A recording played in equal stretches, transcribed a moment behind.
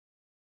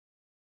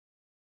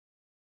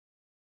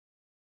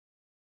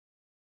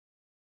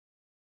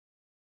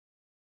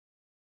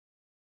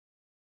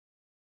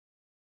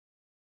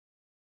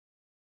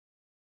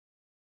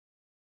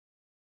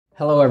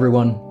Hello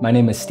everyone, my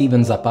name is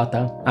Steven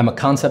Zapata. I'm a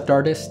concept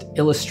artist,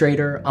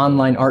 illustrator,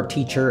 online art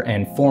teacher,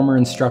 and former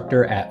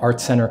instructor at Art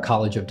Center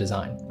College of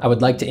Design. I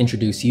would like to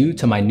introduce you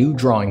to my new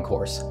drawing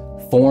course,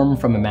 Form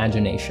from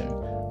Imagination,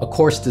 a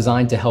course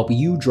designed to help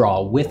you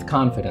draw with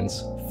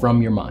confidence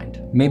from your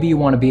mind. Maybe you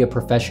want to be a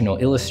professional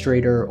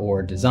illustrator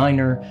or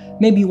designer,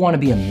 maybe you want to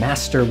be a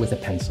master with a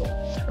pencil,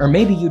 or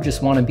maybe you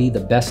just want to be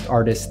the best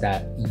artist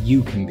that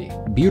you can be.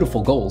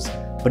 Beautiful goals.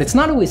 But it's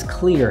not always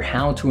clear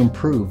how to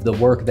improve the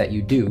work that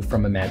you do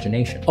from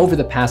imagination. Over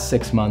the past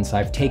 6 months,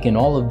 I've taken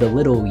all of the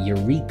little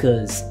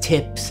eurekas,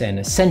 tips, and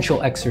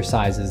essential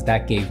exercises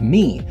that gave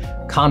me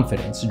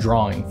confidence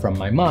drawing from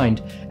my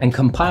mind and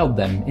compiled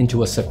them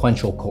into a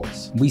sequential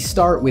course. We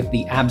start with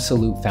the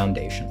absolute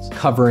foundations,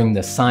 covering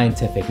the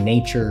scientific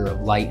nature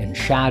of light and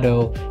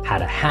shadow, how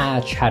to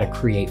hatch, how to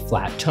create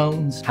flat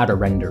tones, how to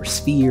render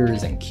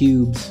spheres and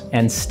cubes,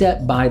 and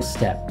step by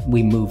step,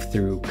 we move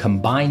through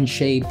combined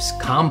shapes,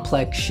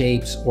 complex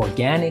shapes,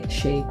 organic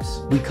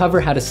shapes. We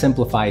cover how to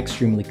simplify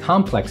extremely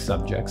complex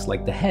subjects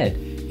like the head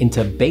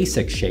into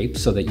basic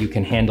shapes so that you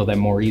can handle them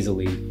more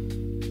easily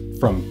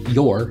from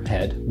your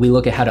head. We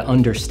look at how to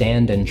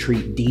understand and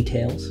treat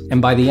details.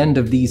 And by the end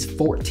of these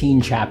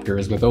 14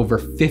 chapters with over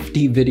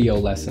 50 video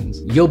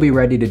lessons, you'll be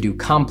ready to do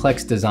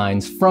complex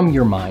designs from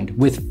your mind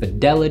with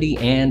fidelity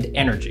and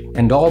energy.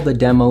 And all the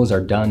demos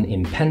are done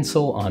in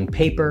pencil on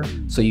paper,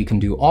 so you can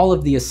do all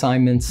of the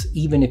assignments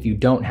even if you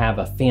don't have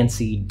a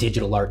fancy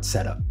digital art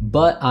setup.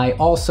 But I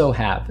also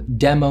have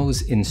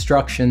demos,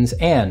 instructions,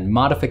 and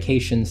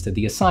modifications to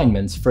the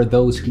assignments for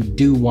those who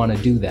do want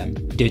to do them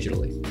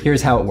digitally.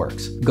 Here's how it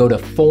works. Go to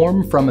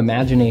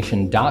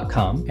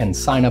formfromimagination.com and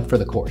sign up for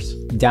the course.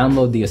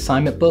 Download the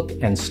assignment book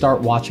and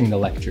start watching the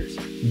lectures.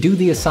 Do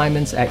the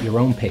assignments at your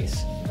own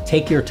pace.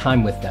 Take your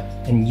time with them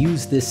and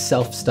use this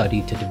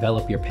self-study to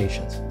develop your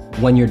patience.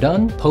 When you're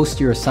done, post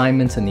your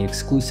assignments in the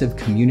exclusive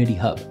community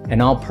hub,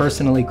 and I'll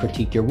personally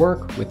critique your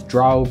work with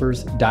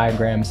drawovers,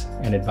 diagrams,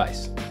 and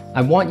advice.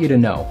 I want you to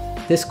know,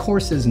 this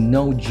course is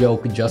no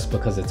joke just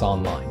because it's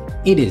online.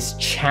 It is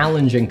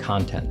challenging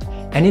content,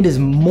 and it is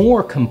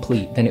more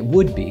complete than it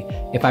would be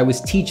if I was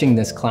teaching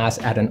this class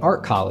at an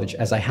art college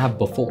as I have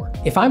before.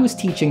 If I was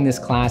teaching this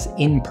class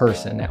in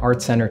person at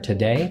Art Center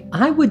today,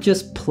 I would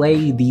just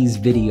play these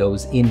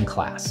videos in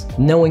class,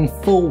 knowing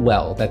full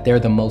well that they're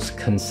the most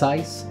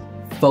concise,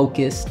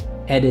 focused,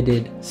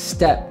 edited,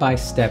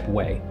 step-by-step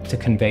way to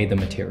convey the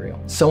material.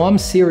 So I'm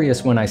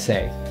serious when I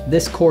say,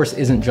 this course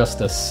isn't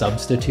just a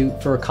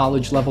substitute for a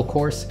college-level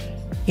course,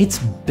 it's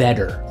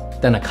better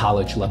than a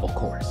college-level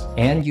course.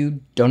 And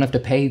you don't have to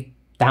pay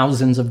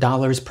thousands of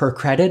dollars per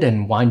credit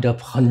and wind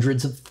up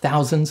hundreds of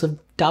thousands of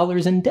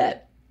dollars in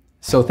debt.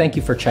 So thank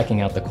you for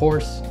checking out the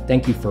course,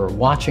 thank you for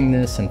watching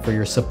this and for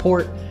your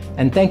support,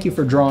 and thank you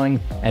for drawing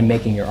and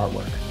making your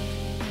artwork.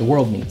 The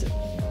world needs it.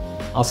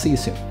 I'll see you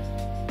soon.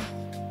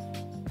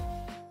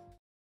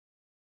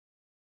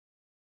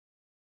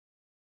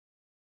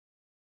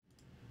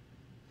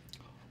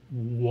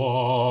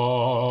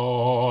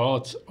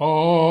 What's up?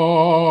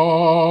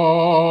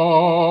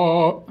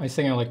 I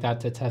sing it like that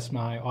to test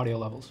my audio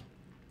levels.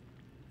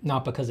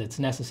 Not because it's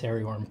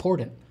necessary or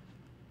important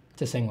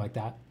to sing like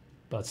that,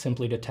 but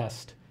simply to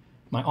test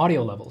my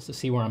audio levels, to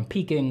see where I'm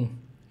peaking,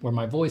 where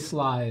my voice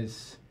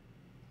lies,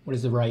 what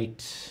is the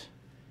right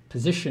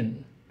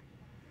position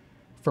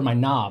for my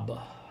knob,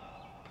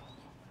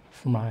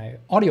 for my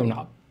audio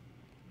knob,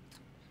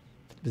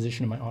 the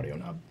position of my audio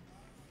knob.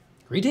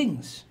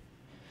 Greetings.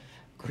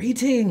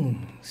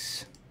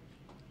 Greetings.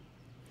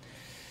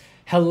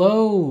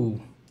 Hello,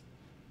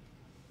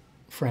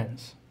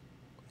 friends.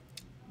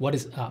 What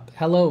is up?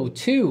 Hello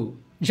to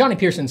Johnny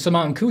Pearson,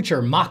 Saman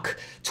Kuchar, Mach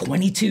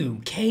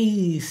 22,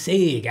 K.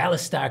 Sig,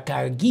 Alistair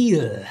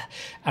Cargill,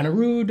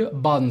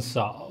 Anirudh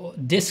Bansal,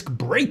 Disc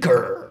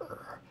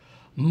Breaker,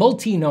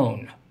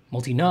 Multinone,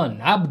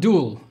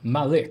 Abdul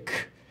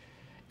Malik,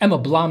 Emma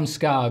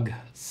Blomskog,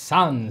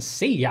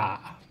 Sanseya.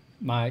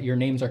 Your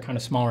names are kind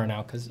of smaller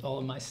now because all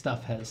of my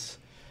stuff has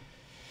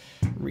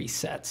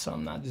reset, so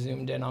I'm not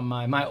zoomed in on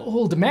my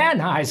old man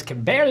eyes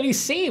can barely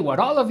see what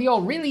all of your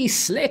really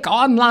slick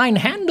online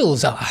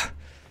handles are.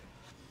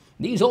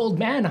 These old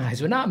man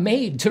eyes were not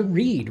made to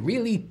read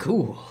really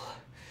cool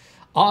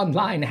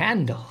online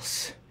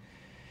handles.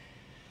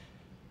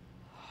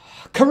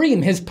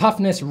 Kareem, his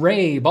puffness,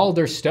 Ray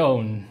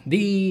Balderstone,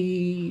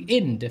 the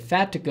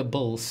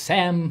indefatigable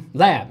Sam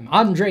Lamb,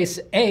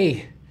 Andres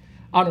A.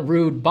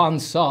 Anirudh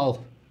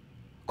Bansal,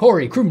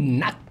 Corey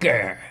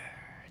Krumnacker,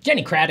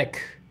 Jenny Craddock,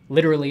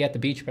 literally at the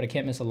beach, but I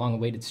can't miss a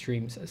long-awaited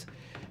stream, says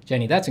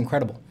Jenny. That's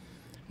incredible.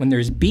 When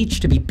there's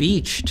beach to be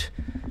beached,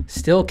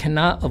 still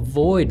cannot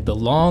avoid the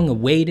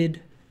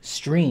long-awaited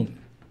stream.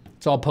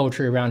 It's all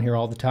poetry around here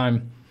all the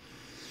time.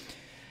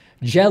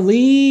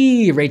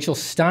 Jelly, Rachel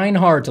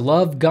Steinhardt,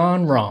 Love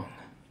Gone Wrong.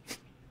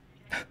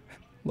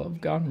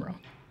 Love Gone Wrong.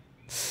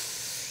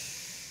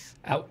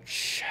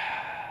 Ouch.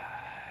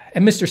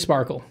 And Mr.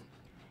 Sparkle.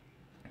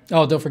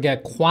 Oh, don't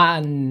forget,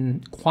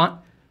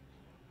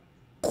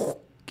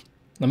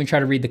 let me try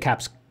to read the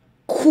caps.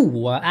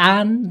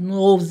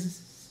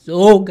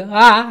 Olga.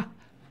 I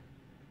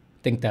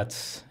think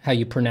that's how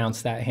you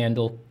pronounce that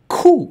handle.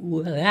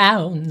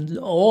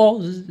 Olga.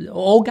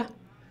 I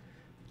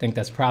think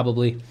that's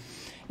probably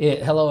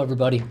it. Hello,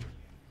 everybody.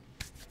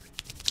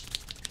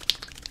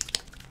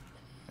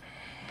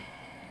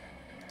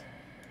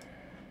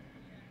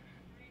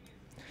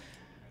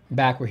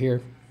 Back, we're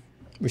here.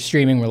 We're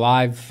streaming, we're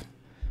live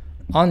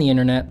on the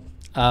internet.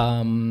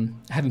 I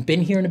haven't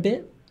been here in a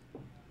bit.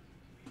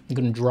 I'm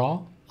gonna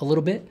draw a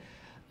little bit.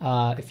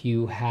 If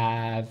you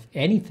have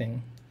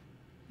anything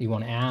you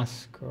want to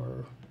ask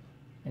or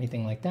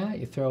anything like that,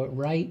 you throw it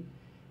right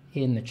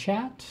in the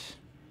chat.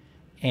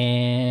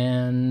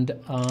 And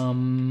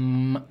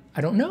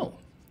I don't know.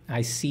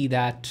 I see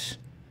that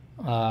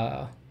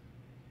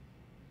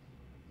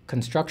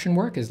construction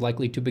work is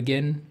likely to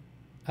begin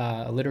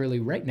literally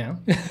right now.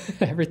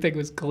 Everything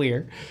was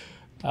clear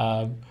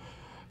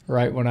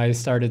right when I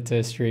started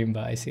to stream,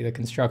 but I see the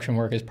construction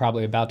work is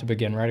probably about to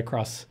begin right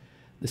across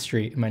the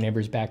street in my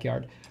neighbor's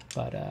backyard.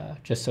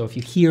 But just so if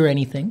you hear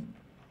anything,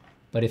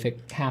 but if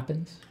it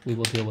happens, we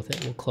will deal with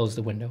it. We'll close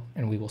the window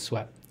and we will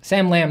sweat.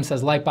 Sam Lamb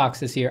says, Lightbox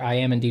this year. I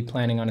am indeed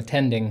planning on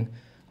attending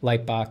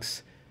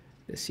Lightbox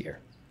this year.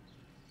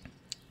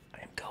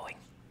 I am going.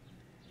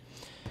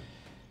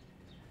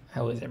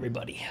 How is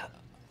everybody?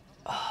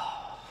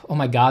 Oh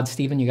my God,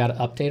 Steven, you got to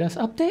update us.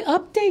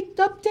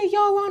 Update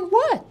y'all on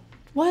what?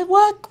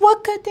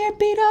 What could there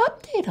be to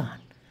update on?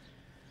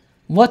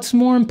 What's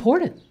more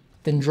important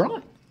than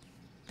drawing?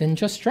 Than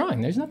just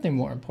drawing? There's nothing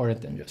more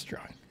important than just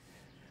drawing.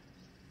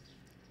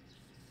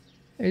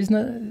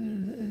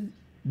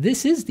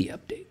 This is the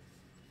update.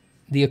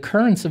 The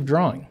occurrence of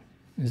drawing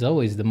is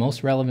always the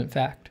most relevant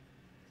fact.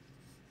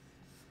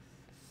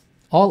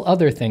 All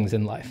other things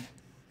in life,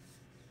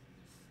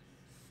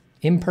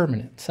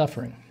 impermanent,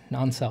 suffering,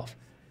 non-self.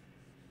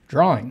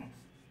 Drawing,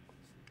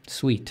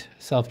 sweet,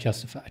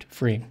 self-justified,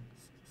 freeing,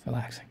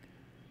 relaxing.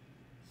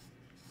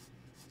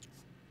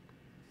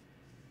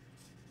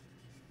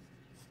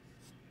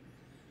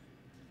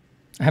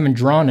 I haven't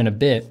drawn in a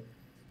bit,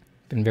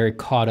 been very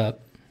caught up.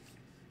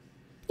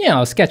 Yeah, I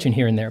was sketching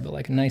here and there, but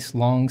like a nice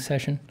long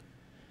session.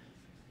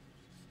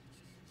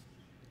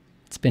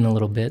 It's been a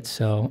little bit,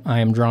 so I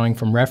am drawing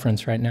from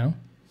reference right now.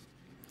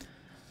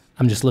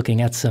 I'm just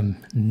looking at some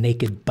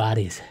naked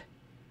bodies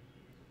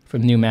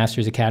from New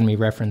Masters Academy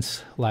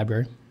reference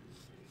library.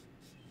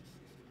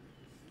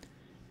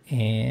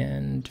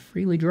 And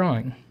freely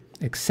drawing,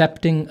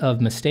 accepting of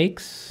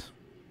mistakes,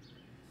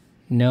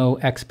 no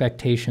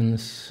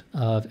expectations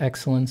of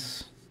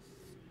excellence,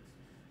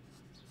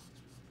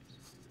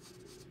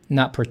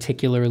 not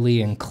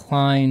particularly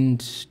inclined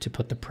to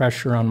put the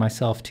pressure on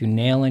myself to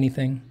nail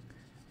anything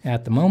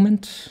at the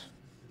moment.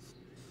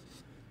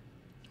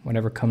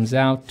 Whatever comes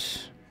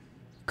out,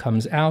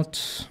 comes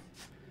out.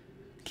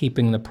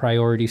 Keeping the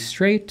priorities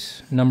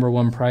straight. Number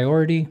one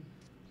priority,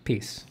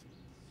 peace.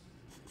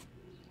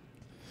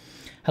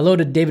 Hello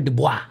to David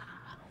Dubois.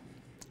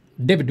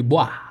 David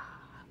Dubois.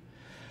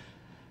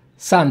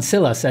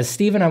 Sansilla says,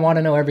 Stephen, I want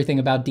to know everything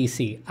about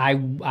DC.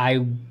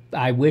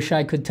 I wish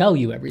I could tell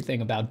you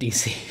everything about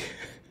DC.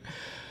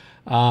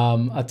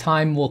 A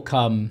time will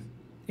come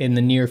in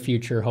the near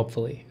future,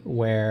 hopefully,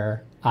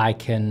 where I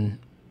can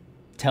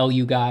tell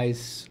you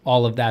guys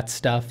all of that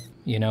stuff.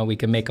 You know, we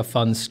can make a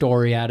fun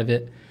story out of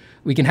it.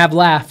 We can have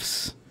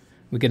laughs.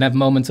 We can have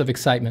moments of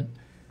excitement.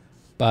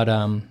 But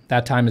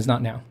that time is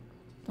not now,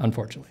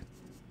 unfortunately.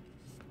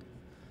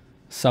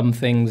 Some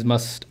things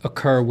must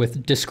occur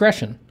with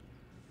discretion.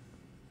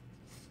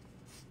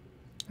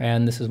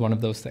 And this is one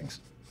of those things.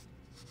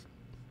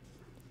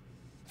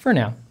 For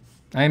now,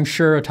 I am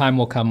sure a time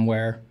will come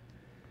where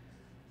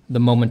the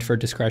moment for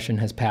discretion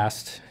has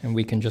passed and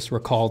we can just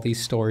recall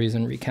these stories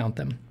and recount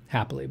them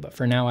happily. But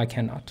for now, I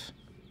cannot.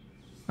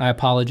 I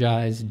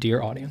apologize,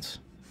 dear audience.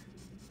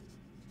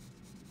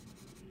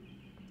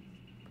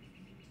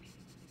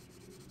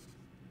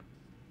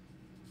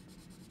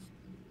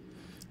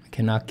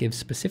 Cannot give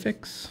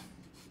specifics.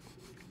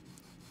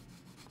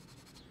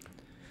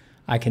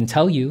 I can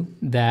tell you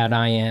that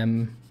I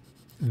am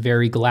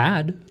very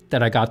glad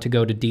that I got to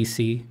go to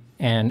DC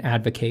and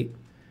advocate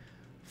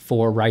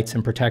for rights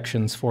and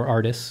protections for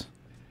artists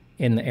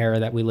in the era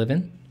that we live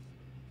in.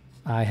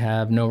 I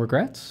have no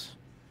regrets.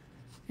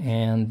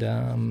 And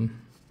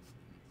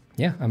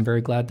yeah, I'm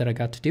very glad that I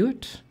got to do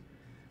it.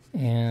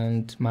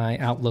 And my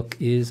outlook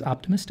is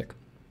optimistic.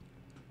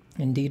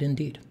 Indeed,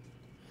 indeed.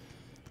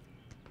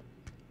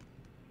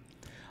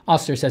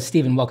 Oster says,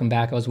 Stephen, welcome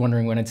back. I was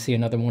wondering when I'd see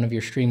another one of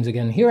your streams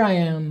again. Here I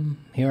am.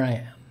 Here I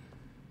am.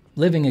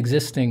 Living,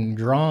 existing,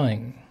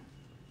 drawing.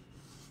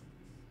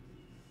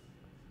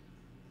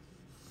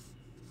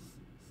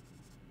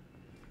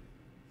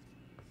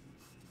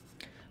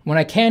 When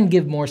I can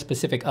give more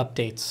specific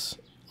updates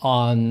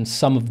on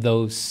some of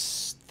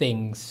those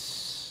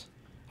things,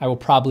 I will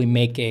probably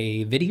make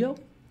a video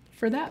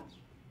for that.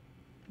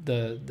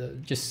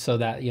 Just so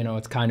that, you know,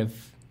 it's kind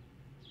of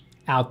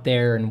out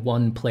there in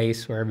one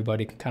place where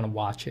everybody can kind of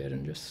watch it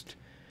and just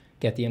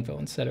get the info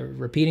instead of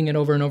repeating it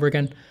over and over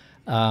again.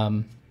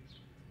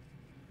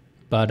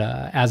 But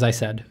as I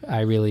said,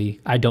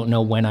 I don't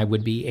know when I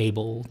would be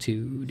able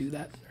to do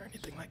that or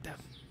anything like that.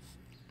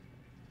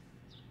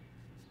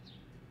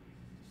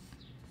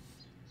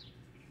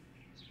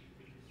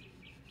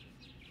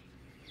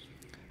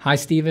 Hi,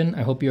 Stephen.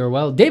 I hope you are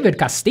well. David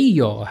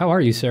Castillo, how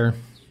are you, sir?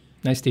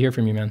 Nice to hear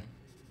from you, man.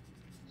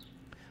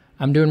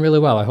 I'm doing really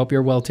well. I hope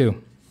you're well,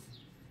 too.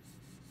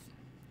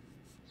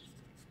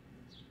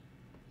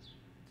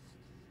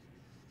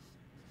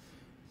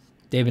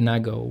 David and I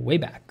go way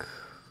back,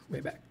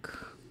 way back.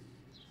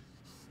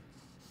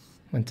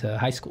 Went to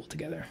high school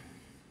together.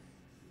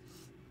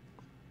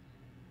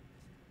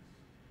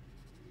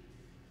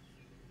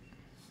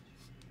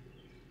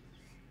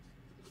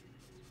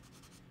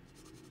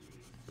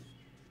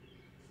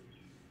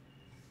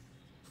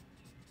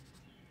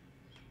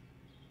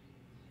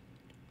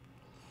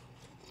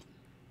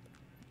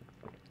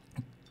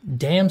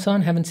 Damn,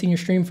 son, haven't seen your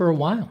stream for a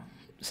while,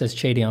 says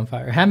Chady on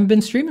Fire. Haven't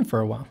been streaming for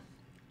a while.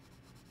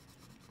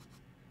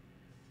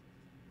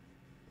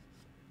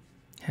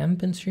 Haven't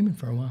been streaming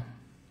for a while.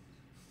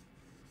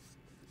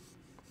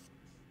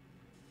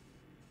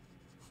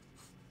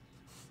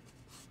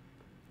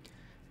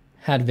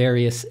 Had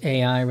various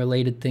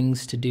AI-related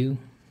things to do,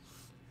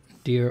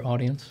 dear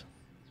audience.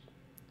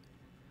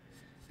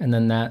 And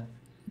then that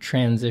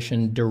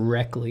transitioned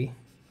directly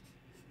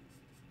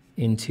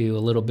into a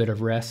little bit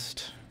of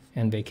rest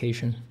and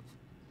vacation.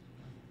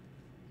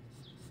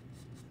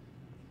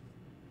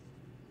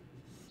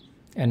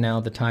 And now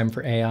the time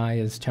for AI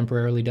is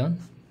temporarily done.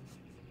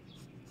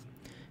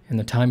 And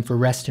the time for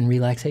rest and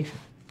relaxation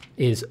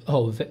is,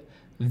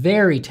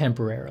 very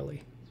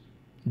temporarily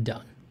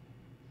done.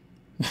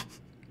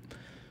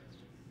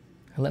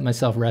 I let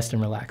myself rest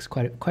and relax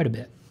quite a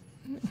bit.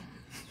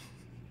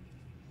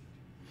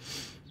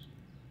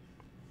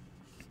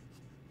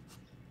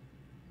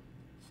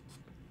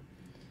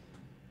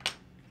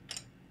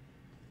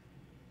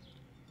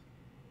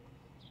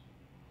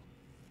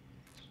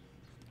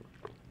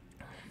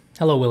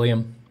 Hello,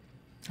 William.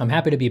 I'm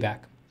happy to be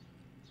back.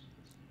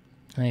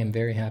 I am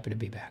very happy to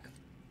be back.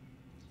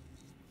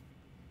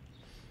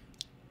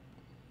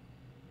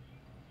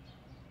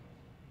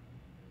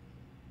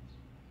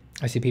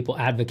 I see people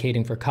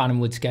advocating for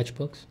Cottonwood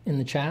sketchbooks in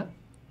the chat.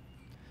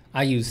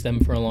 I used them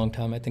for a long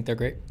time. I think they're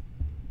great.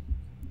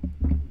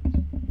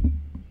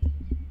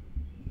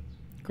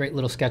 Great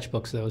little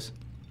sketchbooks, those.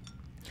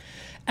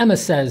 Emma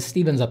says,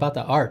 Steven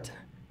Zapata art.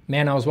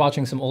 Man, I was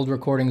watching some old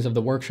recordings of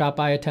the workshop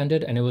I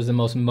attended, and it was the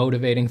most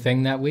motivating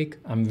thing that week.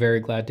 I'm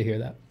very glad to hear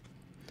that.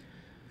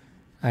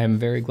 I am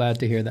very glad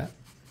to hear that.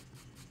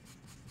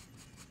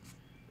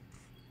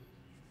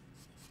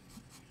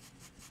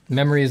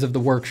 Memories of the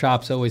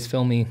workshops always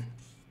fill me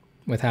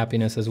with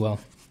happiness as well.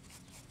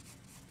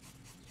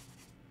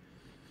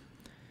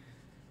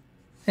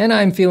 And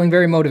I'm feeling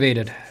very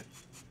motivated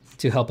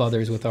to help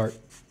others with art.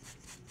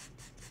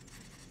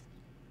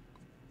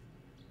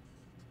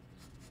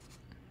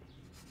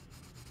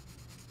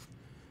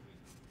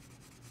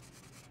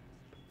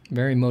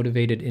 Very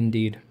motivated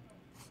indeed.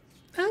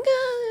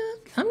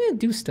 I'm gonna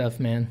do stuff,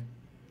 man.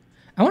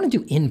 I want to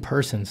do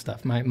in-person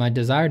stuff. My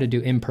desire to do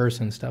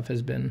in-person stuff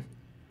has been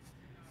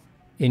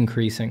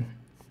increasing.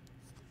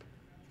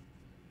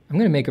 I'm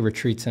gonna make a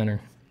retreat center.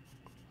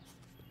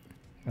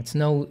 That's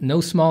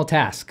no small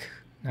task.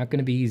 Not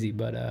gonna be easy,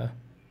 but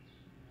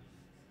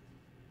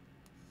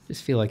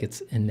just feel like it's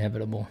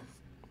inevitable.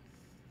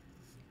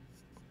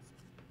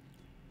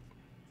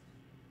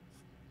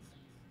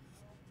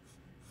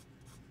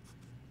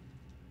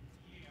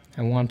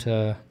 I want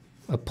a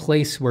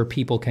place where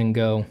people can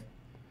go,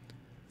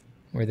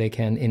 where they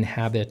can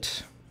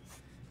inhabit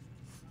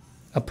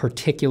a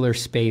particular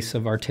space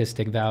of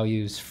artistic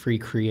values, free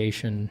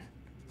creation,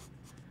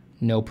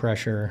 no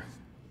pressure,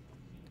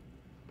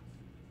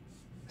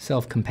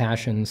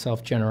 self-compassion,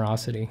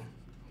 self-generosity,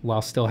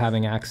 while still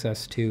having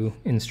access to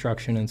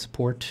instruction and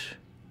support.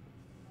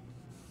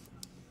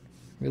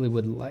 Really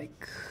would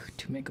like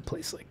to make a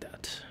place like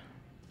that.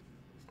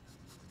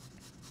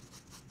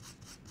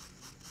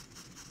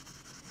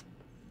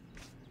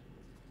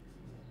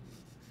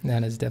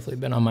 That has definitely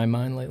been on my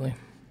mind lately.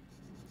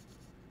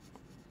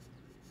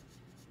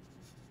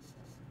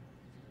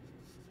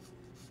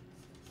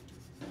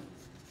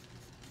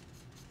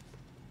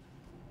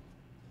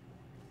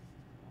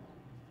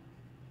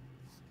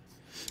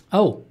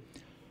 Oh,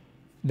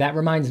 that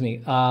reminds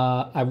me.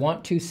 I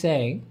want to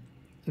say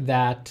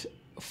that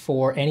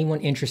for anyone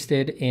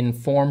interested in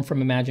Form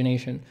from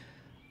Imagination,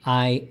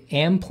 I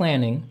am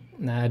planning,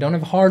 now I don't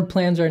have hard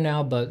plans right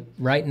now, but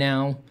right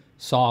now,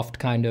 soft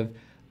kind of,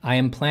 I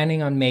am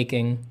planning on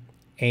making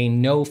a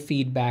no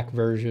feedback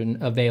version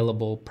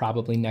available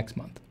probably next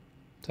month.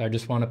 So I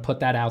just want to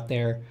put that out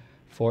there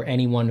for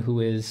anyone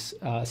who is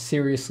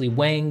seriously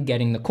weighing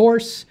getting the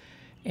course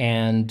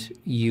and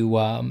you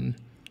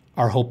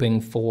are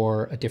hoping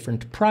for a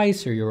different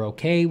price, or you're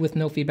okay with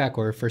no feedback,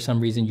 or for some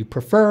reason you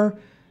prefer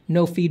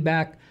no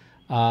feedback.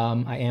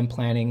 I am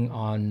planning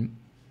on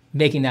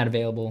making that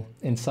available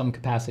in some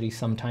capacity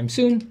sometime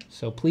soon.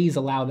 So please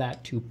allow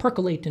that to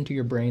percolate into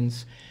your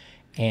brains.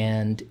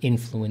 and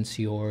influence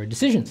your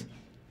decisions.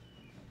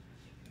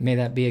 May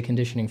that be a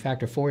conditioning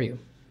factor for you.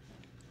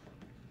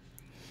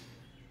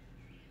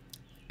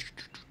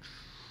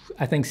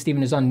 I think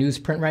Stephen is on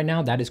newsprint right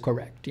now. That is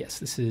correct. Yes,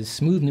 this is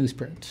smooth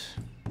newsprint.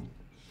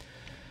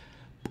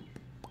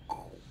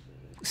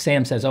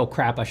 Sam says, oh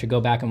crap, I should go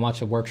back and watch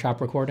the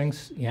workshop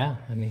recordings. Yeah,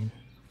 I mean,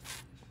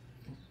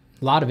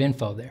 a lot of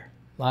info there.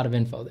 A lot of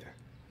info there.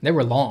 They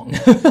were long.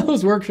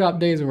 Those workshop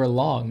days were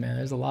long, man.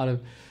 There's a lot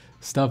of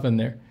stuff in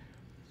there.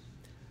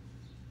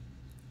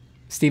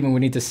 Stephen, we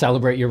need to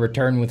celebrate your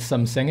return with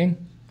some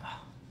singing. Oh,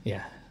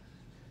 yeah.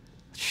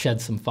 Shed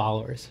some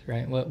followers,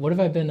 right? What have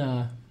I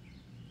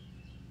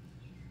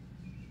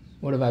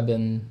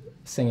been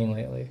singing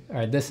lately? All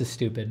right, this is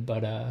stupid,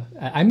 but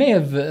I may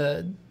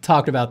have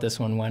talked about this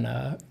one when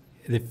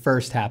it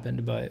first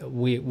happened, but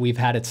we've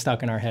had it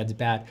stuck in our heads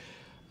bad.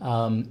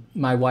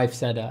 My wife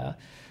said,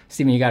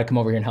 Stephen, you got to come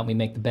over here and help me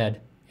make the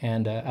bed.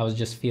 And I was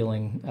just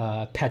feeling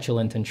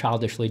petulant and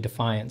childishly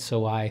defiant,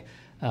 so I,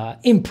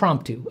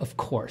 impromptu, of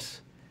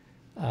course,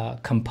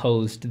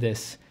 composed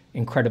this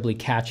incredibly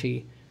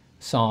catchy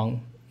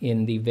song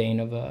in the vein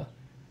of a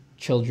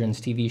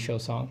children's TV show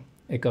song.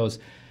 It goes,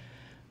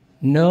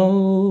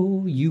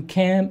 no, you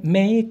can't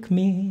make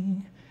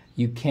me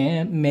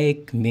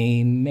make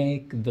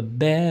the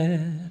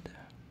bed.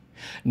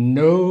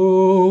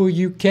 No,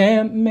 you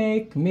can't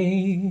make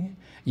me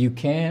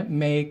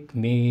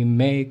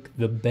make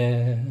the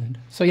bed.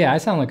 So yeah, I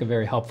sound like a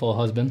very helpful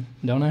husband,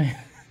 don't I?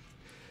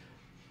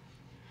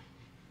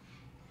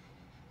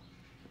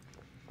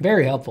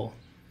 Very helpful.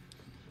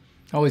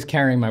 Always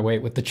carrying my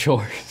weight with the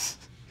chores.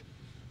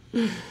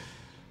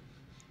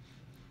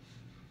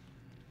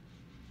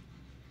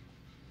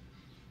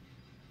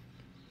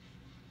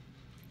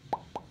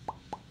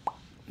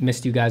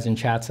 Missed you guys in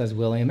chat, says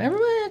William.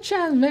 Everybody in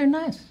chat is very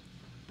nice.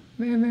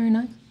 Very, very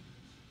nice.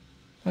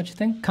 What you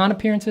think? Con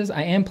appearances,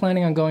 I am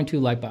planning on going to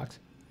Lightbox.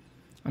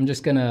 I'm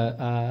just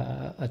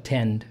gonna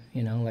attend,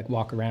 you know, like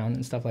walk around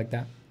and stuff like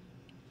that.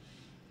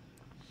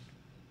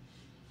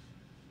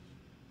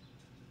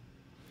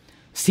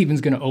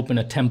 Steven's gonna open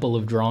a temple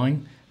of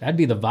drawing. That'd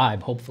be the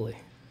vibe, hopefully,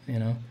 you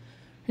know.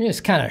 You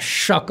just kind of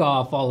shuck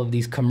off all of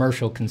these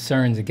commercial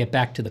concerns and get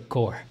back to the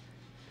core.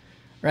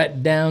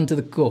 Right down to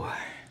the core.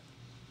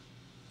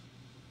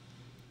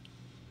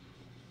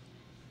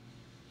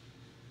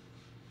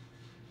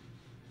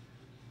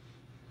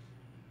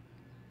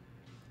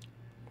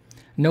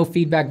 No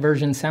feedback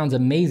version sounds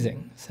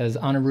amazing, says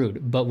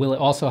Anirudh, but will it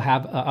also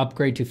have an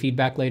upgrade to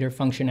feedback later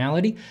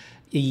functionality?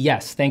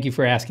 Yes, thank you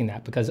for asking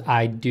that, because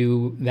I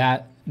do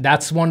that.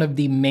 That's one of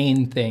the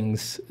main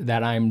things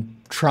that I'm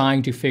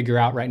trying to figure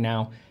out right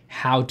now,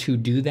 how to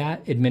do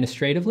that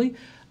administratively,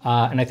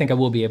 and I think I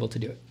will be able to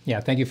do it.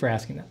 Yeah, thank you for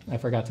asking that. I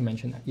forgot to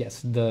mention that.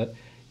 Yes,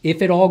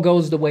 if it all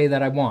goes the way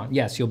that I want,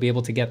 yes, you'll be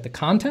able to get the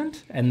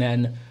content, and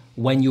then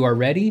when you are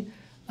ready,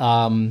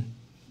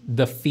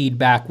 the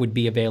feedback would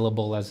be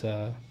available as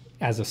a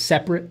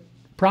separate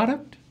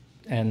product,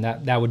 and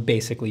that would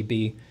basically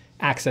be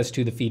access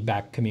to the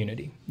feedback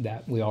community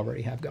that we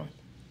already have going.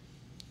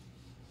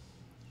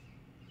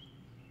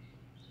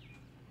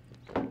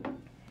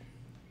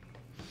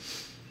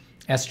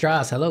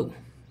 Estras, hello.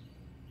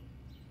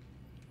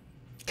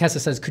 Kessa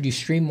says, could you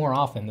stream more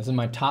often? This is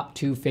my top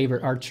 2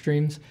 favorite art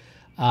streams.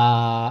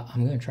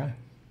 I'm gonna try,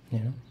 you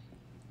know.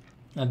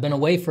 I've been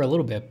away for a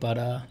little bit, but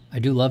I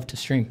do love to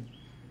stream.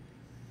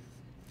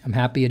 I'm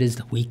happy it is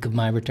the week of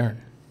my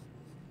return.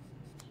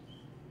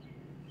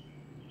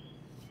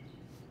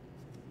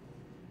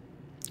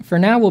 For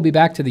now, we'll be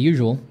back to the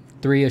usual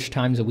 3-ish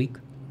times a week.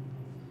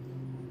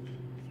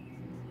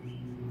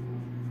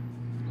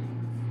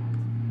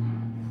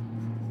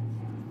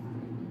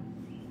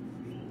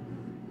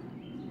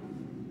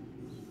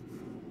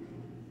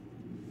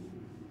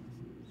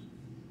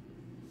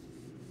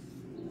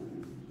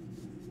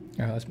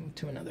 All right, let's move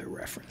to another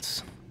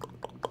reference.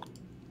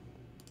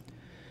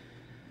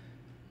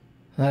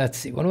 Let's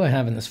see, what do I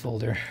have in this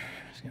folder?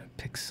 I'm just gonna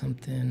pick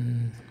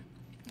something.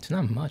 It's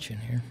not much in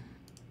here.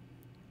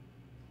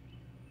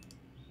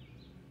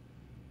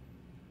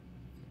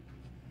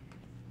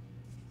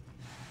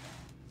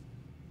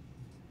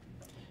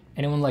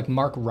 Anyone like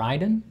Mark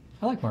Ryden?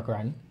 I like Mark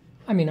Ryden.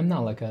 I mean, I'm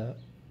not like a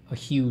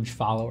huge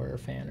follower or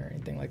fan or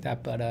anything like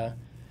that, but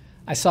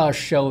I saw a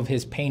show of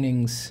his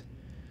paintings.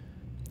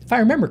 If I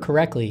remember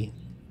correctly,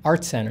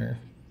 Art Center,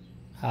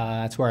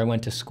 that's where I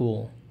went to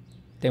school.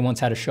 They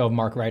once had a show of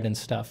Mark Ryden's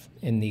stuff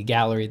in the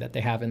gallery that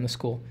they have in the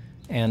school.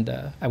 And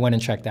I went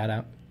and checked that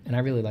out, and I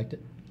really liked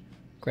it.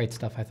 Great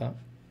stuff, I thought.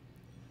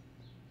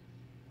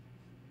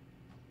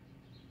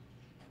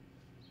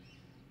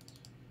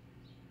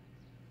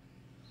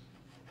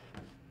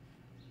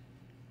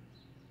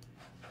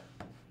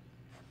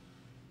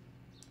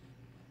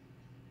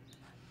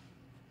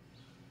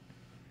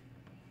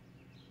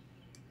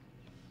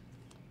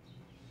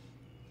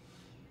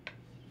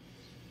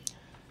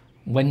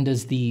 When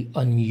does the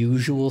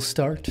unusual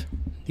start?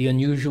 The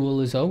unusual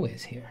is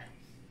always here.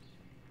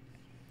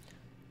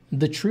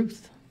 The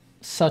truth,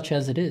 such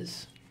as it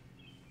is,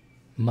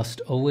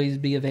 must always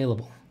be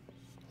available,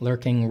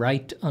 lurking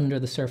right under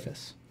the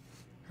surface,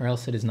 or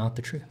else it is not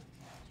the truth.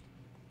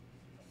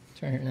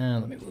 It's right here. Now,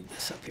 let me move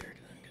this up here.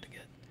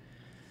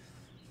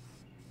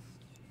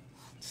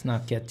 Let's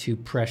not get too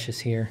precious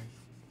here.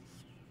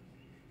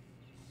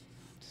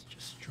 Let's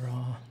just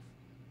draw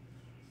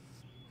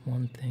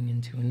one thing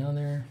into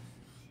another.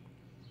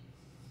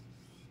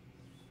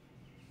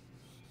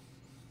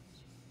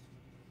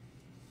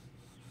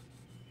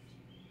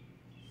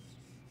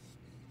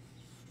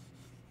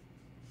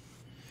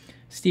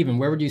 Stephen,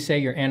 where would you say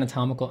your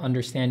anatomical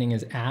understanding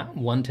is at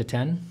 1 to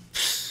 10?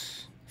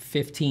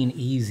 15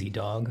 easy,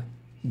 dog.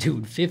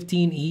 Dude,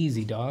 15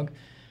 easy, dog.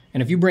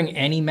 And if you bring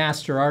any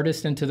master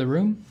artist into the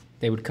room,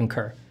 they would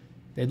concur.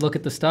 They'd look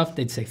at the stuff,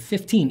 they'd say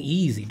 15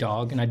 easy,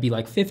 dog. And I'd be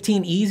like,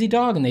 15 easy,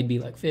 dog? And they'd be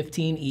like,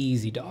 15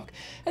 easy, dog.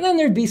 And then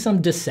there'd be some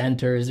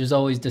dissenters. There's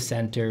always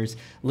dissenters.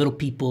 Little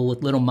people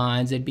with little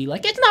minds, they'd be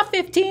like, it's not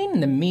 15.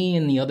 And then me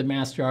and the other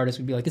master artist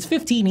would be like, it's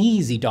 15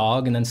 easy,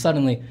 dog. And then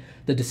suddenly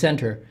the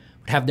dissenter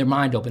would have their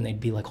mind open. They'd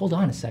be like, hold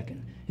on a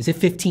second. Is it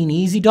 15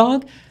 easy,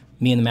 dog?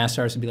 Me and the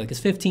master artist would be like, it's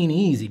 15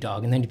 easy,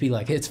 dog. And then he'd be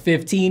like, it's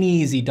 15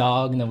 easy,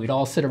 dog. And then we'd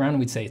all sit around and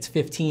we'd say, it's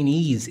 15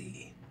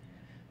 easy,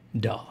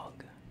 dog.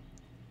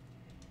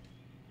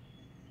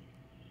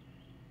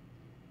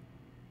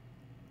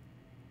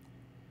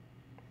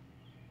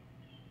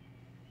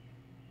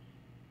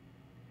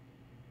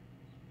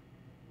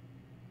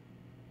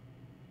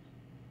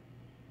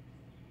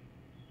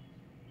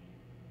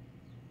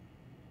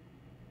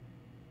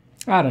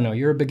 I don't know,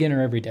 you're a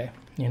beginner every day,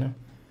 you know?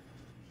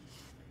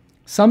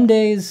 Some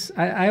days,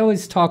 I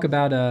always talk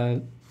about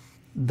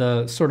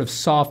the sort of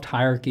soft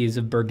hierarchies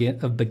of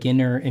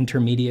beginner,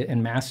 intermediate,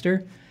 and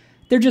master.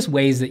 They're just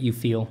ways that you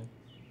feel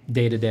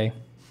day to day.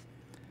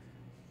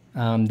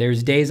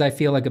 There's days I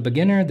feel like a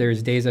beginner,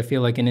 there's days I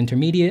feel like an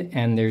intermediate,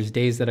 and there's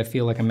days that I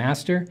feel like a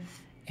master.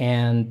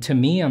 And to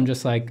me, I'm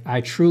just like,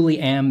 I truly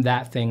am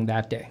that thing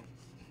that day.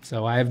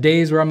 So I have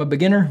days where I'm a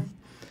beginner,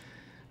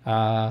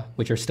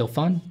 which are still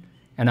fun.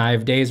 And I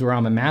have days where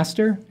I'm a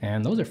master,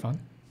 and those are fun.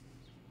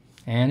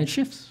 And it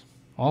shifts.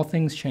 All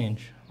things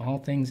change. All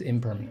things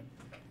impermanent.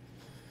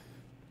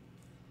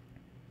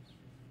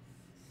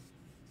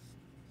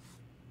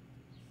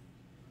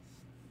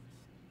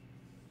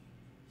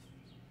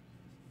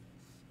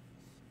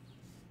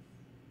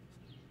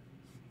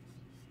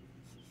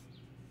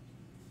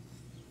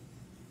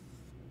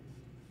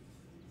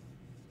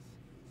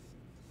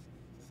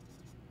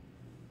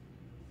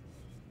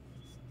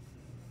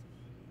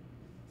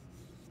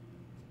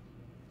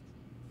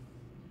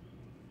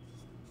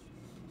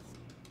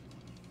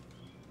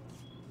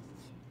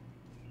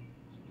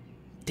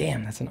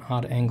 Damn, that's an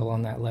odd angle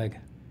on that leg.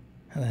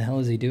 How the hell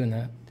is he doing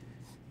that?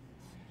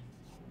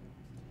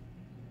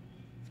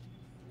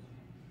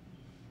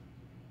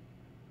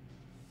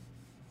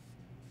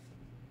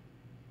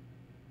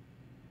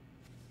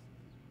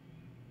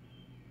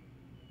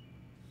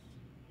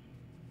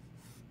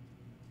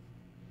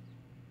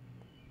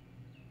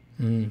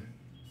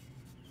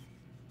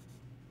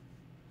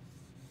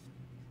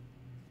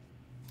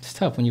 It's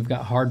tough when you've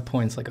got hard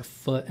points like a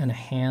foot and a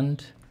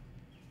hand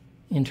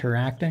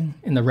interacting.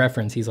 In the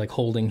reference, he's like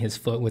holding his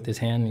foot with his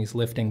hand and he's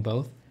lifting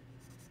both.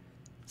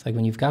 It's like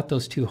when you've got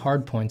those two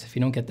hard points, if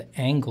you don't get the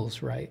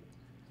angles right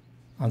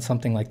on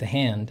something like the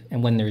hand,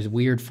 and when there's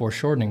weird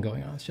foreshortening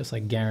going on, it's just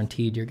like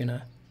guaranteed you're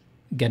gonna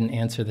get an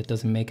answer that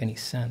doesn't make any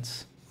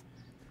sense.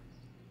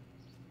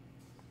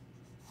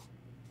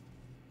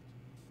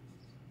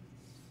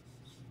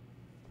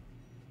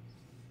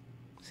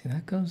 See,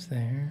 that goes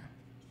there.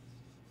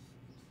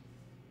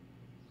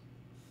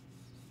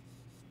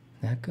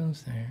 That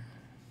goes there.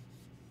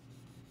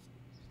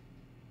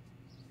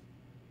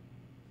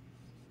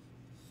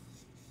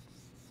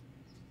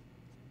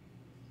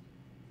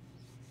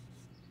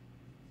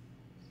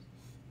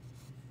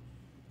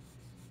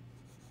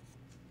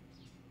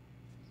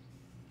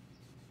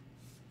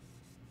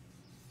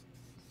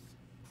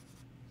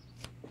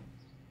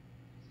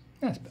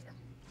 That's better.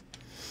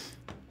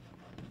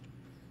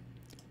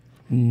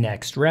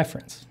 Next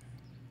reference.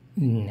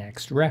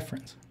 Next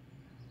reference.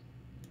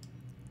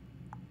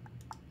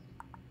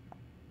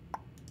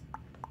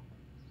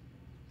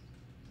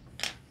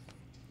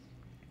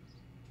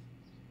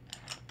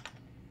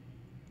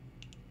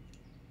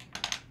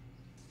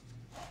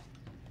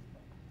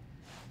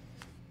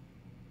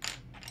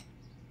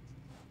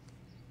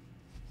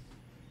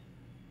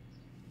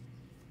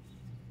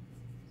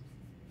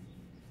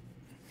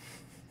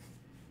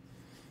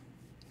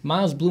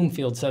 Miles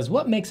Bloomfield says,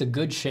 what makes a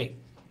good shape?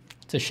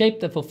 It's a shape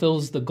that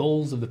fulfills the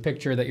goals of the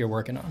picture that you're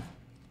working on.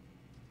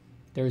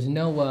 There's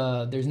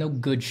no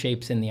good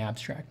shapes in the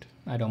abstract,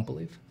 I don't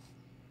believe.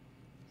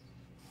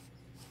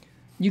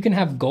 You can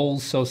have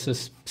goals so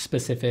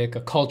specific,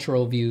 a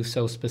cultural view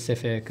so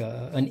specific,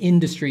 an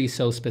industry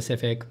so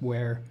specific,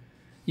 where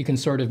you can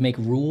sort of make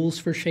rules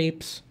for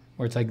shapes,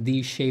 where it's like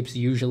these shapes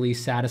usually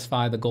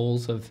satisfy the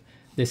goals of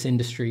this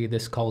industry,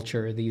 this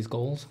culture, these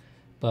goals.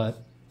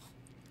 But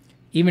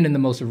even in the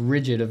most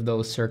rigid of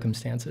those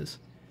circumstances,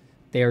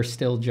 they are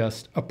still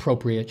just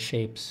appropriate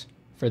shapes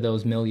for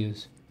those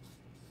milieus.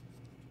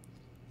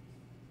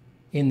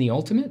 In the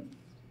ultimate,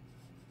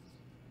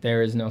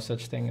 there is no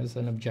such thing as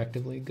an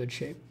objectively good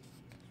shape.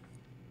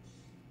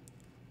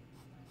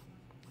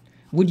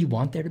 Would you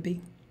want there to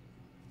be?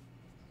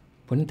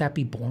 Wouldn't that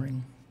be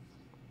boring?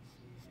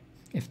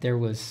 If there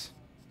was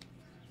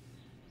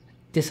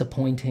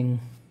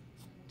disappointing,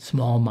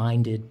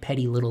 small-minded,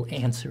 petty little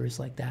answers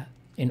like that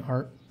in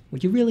art,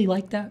 would you really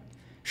like that?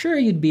 Sure,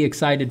 you'd be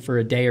excited for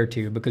a day or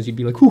two because you'd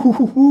be like,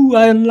 ooh,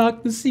 I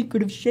unlocked the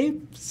secret of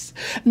shapes.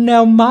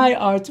 Now my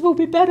arts will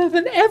be better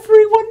than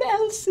everyone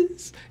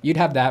else's. You'd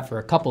have that for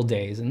a couple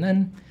days, and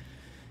then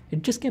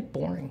it'd just get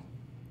boring.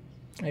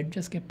 It'd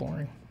just get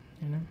boring,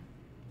 you know?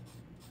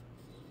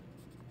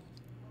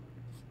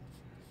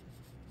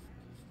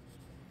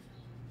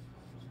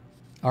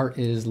 Art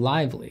is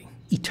lively,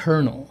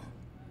 eternal,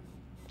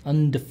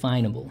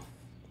 undefinable.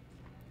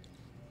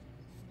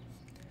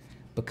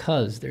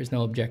 Because there's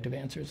no objective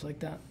answers like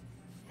that.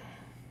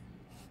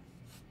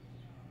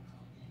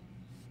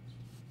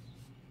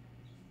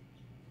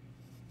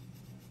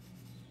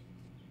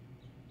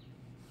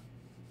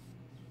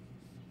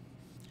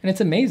 And it's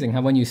amazing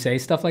how when you say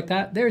stuff like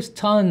that, there's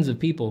tons of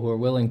people who are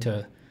willing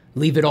to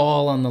leave it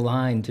all on the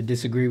line to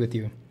disagree with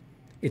you.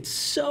 It's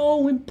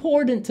so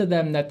important to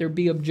them that there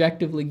be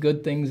objectively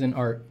good things in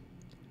art.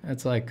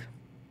 It's like,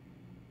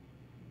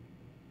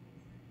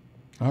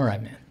 all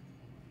right, man,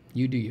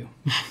 you do you.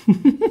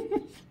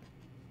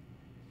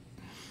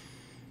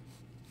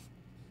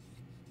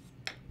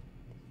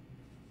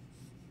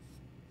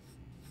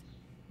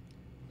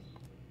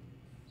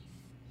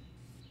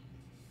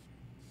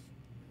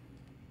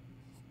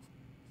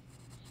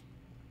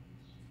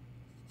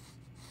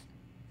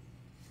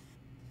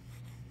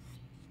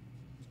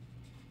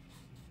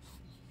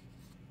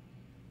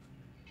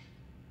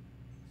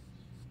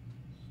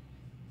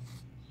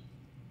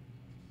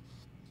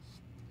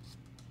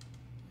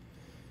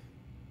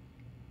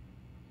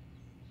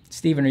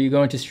 Steven, are you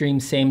going to stream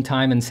same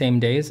time and same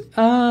days?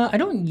 I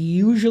don't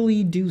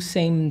usually do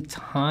same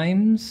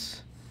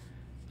times.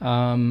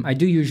 I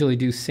do usually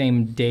do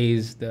same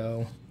days,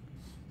 though,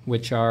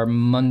 which are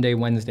Monday,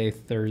 Wednesday,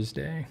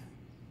 Thursday.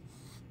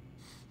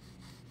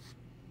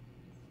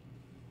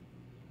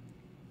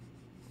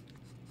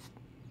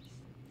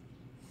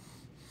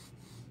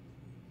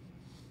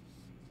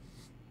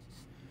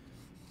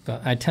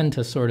 But I tend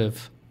to sort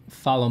of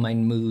follow my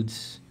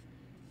moods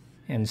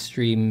and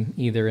stream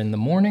either in the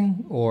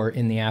morning or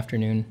in the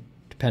afternoon,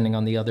 depending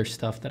on the other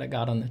stuff that I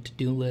got on the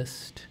to-do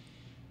list.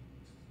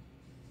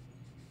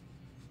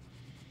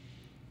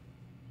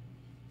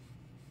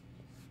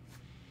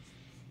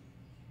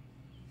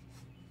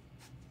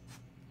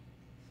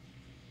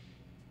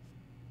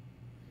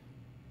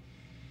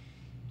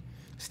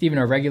 Steven,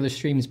 are regular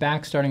streams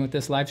back, starting with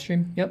this live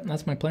stream? Yep,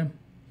 that's my plan.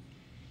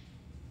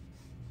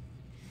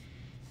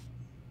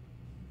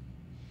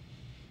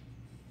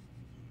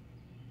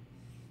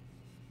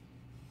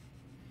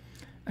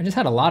 I just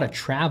had a lot of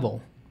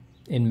travel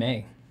in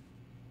May.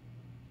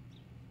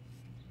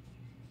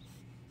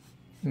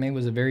 May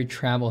was a very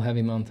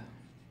travel-heavy month.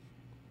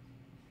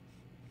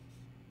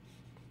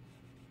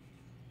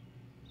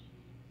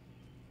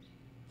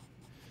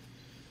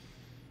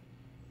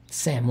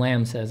 Sam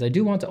Lamb says, I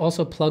do want to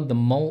also plug the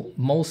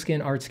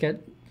Moleskine art sketch.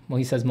 Well,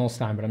 he says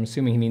Moleskine, but I'm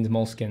assuming he means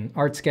Moleskine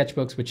art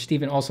sketchbooks, which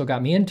Steven also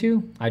got me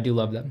into. I do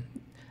love them.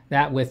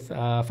 That with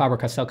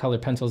Faber-Castell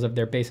colored pencils of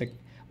their basic,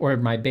 or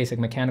my basic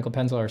mechanical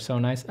pencil are so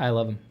nice. I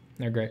love them.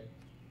 They're great.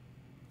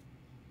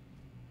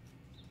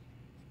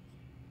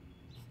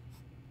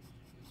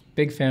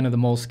 Big fan of the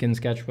Moleskine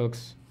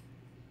sketchbooks.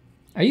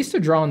 I used to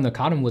draw in the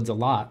cottonwoods a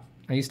lot.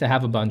 I used to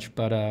have a bunch,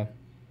 but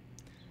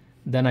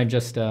then I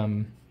just,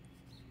 I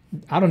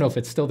don't know if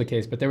it's still the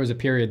case, but there was a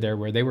period there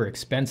where they were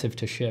expensive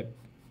to ship.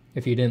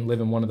 If you didn't live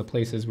in one of the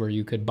places where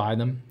you could buy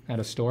them at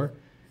a store,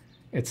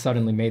 it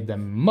suddenly made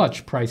them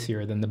much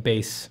pricier than the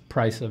base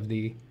price of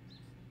the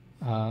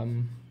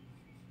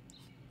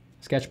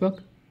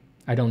sketchbook.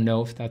 I don't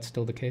know if that's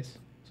still the case.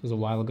 This was a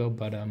while ago,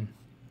 but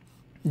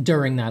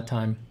during that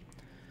time,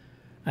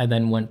 I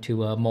then went to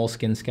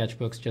Moleskine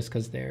sketchbooks just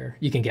because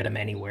you can get them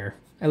anywhere,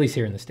 at least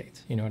here in the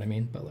States, you know what I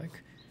mean? But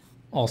like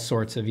all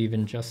sorts of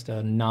even just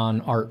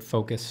non-art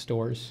focused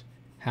stores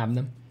have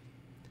them.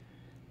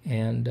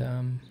 And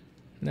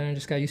then I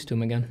just got used to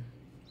them again.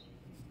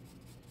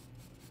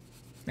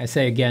 I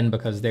say again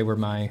because they were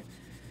my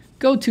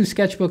go-to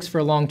sketchbooks for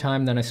a long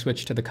time. Then I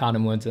switched to the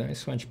cottonwoods, and I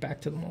switched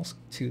back to the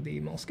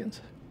Moleskines.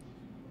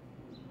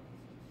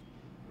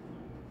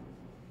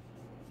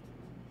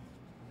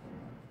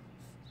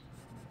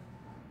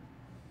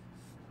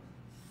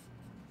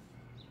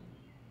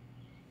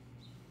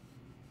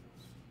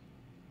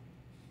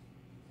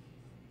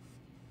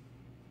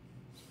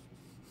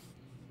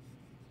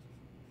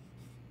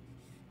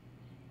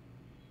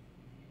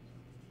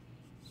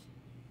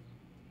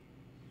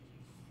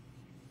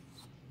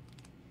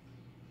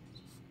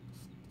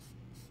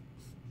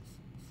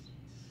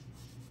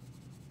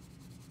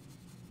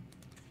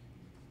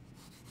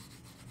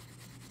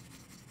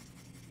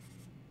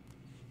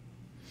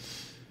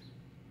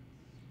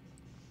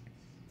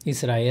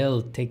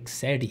 Israel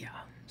Teixeira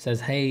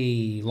says,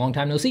 hey, long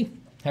time no see.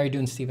 How are you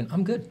doing, Stephen?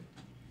 I'm good.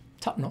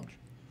 Top notch.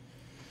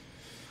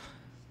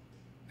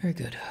 Very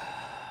good.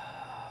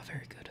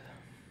 Very good.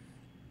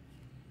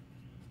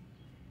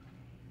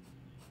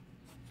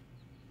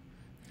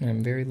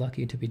 I'm very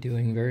lucky to be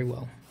doing very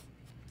well.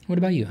 What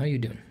about you? How are you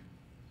doing?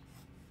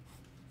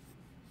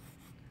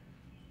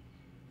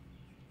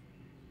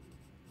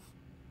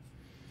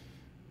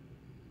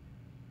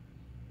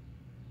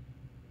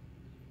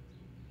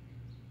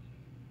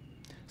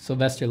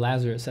 Sylvester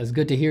Lazarus says,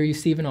 good to hear you,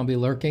 Stephen. I'll be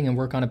lurking and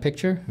work on a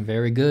picture.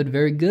 Very good,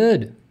 very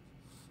good.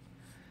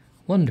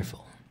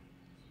 Wonderful.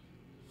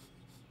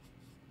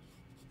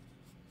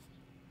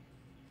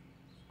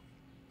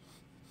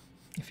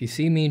 If you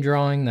see me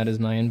drawing, that is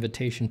my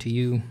invitation to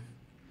you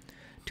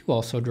to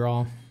also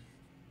draw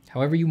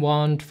however you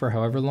want for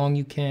however long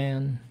you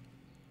can.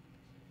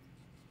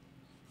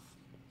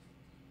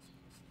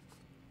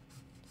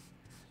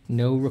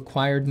 No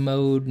required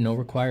mode, no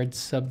required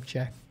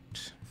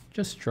subject.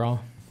 Just draw.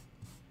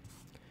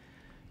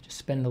 Just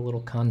spend a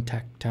little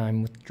contact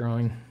time with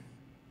drawing.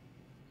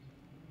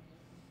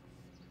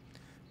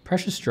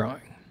 Precious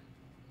drawing.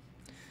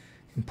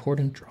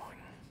 Important drawing.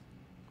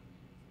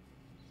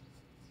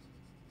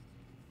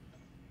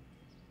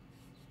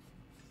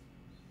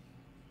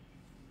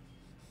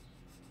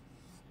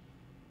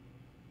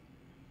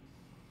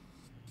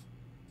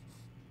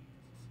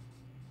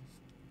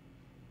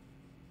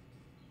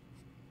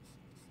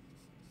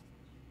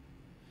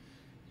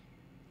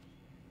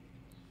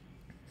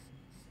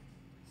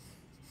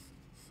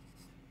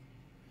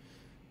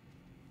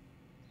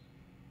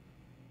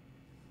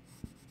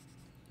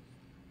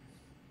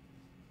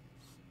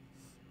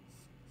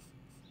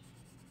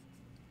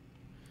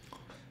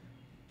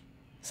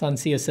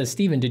 Sancia says,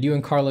 Stephen, did you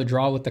and Carla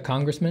draw with the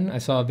congressman? I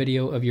saw a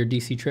video of your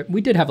DC trip. We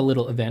did have a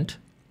little event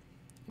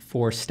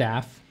for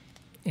staff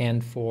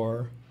and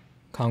for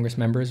Congress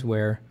members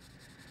where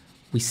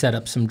we set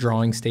up some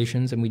drawing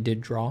stations and we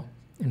did draw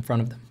in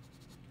front of them.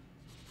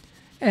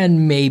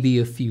 And maybe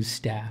a few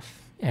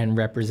staff and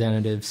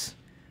representatives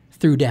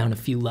threw down a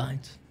few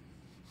lines.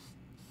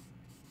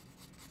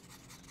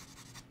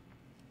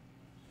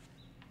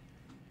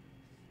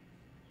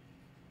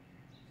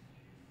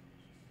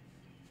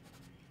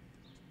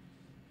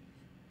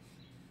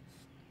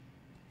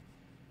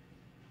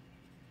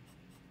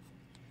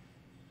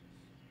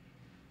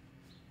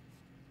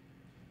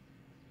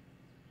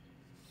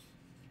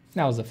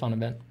 That was a fun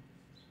event.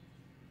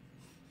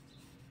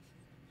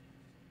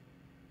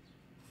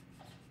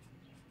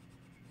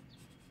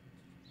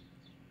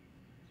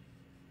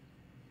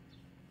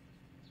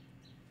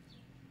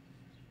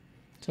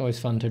 It's always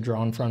fun to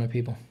draw in front of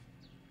people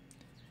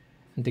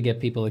and to get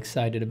people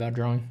excited about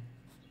drawing.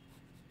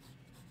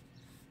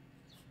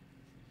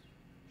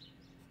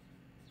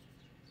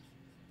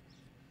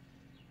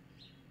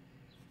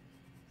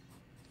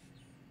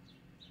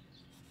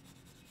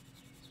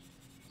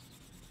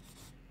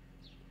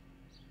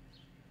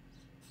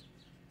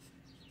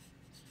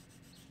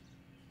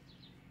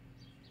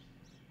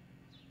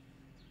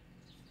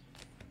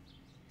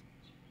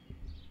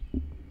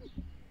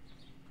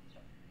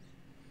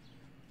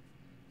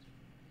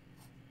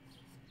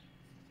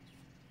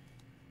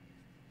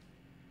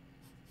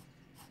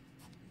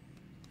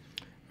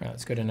 All right,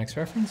 let's go to next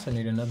reference. I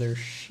need another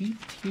sheet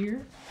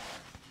here.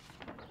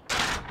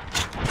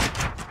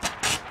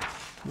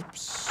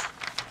 Oops.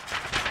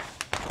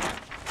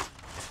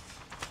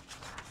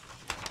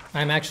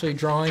 I'm actually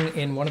drawing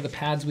in one of the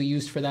pads we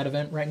used for that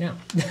event right now.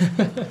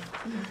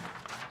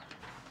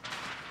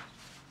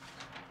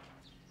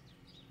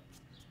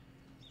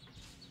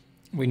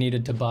 We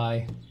needed to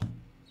buy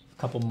a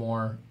couple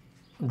more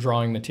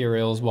drawing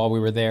materials while we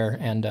were there,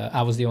 and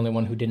I was the only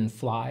one who didn't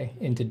fly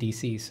into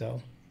DC,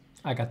 so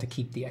I got to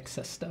keep the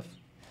excess stuff.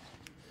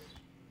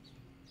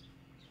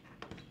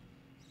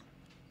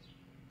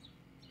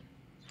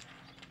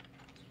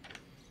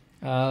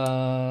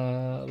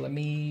 Let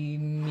me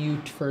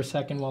mute for a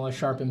second while I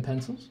sharpen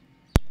pencils.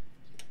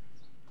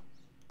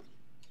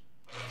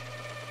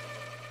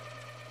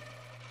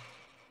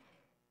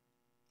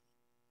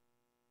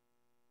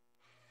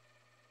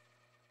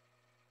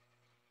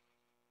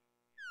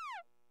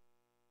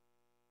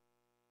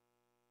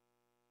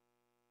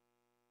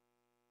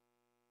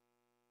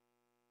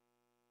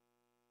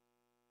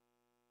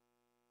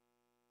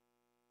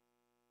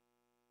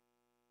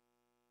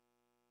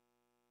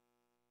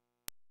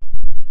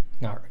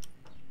 All right.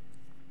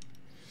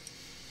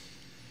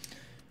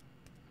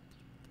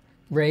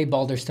 Ray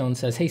Balderstone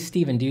says, hey,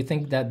 Stephen, do you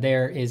think that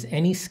there is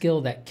any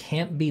skill that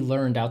can't be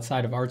learned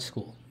outside of art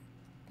school?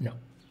 No,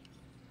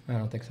 I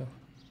don't think so.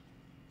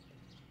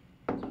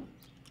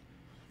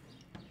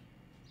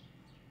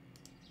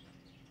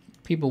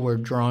 People were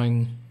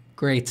drawing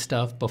great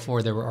stuff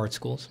before there were art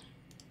schools.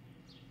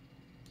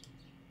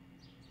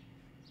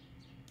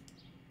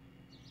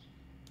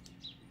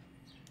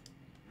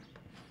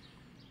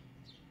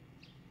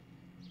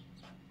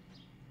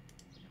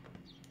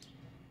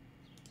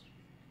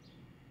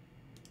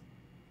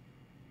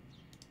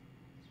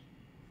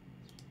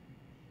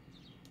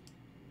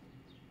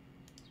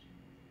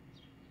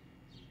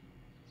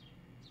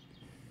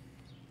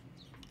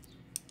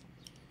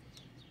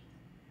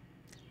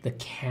 The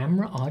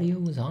camera audio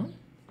was on?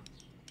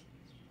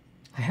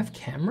 I have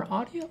camera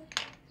audio?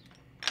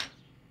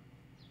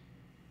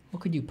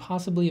 What could you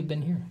possibly have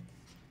been hearing?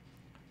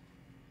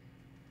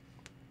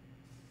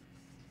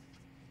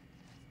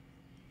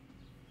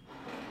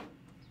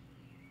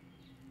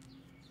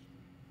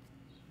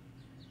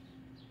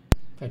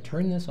 If I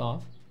turn this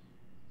off.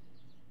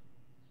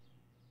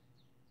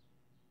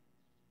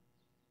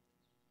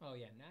 Oh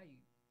yeah, now you,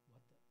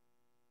 what the?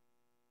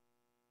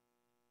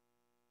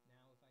 Now if I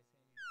say anything.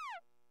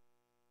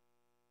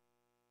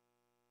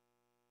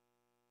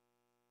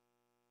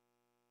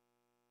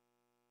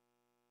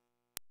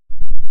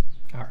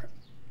 All right.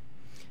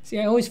 See,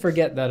 I always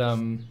forget that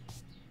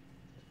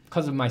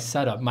because of my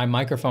setup, my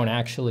microphone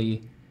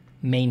actually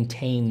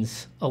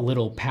maintains a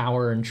little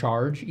power and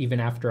charge even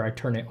after I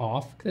turn it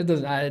off. It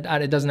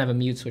doesn't have a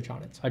mute switch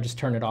on it, so I just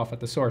turn it off at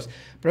the source.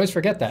 But I always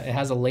forget that it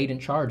has a latent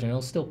charge and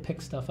it'll still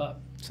pick stuff up.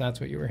 So that's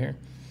what you were hearing.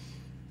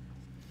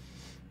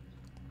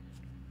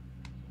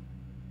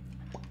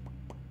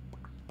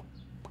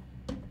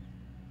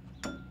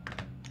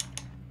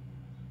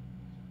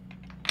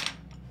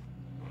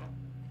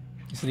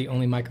 This is the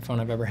only microphone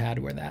I've ever had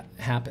where that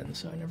happens,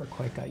 so I never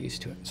quite got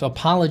used to it. So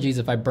apologies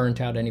if I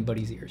burnt out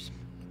anybody's ears.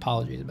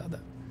 Apologies about that.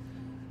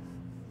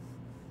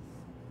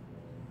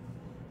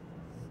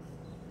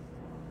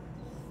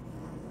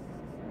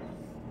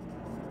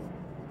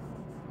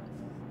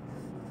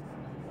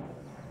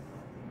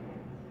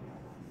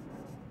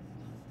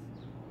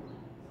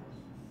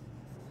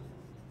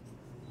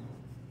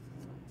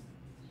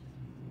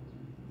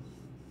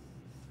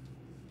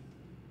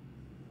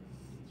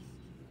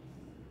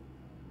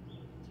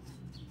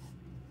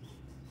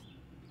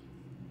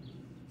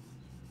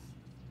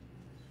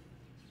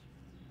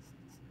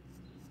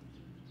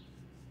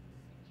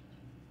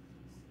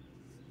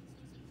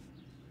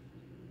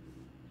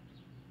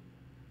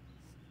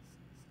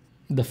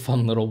 The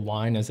fun little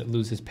whine as it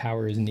loses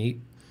power is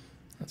neat.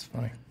 That's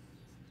funny.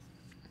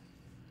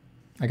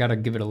 I gotta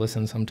give it a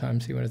listen sometime,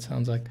 see what it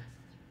sounds like.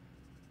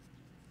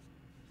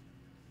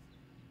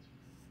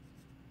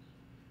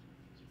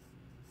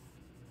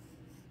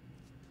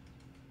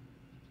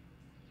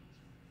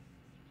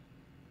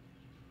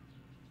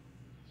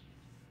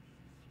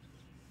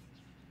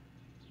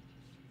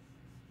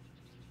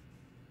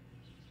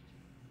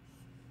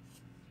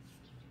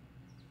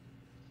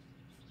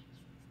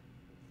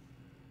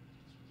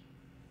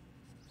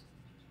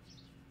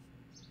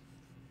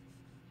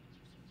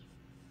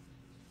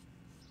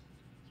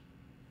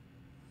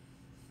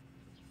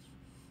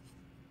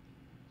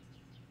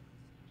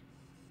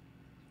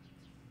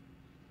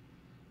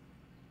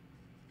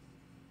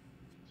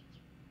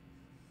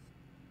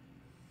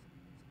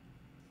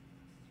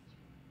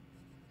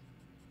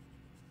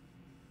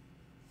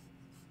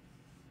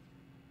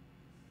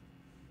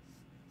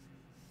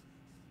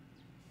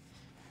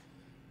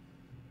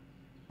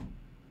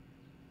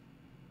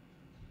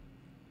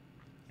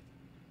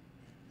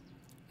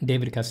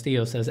 David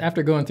Castillo says,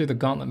 after going through the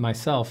gauntlet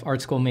myself,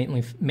 art school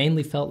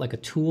mainly felt like a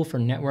tool for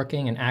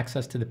networking and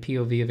access to the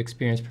POV of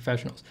experienced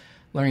professionals.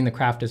 Learning the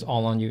craft is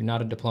all on you,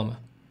 not a diploma.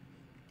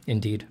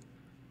 Indeed.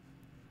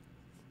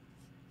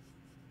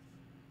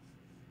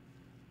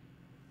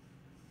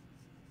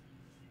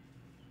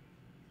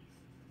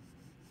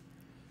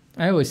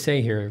 I always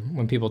say here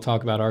when people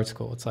talk about art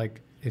school, it's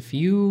like,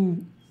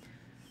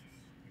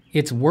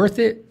 it's worth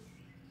it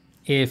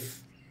if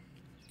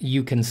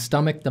you can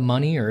stomach the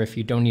money or if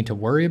you don't need to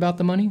worry about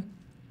the money.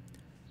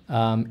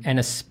 And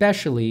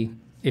especially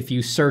if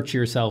you search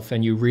yourself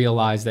and you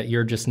realize that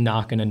you're just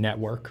not going to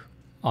network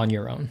on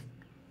your own.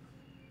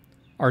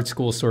 Art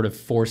school sort of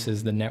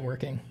forces the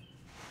networking,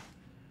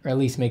 or at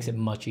least makes it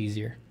much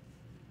easier.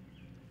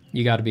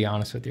 You got to be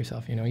honest with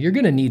yourself. You know, you're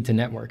going to need to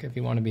network if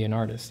you want to be an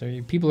artist.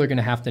 People are going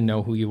to have to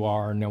know who you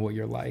are, know what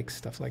you're like,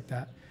 stuff like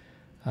that.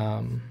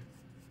 And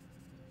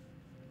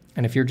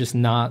if you're just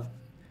not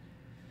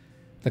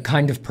the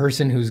kind of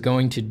person who's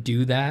going to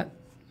do that,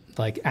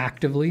 like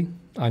actively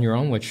on your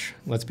own, which,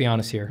 let's be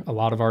honest here, a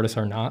lot of artists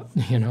are not,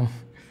 you know.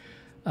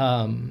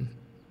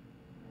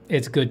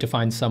 It's good to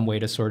find some way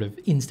to sort of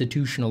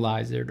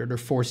institutionalize it or to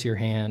force your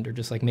hand or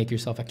just like make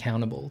yourself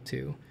accountable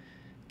to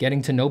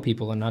getting to know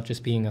people and not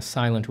just being a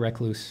silent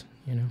recluse,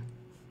 you know.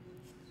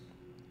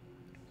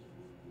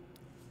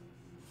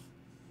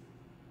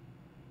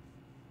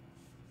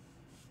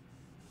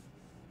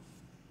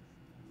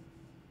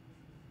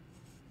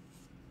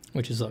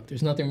 Which is, look,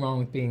 there's nothing wrong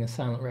with being a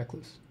silent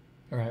recluse.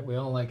 All right, we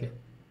all like it.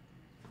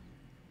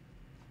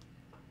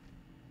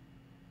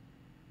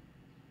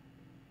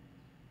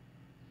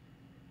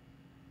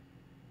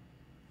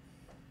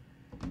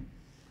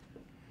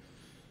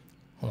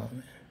 Hold on a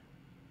minute.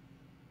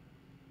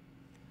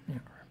 Yeah, all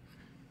right.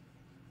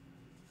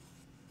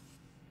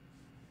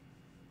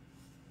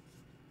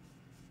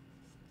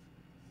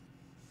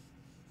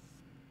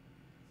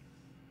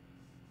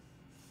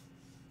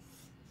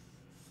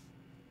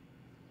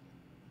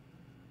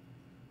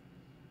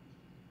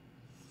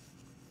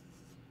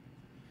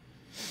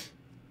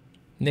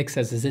 Nick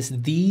says, is this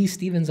the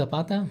Steven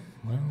Zapata?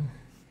 Well,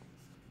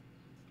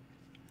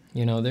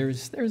 You know,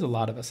 there's a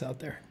lot of us out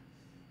there.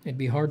 It'd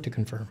be hard to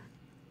confirm.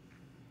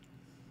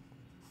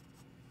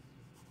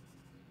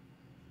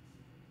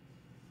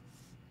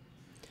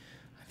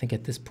 I think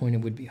at this point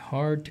it would be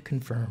hard to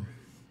confirm.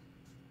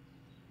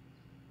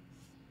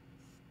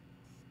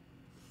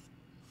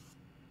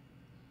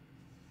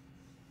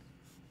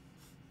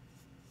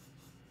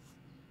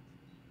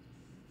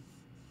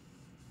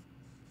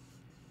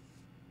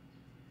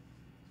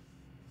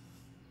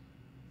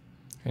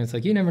 And it's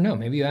like, you never know.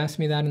 Maybe you asked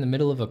me that in the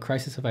middle of a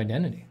crisis of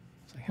identity.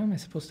 It's like, how am I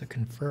supposed to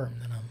confirm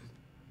that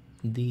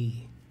I'm the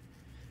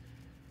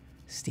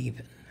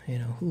Stephen? You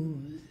know, who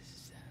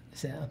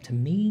is that up to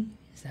me?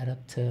 Is that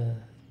up to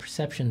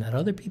perception that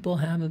other people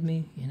have of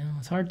me? You know,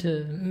 it's hard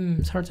to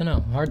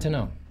know. Hard to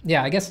know.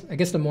 Yeah, I guess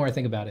the more I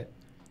think about it,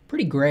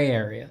 pretty gray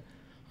area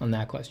on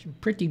that question.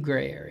 Pretty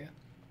gray area.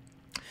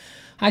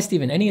 Hi,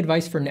 Stephen. Any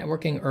advice for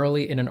networking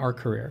early in an art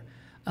career?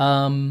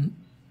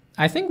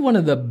 I think one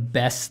of the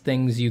best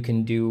things you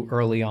can do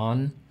early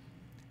on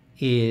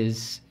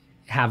is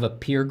have a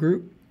peer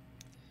group,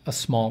 a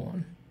small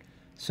one.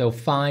 So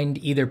find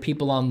either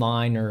people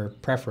online or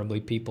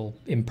preferably people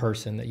in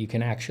person that you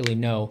can actually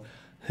know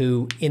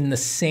who, in the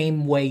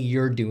same way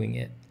you're doing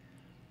it,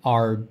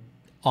 are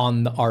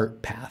on the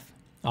art path,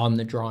 on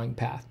the drawing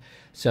path.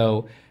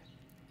 So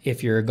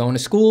if you're going to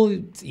school,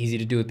 it's easy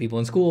to do with people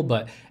in school,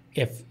 but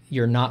if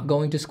you're not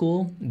going to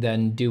school,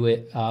 then do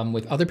it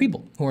with other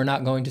people who are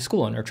not going to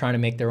school and are trying to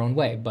make their own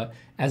way. But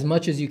as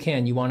much as you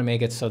can, you want to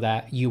make it so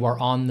that you are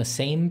on the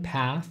same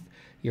path.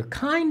 You're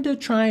kind of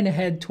trying to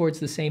head towards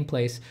the same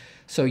place,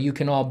 so you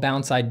can all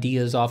bounce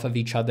ideas off of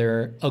each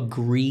other,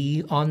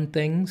 agree on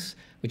things,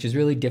 which is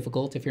really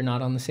difficult if you're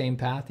not on the same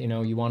path. You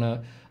know, you want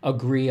to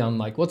agree on,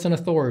 like, what's an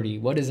authority,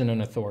 what isn't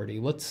an authority,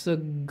 what's a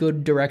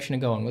good direction to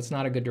go in, what's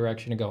not a good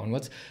direction to go in,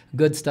 what's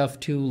good stuff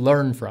to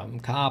learn from,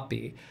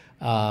 copy,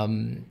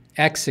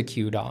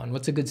 execute on,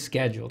 what's a good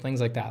schedule, things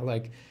like that.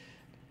 Like,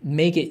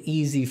 make it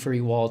easy for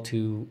you all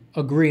to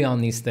agree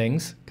on these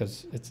things,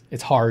 because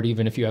it's hard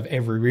even if you have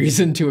every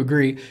reason to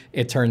agree,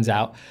 it turns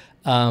out.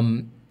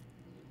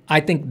 I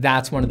think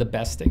that's one of the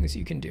best things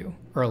you can do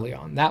early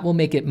on. That will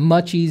make it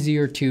much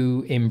easier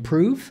to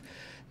improve.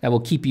 That will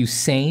keep you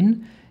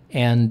sane.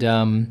 And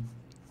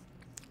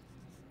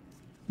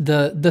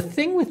the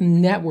thing with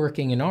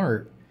networking in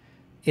art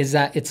is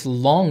that it's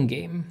long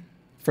game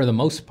for the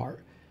most part.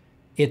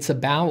 It's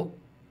about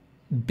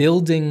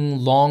building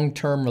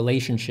long-term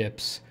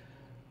relationships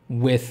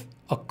with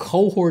a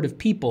cohort of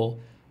people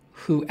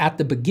who, at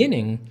the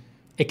beginning,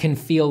 it can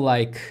feel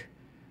like,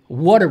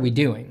 what are we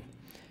doing?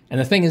 And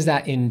the thing is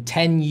that in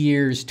 10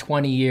 years,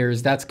 20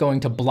 years, that's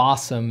going to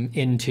blossom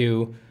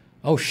into,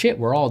 oh shit,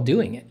 we're all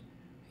doing it,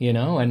 you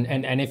know?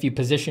 And if you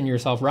position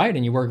yourself right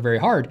and you work very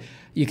hard,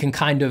 you can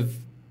kind of,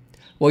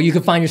 well, you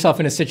can find yourself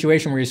in a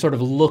situation where you sort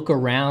of look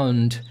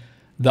around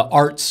the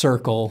art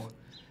circle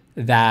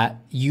that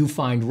you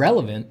find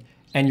relevant,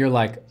 and you're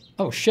like,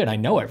 oh shit, I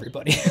know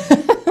everybody.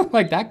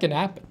 Like, that can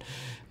happen,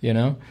 you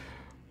know?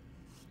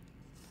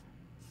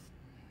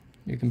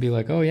 You can be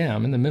like, oh yeah,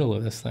 I'm in the middle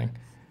of this thing.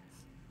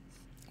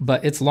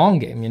 But it's long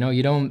game, you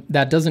know?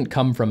 That doesn't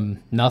come from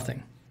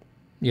nothing.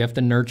 You have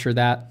to nurture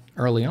that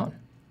early on.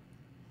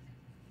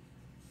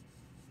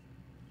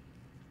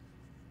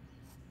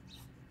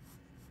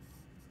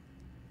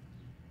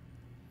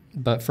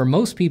 But for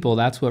most people,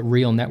 that's what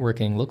real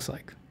networking looks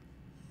like,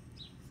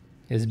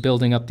 is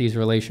building up these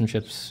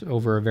relationships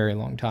over a very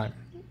long time.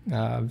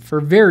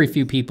 For very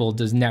few people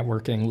does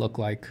networking look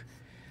like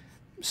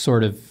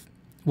sort of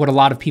what a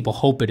lot of people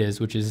hope it is,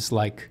 which is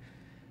like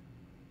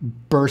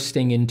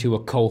bursting into a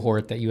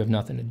cohort that you have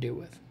nothing to do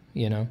with,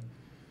 you know?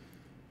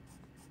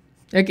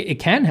 It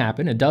can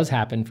happen, it does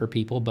happen for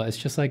people, but it's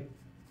just like,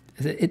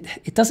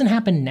 it doesn't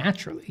happen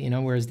naturally, you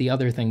know, whereas the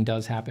other thing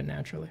does happen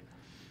naturally.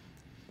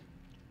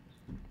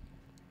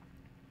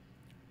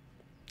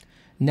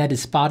 Ned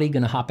is spotty,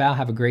 gonna hop out,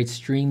 have a great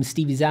stream.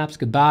 Stevie Zaps,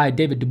 goodbye.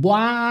 David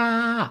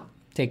Dubois,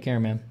 take care,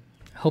 man.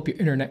 I hope your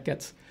internet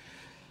gets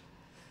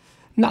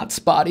not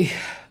spotty.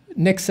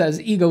 Nick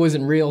says, ego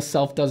isn't real,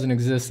 self doesn't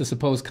exist. The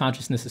supposed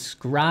consciousness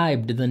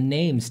ascribed to the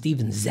name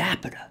Stephen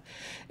Zapata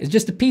is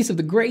just a piece of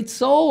the great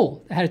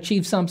soul that had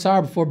achieved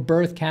samsara before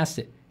birth cast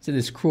it to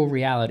this cruel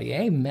reality.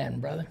 Amen,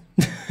 brother.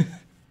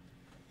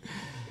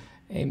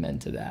 Amen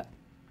to that.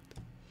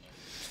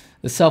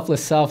 The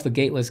selfless self, the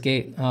gateless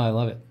gate. Oh, I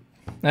love it.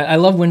 I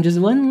love when just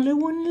one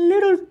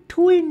little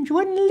twinge,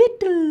 one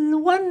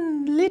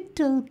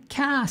little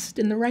cast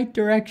in the right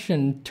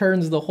direction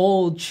turns the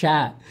whole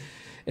chat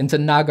into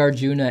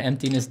Nagarjuna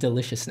emptiness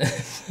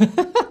deliciousness.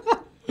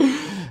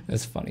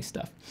 That's funny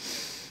stuff.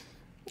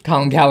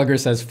 Colin Gallagher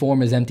says,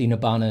 form is empty,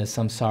 nibbana is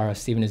samsara.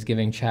 Stephen is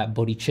giving chat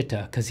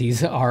bodhicitta because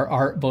he's our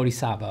art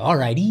bodhisattva. All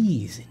right,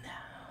 easy now.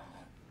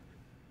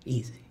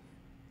 Easy.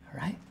 All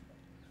right?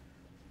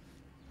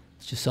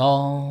 Let's just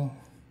all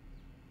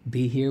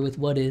be here with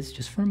what is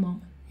just for a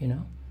moment, you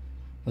know?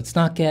 Let's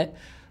not get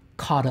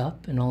caught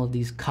up in all of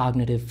these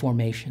cognitive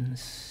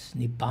formations,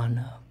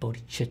 nibbana,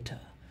 bodhicitta,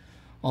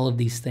 all of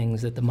these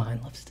things that the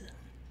mind loves to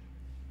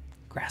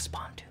grasp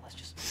onto. Let's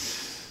just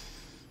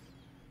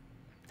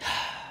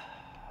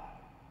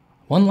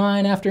One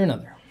line after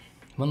another.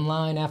 One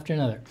line after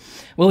another.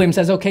 William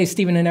says, okay,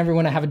 Stephen and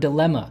everyone, I have a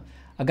dilemma.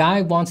 A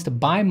guy wants to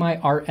buy my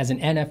art as an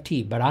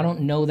NFT, but I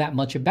don't know that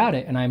much about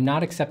it, and I'm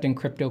not accepting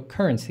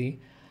cryptocurrency.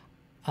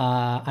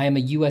 I am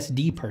a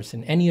USD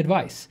person. Any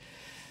advice?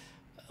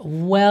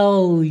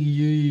 Well,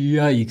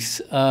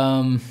 yikes.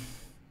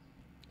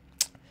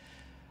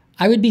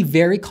 I would be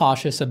very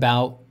cautious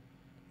about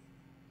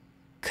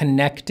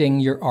connecting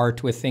your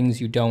art with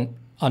things you don't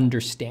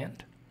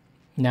understand.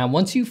 Now,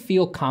 once you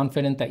feel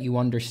confident that you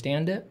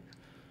understand it,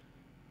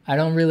 I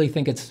don't really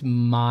think it's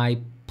my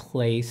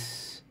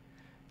place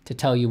to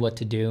tell you what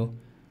to do,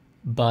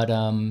 but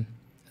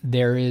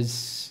there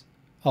is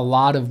a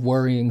lot of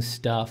worrying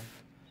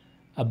stuff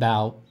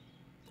about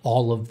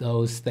all of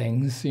those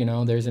things. You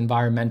know, there's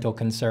environmental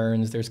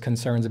concerns, there's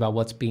concerns about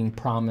what's being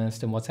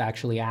promised and what's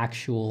actually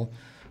actual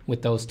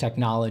with those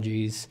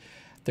technologies.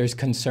 There's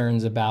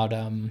concerns about,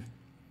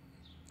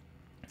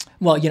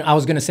 well, you know, I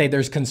was going to say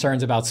there's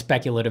concerns about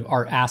speculative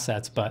art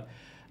assets, but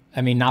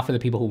I mean, not for the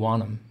people who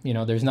want them. You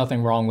know, there's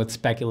nothing wrong with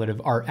speculative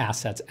art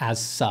assets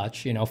as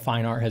such. You know,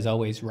 fine art has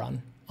always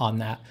run on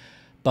that.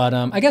 But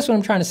I guess what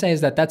I'm trying to say is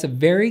that that's a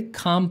very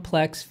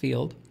complex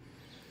field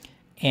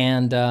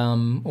and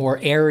or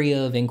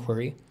area of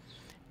inquiry.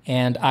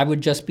 And I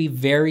would just be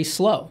very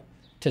slow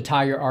to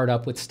tie your art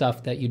up with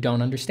stuff that you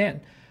don't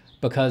understand.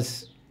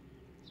 Because,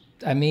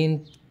 I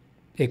mean,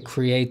 it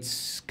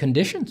creates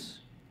conditions,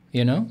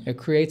 you know? It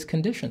creates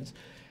conditions.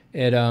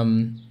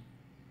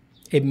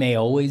 It may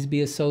always be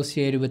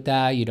associated with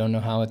that. You don't know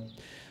how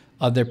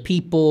other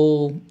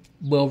people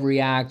will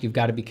react. You've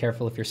got to be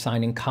careful if you're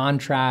signing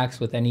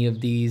contracts with any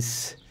of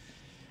these.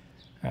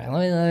 All right,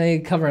 let me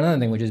cover another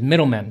thing, which is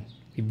middlemen.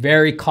 Be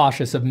very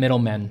cautious of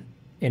middlemen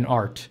in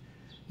art.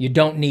 You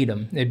don't need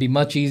them. It'd be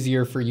much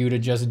easier for you to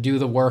just do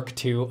the work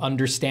to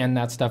understand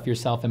that stuff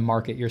yourself and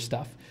market your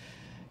stuff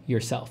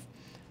yourself.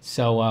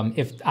 So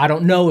if I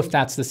don't know if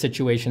that's the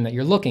situation that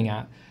you're looking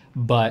at,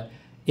 but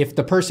if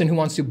the person who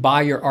wants to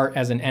buy your art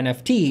as an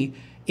NFT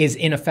is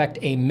in effect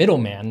a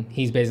middleman,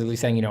 he's basically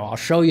saying, you know, I'll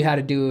show you how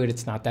to do it.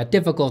 It's not that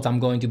difficult. I'm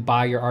going to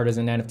buy your art as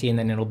an NFT and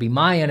then it'll be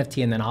my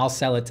NFT and then I'll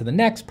sell it to the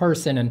next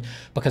person. And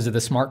because of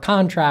the smart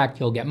contract,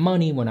 you'll get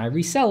money when I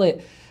resell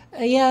it.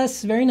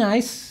 Yes, very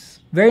nice,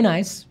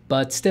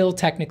 but still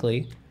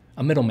technically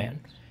a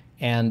middleman.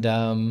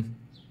 And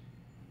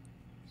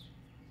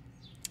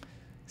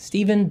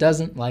Stephen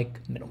doesn't like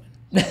middlemen.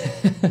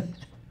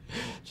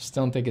 Just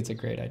don't think it's a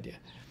great idea.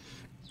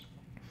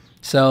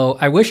 So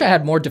I wish I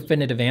had more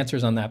definitive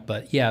answers on that,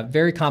 but yeah,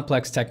 very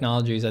complex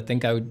technologies. I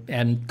think I would,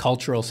 and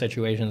cultural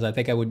situations, I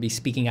think I would be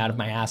speaking out of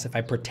my ass if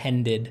I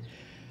pretended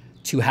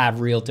to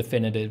have real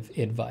definitive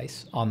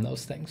advice on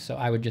those things. So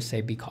I would just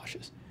say be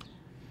cautious.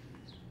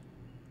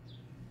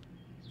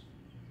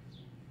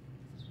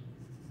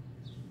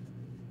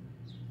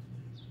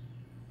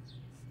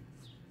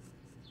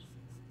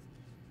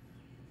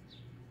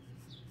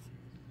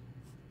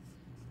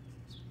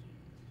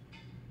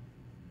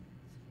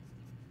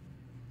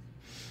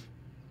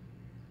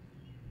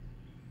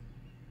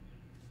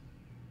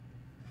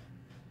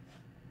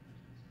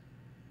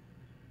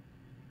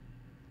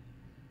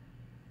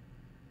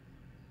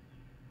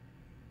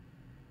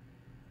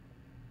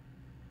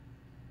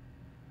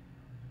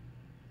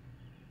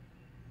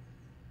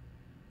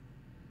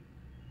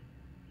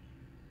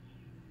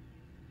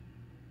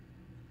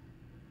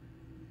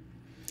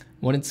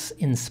 What's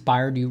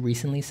inspired you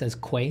recently, says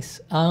Quace.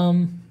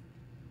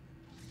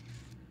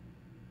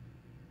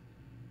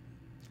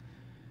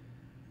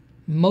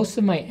 Most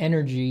of my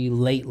energy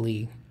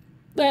lately,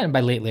 and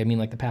by lately I mean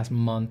like the past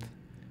month,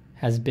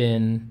 has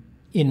been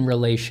in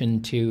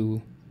relation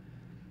to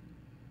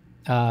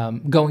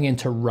going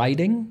into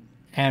writing,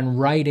 and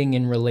writing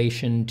in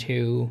relation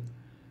to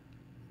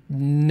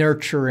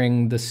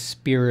nurturing the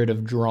spirit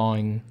of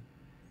drawing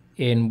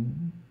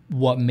in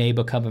what may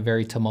become a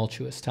very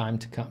tumultuous time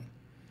to come.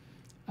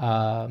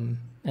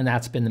 And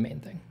that's been the main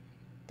thing.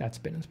 That's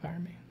been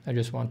inspiring me. I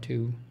just want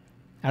to,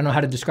 I don't know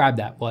how to describe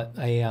that. What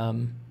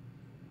a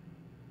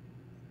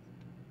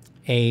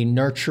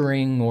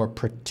nurturing or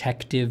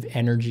protective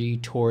energy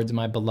towards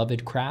my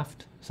beloved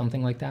craft,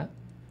 something like that.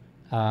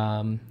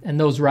 And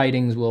those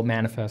writings will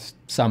manifest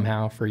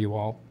somehow for you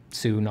all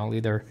soon. I'll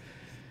either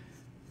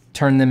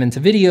turn them into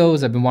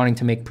videos. I've been wanting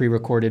to make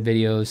pre-recorded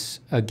videos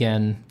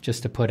again,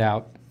 just to put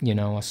out, you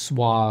know, a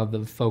swath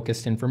of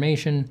focused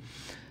information.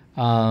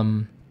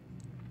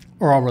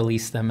 Or I'll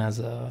release them as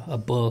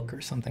a book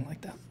or something like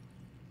that.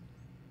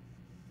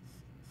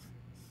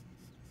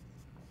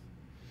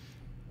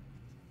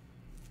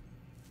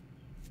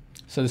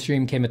 So the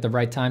stream came at the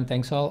right time.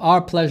 Thanks all.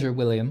 Our pleasure,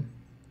 William.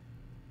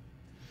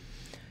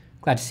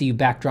 Glad to see you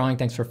back drawing.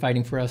 Thanks for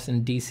fighting for us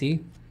in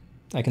DC.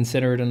 I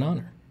consider it an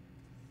honor,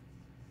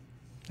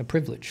 a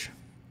privilege.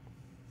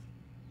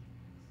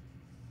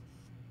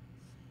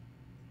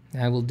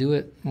 I will do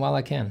it while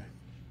I can.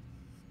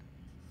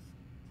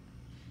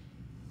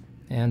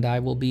 And I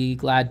will be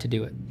glad to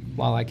do it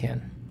while I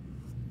can.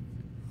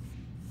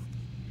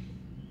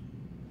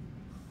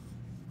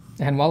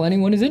 And while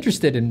anyone is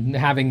interested in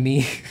having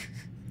me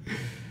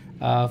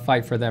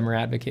fight for them or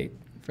advocate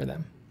for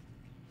them.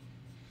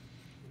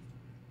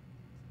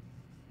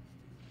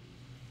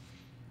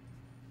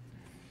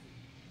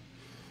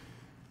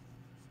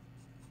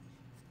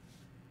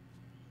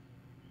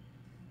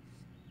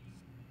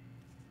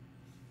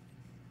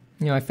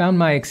 You know, I found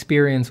my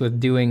experience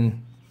with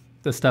doing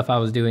the stuff I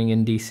was doing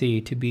in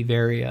DC to be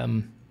very,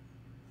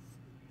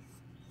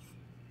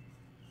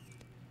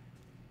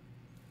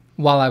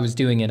 while I was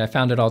doing it, I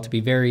found it all to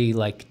be very,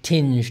 like,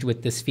 tinged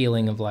with this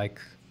feeling of,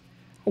 like,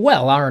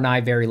 well, aren't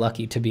I very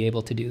lucky to be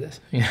able to do this?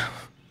 You know,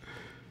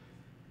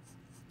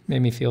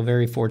 made me feel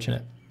very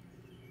fortunate.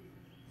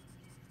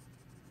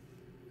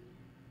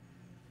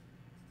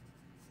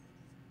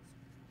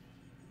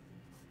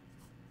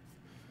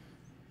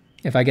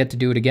 If I get to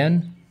do it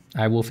again,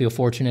 I will feel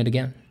fortunate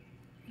again.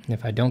 And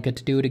if I don't get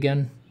to do it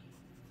again,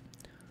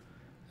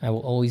 I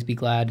will always be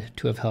glad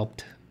to have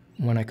helped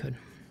when I could.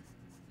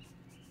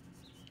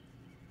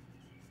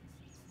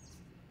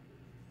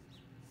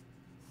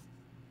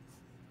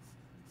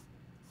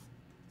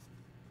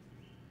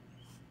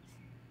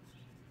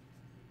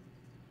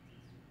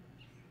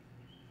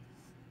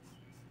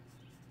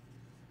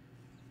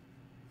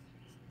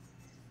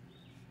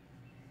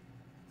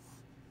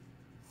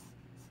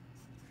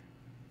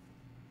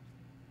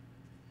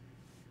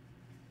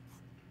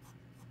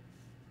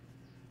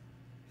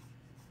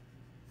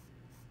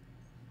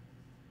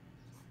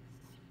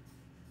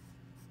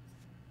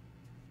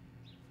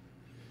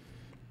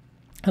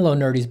 Hello,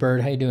 Nerdy's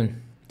Bird. How you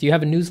doing? Do you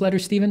have a newsletter,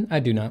 Stephen? I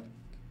do not.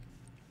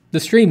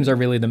 The streams are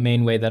really the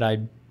main way that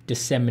I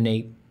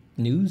disseminate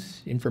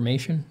news,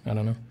 information. I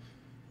don't know.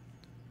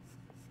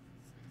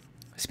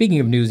 Speaking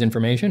of news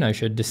information, I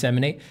should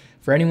disseminate.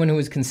 For anyone who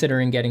is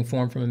considering getting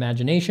Form from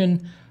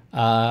Imagination,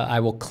 I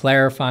will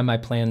clarify my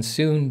plans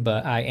soon,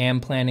 but I am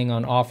planning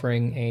on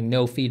offering a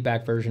no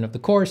feedback version of the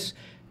course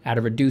at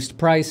a reduced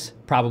price,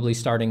 probably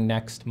starting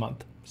next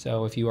month.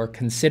 So if you are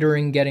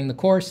considering getting the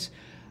course,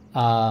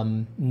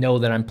 know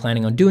that I'm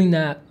planning on doing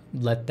that.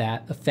 Let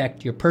that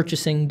affect your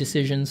purchasing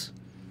decisions.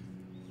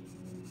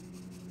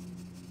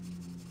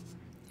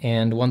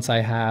 And once I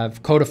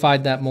have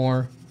codified that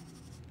more,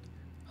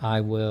 I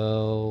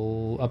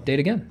will update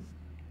again.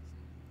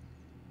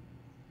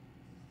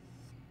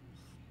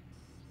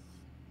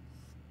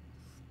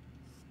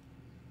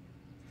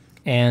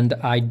 And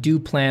I do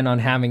plan on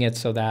having it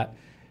so that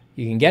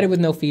you can get it with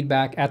no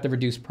feedback at the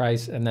reduced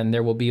price, and then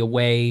there will be a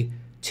way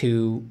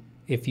to,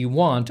 if you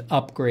want,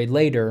 upgrade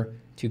later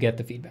to get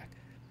the feedback.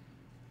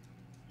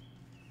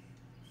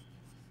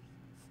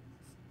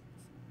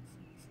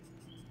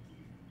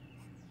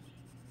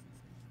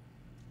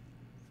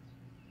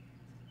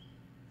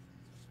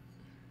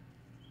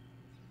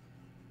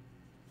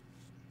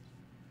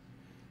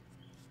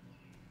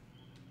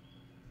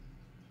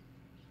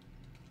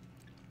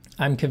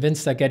 I'm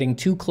convinced that getting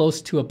too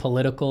close to a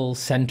political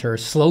center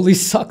slowly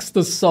sucks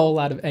the soul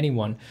out of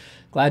anyone.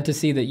 Glad to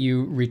see that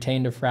you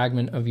retained a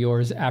fragment of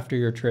yours after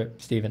your trip,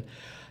 Stephen.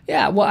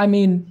 Yeah, well, I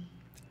mean,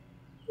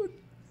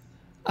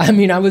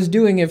 I was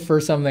doing it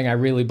for something I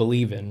really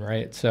believe in,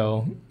 right?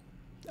 So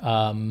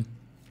I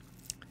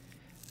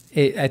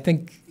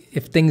think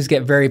if things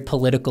get very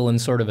political in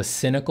sort of a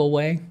cynical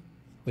way,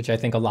 which I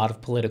think a lot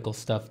of political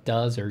stuff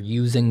does, or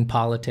using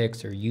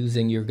politics or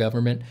using your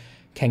government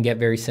can get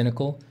very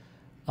cynical,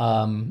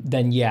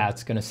 then yeah,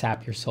 it's going to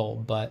sap your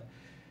soul. But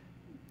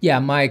yeah,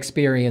 my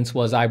experience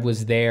was I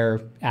was there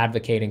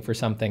advocating for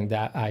something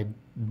that I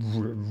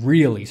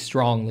really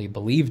strongly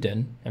believed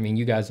in. I mean,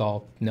 you guys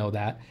all know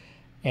that.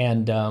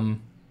 And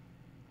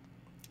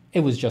it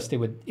was just,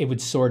 it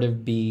would sort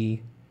of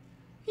be,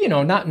 you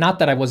know, not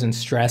that I wasn't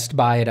stressed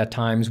by it at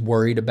times,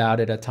 worried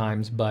about it at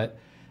times, but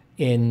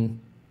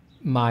in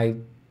my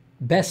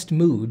best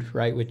mood,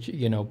 right, which,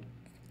 you know,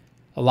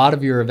 a lot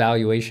of your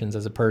evaluations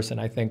as a person,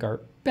 I think,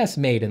 are best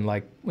made in,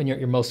 like, when you're at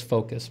your most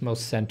focused,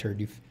 most centered,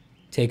 you've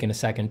taken a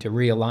second to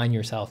realign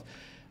yourself.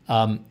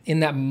 In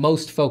that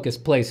most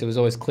focused place, it was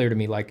always clear to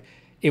me, like,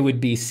 it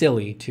would be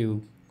silly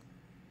to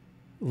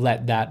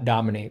let that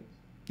dominate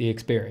the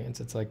experience.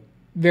 It's like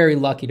very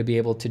lucky to be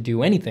able to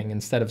do anything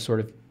instead of sort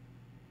of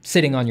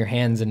sitting on your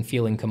hands and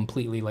feeling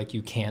completely like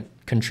you can't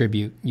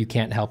contribute, you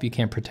can't help, you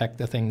can't protect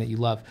the thing that you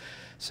love.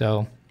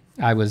 So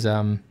I was,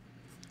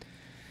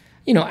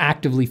 you know,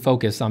 actively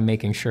focused on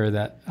making sure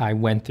that I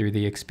went through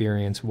the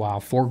experience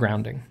while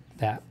foregrounding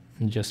that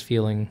and just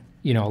feeling,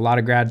 you know, a lot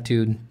of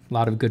gratitude, a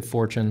lot of good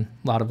fortune,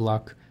 a lot of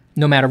luck,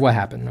 no matter what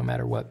happened, no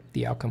matter what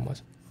the outcome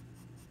was.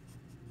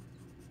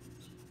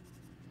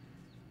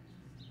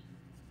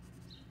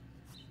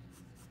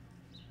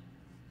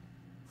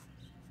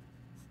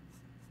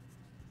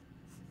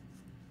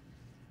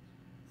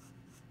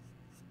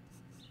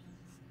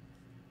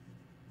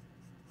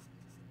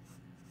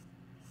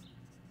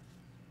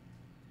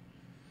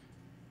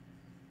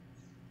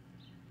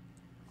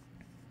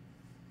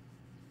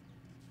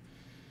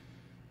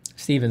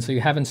 Steven, so you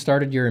haven't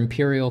started your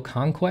Imperial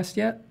Conquest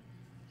yet?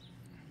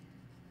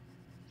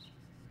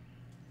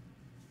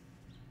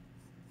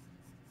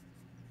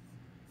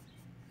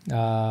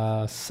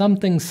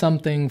 Something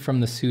from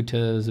the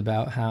suttas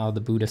about how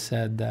the Buddha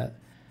said that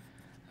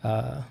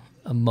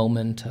a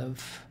moment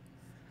of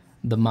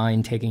the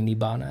mind taking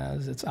nibbana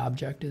as its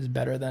object is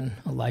better than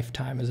a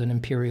lifetime as an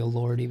imperial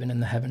lord, even in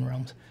the heaven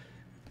realms.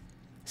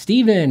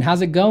 Steven,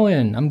 how's it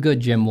going? I'm good,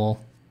 Jim Wool.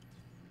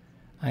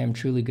 I am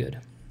truly good.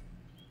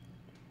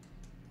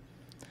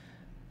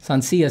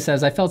 Sansia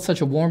says, I felt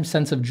such a warm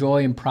sense of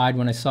joy and pride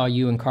when I saw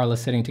you and Carla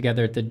sitting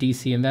together at the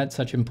DC event.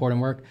 Such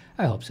important work.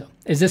 I hope so.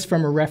 Is this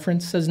from a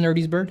reference, says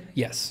Nerdy's Bird?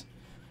 Yes.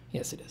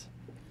 Yes, it is.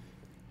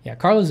 Yeah,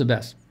 Carla's the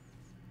best.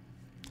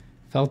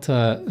 Felt,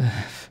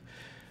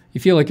 you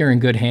feel like you're in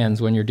good hands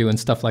when you're doing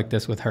stuff like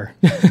this with her.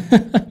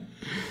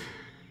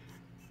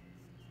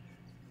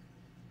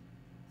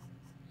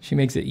 She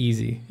makes it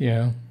easy, you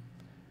know.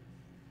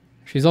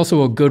 She's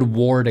also a good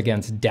ward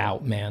against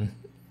doubt, man.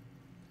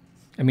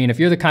 I mean, if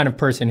you're the kind of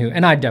person who,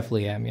 and I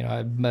definitely am, you know,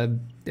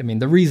 I mean,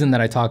 the reason that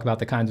I talk about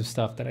the kinds of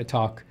stuff that I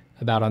talk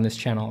about on this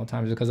channel all the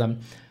time is because I'm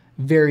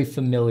very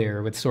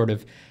familiar with sort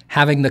of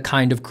having the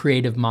kind of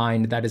creative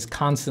mind that is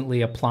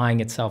constantly applying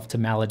itself to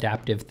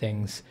maladaptive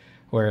things,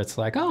 where it's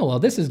like, oh, well,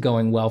 this is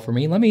going well for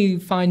me. Let me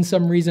find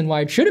some reason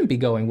why it shouldn't be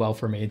going well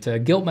for me to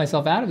guilt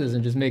myself out of this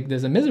and just make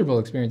this a miserable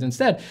experience.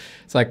 Instead,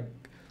 it's like,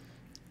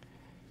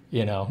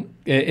 you know,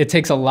 it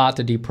takes a lot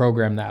to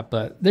deprogram that,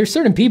 but there's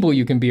certain people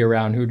you can be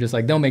around who just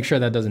like, don't make sure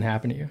that doesn't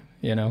happen to you.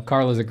 You know,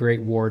 Carla's a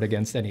great ward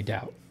against any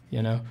doubt,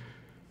 you know?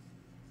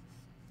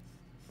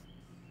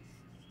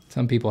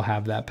 Some people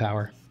have that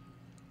power.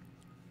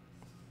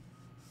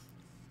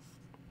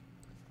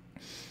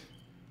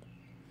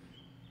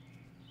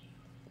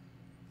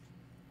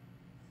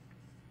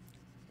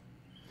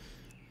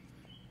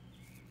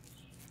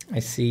 I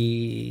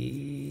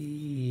see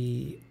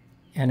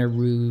Anna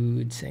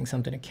Rude saying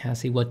something to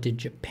Cassie. What did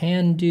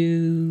Japan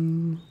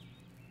do?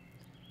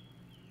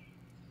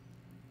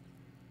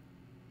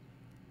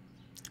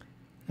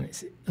 Let me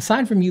see.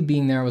 Aside from you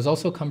being there, I was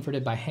also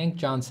comforted by Hank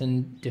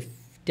Johnson.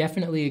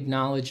 Definitely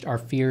acknowledged our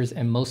fears,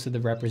 and most of the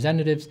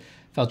representatives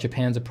felt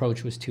Japan's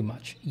approach was too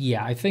much.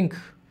 Yeah, I think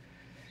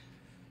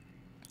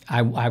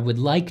I would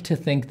like to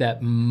think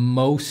that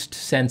most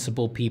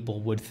sensible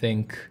people would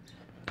think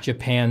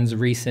Japan's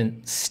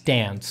recent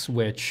stance,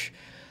 which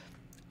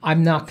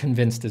I'm not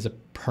convinced is a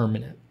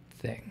permanent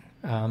thing.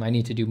 I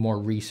need to do more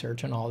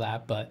research and all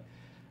that, but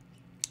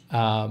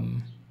I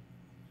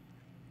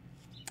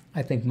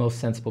think most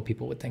sensible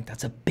people would think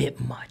that's a bit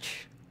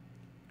much.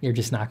 You're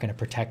just not going to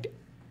protect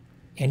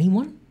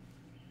anyone?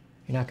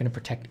 You're not going to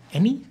protect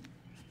any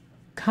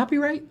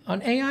copyright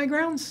on AI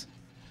grounds?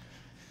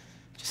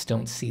 Just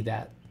don't see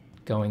that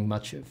going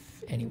much of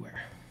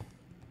anywhere.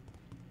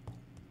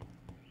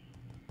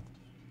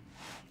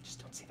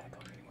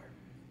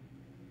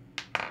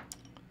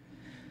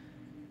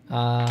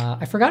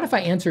 I forgot if I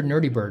answered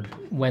Nerdy Bird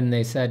when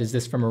they said, is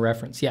this from a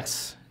reference?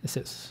 Yes, this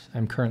is.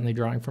 I'm currently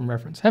drawing from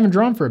reference. Haven't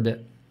drawn for a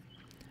bit.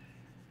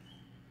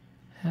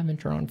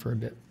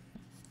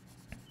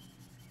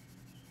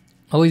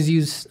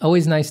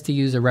 Always nice to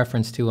use a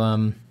reference to,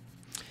 well,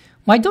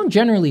 I don't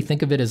generally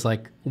think of it as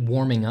like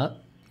warming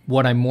up.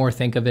 What I more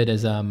think of it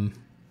as, how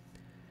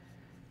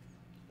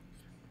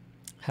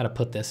to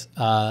put this,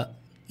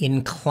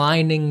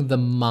 inclining the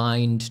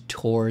mind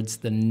towards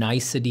the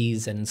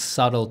niceties and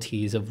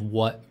subtleties of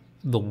what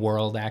the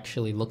world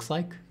actually looks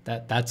like.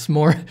 That's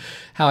more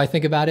how I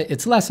think about it.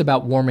 It's less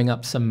about warming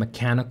up some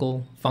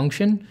mechanical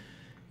function.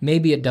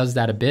 Maybe it does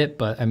that a bit,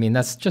 but I mean,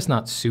 that's just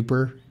not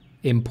super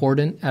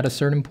important at a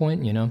certain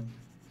point, you know?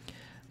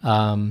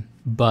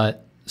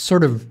 But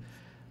sort of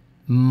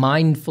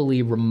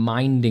mindfully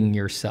reminding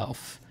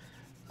yourself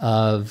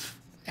of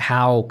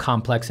how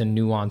complex and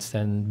nuanced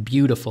and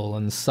beautiful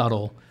and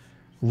subtle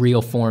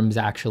real forms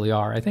actually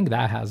are. I think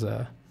that has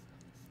a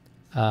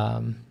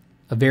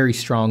very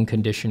strong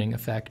conditioning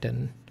effect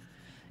and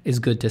is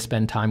good to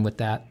spend time with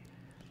that,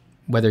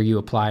 whether you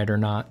apply it or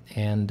not.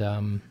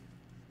 And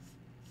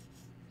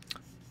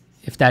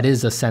if that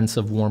is a sense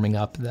of warming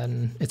up,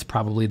 then it's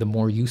probably the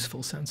more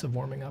useful sense of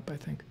warming up, I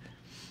think.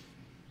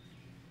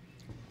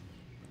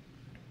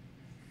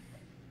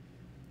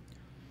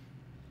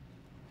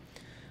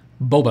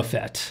 Boba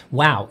Fett.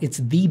 Wow, it's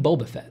the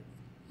Boba Fett.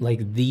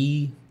 Like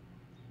the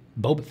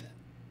Boba Fett,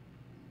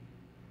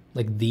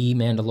 like the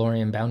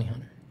Mandalorian bounty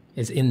hunter,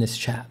 is in this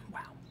chat.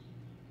 Wow.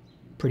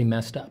 Pretty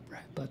messed up,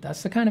 right? But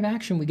that's the kind of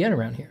action we get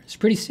around here. It's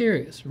pretty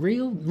serious.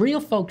 Real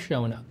folks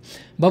showing up.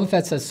 Boba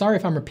Fett says, sorry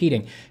if I'm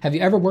repeating. Have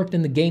you ever worked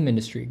in the game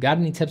industry? Got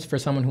any tips for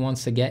someone who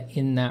wants to get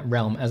in that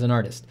realm as an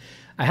artist?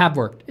 I have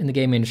worked in the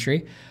game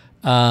industry.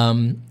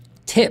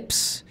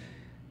 Tips.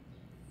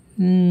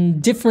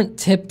 Different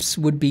tips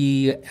would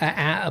be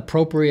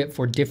appropriate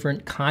for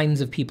different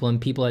kinds of people and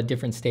people at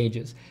different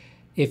stages.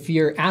 If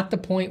you're at the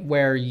point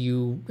where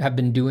you have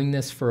been doing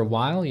this for a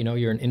while, you know,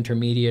 you're an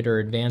intermediate or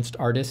advanced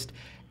artist,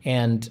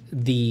 and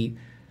the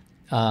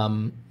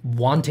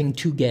wanting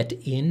to get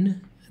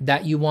in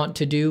that you want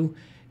to do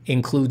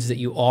includes that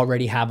you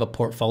already have a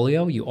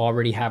portfolio, you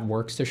already have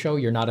works to show,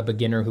 you're not a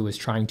beginner who is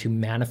trying to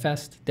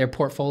manifest their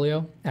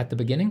portfolio at the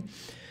beginning,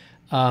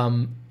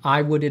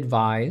 I would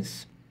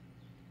advise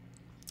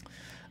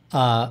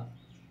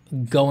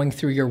going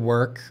through your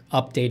work,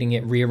 updating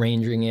it,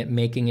 rearranging it,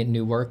 making it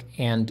new work,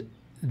 and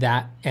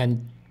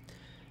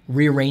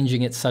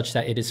rearranging it such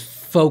that it is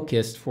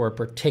focused for a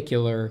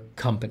particular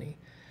company.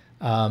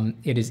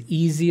 It is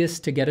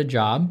easiest to get a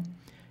job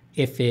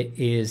if it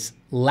is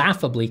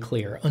laughably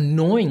clear,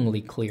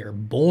 annoyingly clear,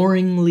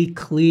 boringly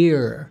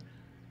clear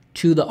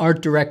to the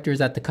art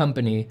directors at the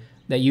company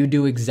that you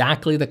do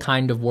exactly the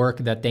kind of work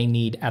that they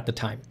need at the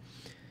time.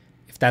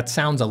 If that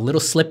sounds a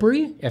little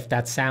slippery, if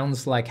that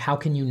sounds like, how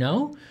can you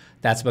know?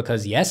 That's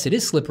because, yes, it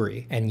is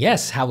slippery. And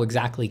yes, how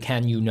exactly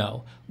can you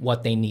know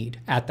what they need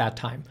at that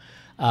time?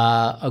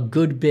 A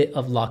good bit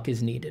of luck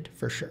is needed,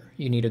 for sure.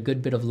 You need a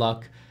good bit of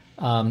luck.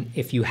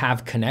 If you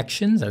have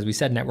connections, as we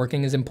said,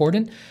 networking is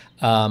important.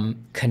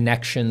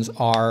 Connections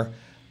are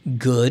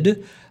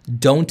good.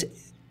 Don't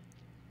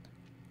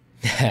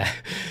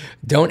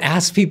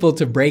ask people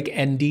to break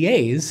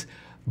NDAs,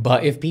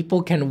 but if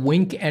people can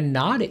wink and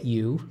nod at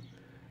you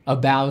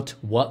about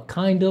what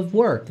kind of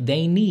work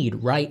they need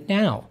right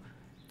now.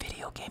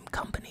 Video game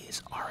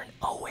companies aren't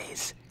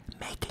always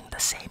making the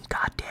same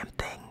goddamn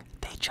thing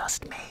they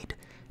just made.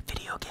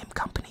 Video game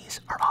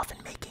companies are often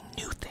making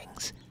new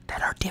things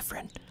that are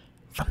different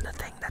from the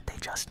thing that they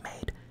just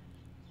made.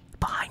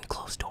 Behind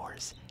closed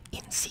doors,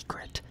 in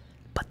secret.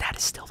 But that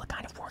is still the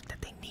kind of work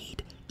that they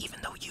need, even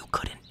though you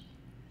couldn't,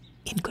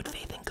 in good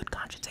faith, in good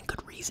conscience, in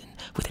good reason,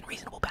 within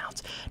reasonable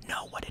bounds,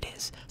 know what it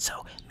is.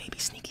 So maybe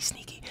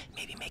sneaky,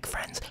 maybe make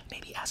friends,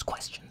 maybe ask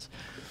questions.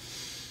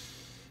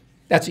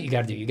 That's what you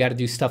gotta do. You gotta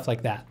do stuff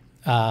like that.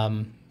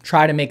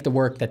 Try to make the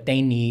work that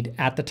they need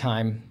at the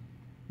time,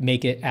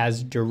 make it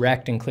as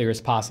direct and clear as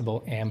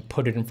possible, and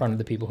put it in front of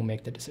the people who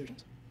make the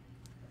decisions.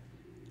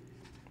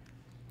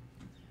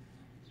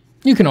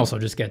 You can also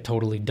just get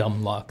totally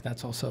dumb luck.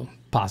 That's also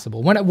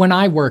possible. When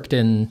I worked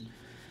in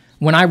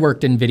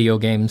video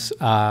games,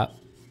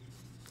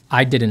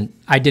 I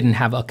didn't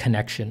have a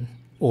connection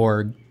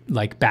or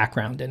like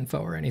background info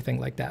or anything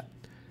like that.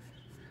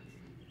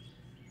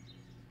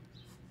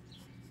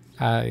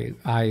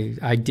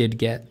 I did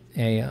get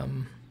a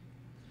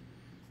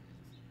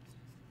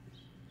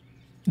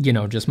you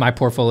know, just my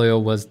portfolio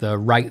was the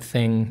right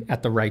thing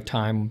at the right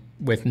time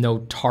with no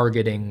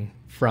targeting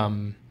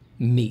from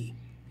me,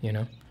 you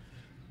know.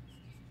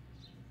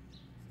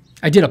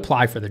 I did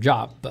apply for the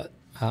job, but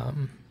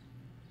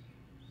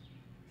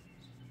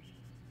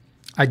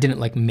I didn't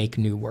like make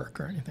new work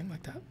or anything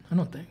like that. I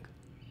don't think.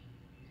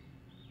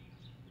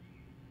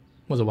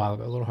 It was a while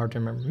ago, a little hard to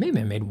remember. Maybe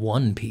I made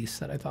one piece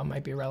that I thought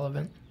might be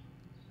relevant,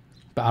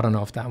 but I don't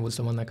know if that was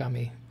the one that got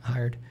me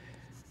hired.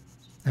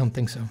 I don't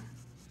think so.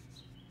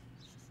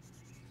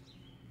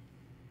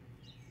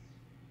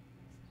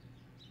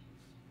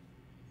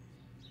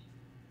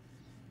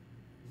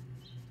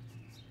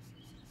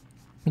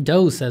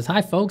 Doe says,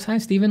 hi folks, hi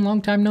Steven,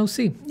 long time no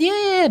see.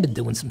 Yeah, been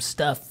doing some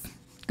stuff.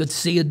 Good to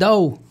see you,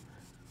 Doe.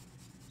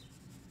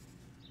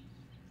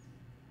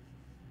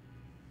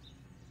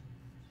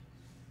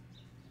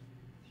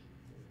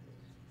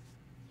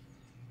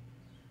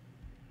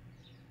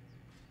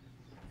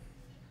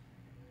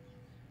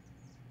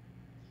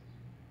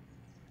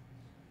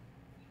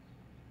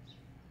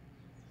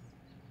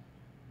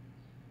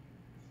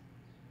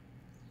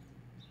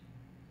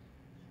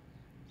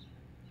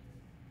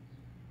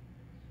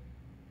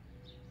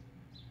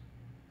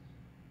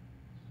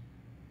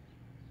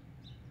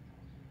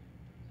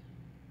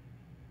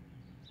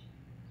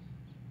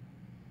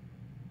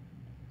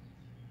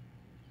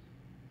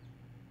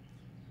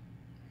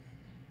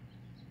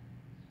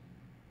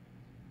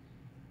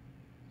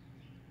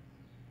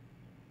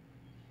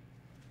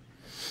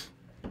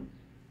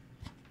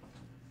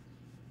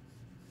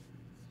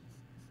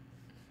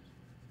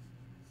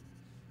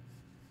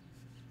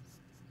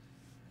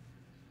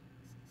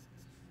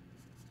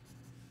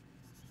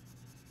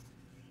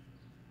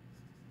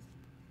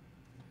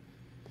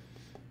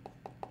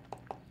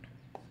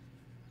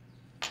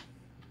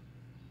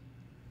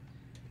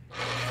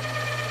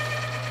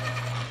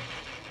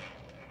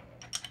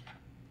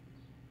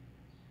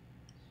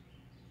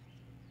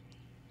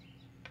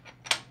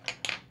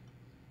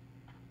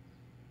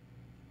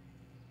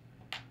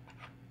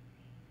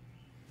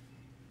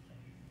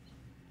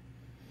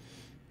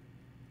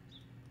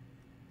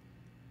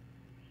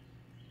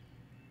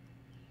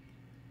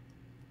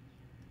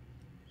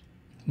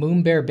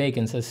 Moonbear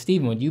Bacon says,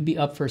 Steven, would you be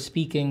up for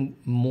speaking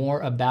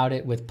more about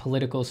it with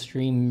political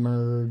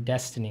streamer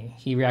Destiny?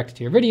 He reacted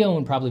to your video and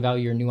would probably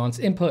value your nuanced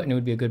input, and it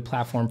would be a good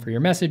platform for your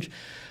message.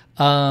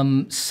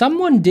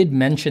 Someone did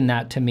mention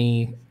that to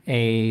me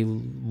a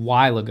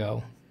while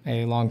ago,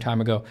 a long time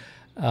ago.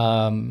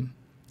 And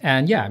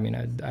yeah, I mean,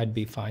 I'd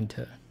be fine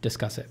to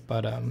discuss it,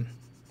 but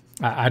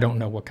I don't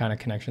know what kind of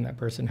connection that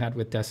person had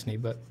with Destiny,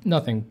 but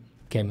nothing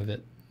came of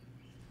it.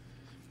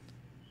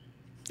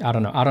 I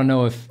don't know. I don't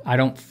know if I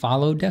don't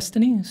follow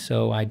Destiny,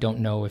 so I don't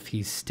know if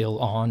he's still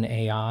on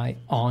AI,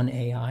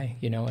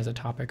 you know, as a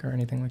topic or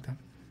anything like that.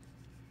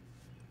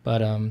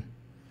 But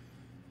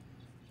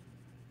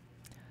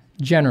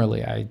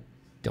generally,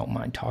 don't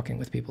mind talking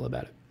with people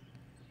about it.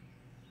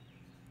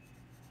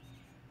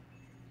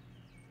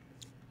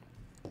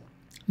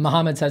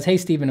 Mohammed says, hey,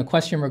 Stephen, a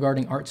question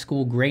regarding art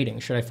school grading.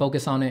 Should I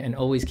focus on it and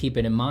always keep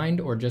it in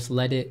mind, or just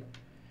let it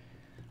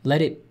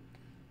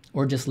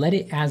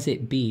as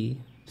it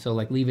be? So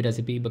like leave it as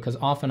it be, because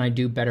often I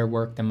do better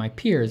work than my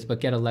peers,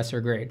 but get a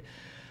lesser grade.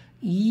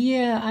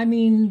 Yeah, I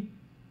mean,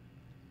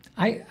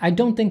 I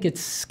don't think it's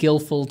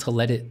skillful to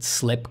let it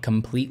slip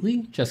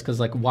completely, just because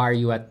like, why are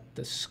you at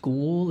the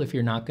school if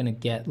you're not going to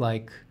get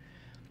like,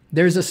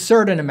 there's a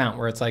certain amount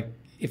where it's like,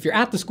 if you're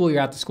at the school, you're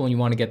at the school and you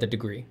want to get the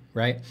degree,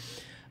 right?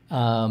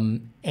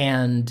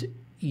 And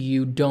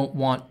you don't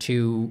want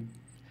to,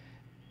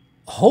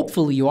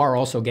 hopefully you are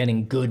also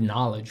getting good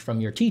knowledge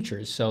from your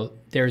teachers. So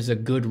there's a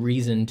good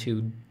reason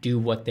to do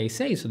what they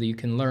say so that you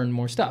can learn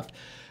more stuff.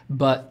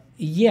 But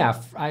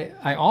yeah,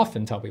 I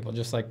often tell people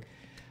just like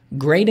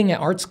grading at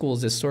art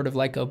schools is sort of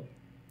like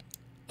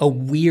a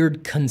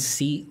weird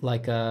conceit,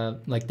 like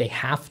they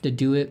have to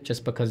do it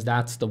just because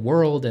that's the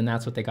world and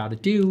that's what they got to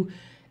do.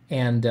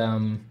 And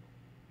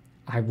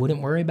I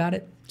wouldn't worry about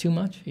it too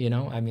much, you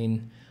know? I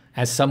mean,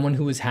 as someone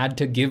who has had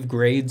to give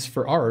grades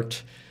for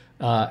art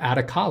at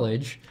a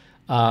college,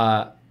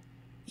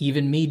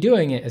 even me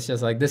doing it, it's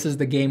just like, this is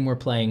the game we're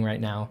playing right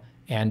now,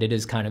 and it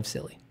is kind of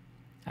silly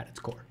at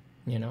its core,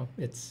 you know?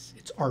 It's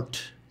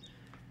art,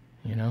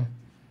 you know?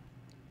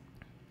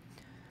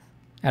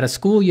 At a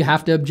school, you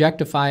have to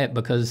objectify it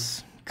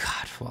because,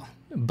 God, well,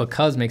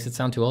 because makes it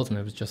sound too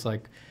ultimate. It's just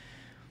like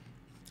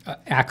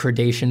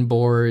accreditation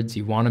boards.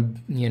 You want to,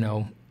 you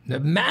know,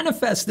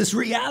 manifest this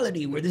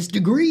reality where this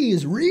degree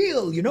is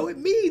real, you know, it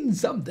means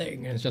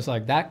something. And it's just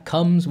like, that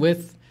comes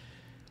with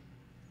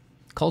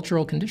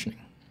cultural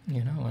conditioning,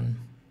 you know,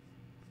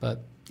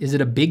 but is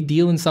it a big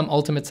deal in some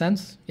ultimate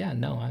sense? Yeah,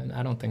 no,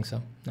 I don't think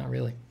so. Not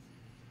really.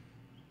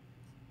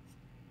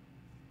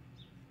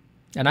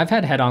 And I've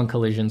had head-on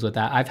collisions with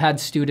that. I've had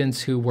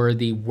students who were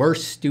the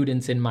worst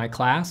students in my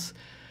class,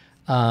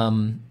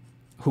 who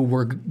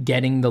were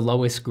getting the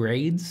lowest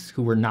grades,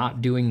 who were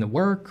not doing the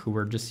work, who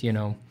were just, you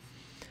know,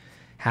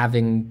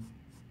 having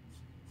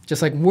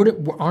just like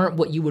aren't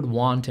what you would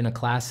want in a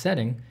class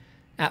setting.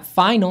 At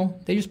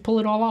final, they just pull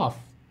it all off.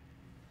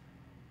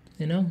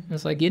 You know,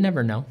 it's like, you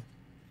never know.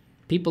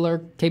 People are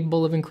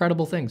capable of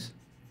incredible things.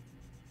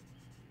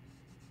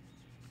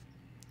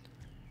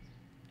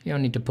 You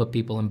don't need to put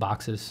people in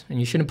boxes, and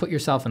you shouldn't put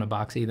yourself in a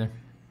box either.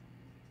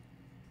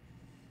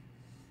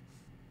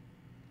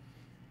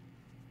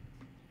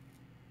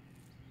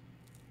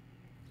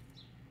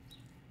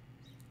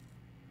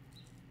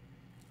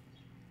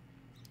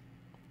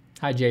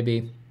 Hi,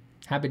 JB.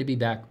 Happy to be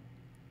back.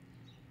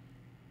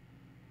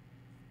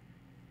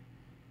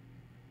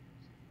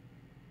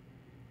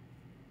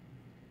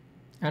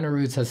 Anna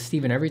Rude says,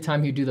 Stephen, every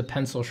time you do the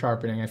pencil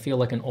sharpening, I feel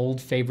like an old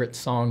favorite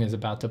song is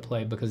about to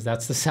play because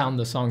that's the sound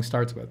the song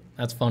starts with.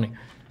 That's funny.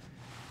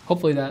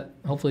 Hopefully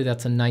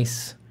that's a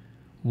nice,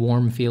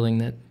 warm feeling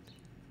that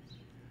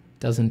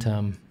doesn't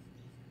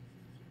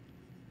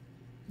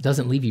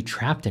leave you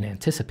trapped in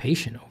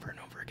anticipation over and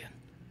over again.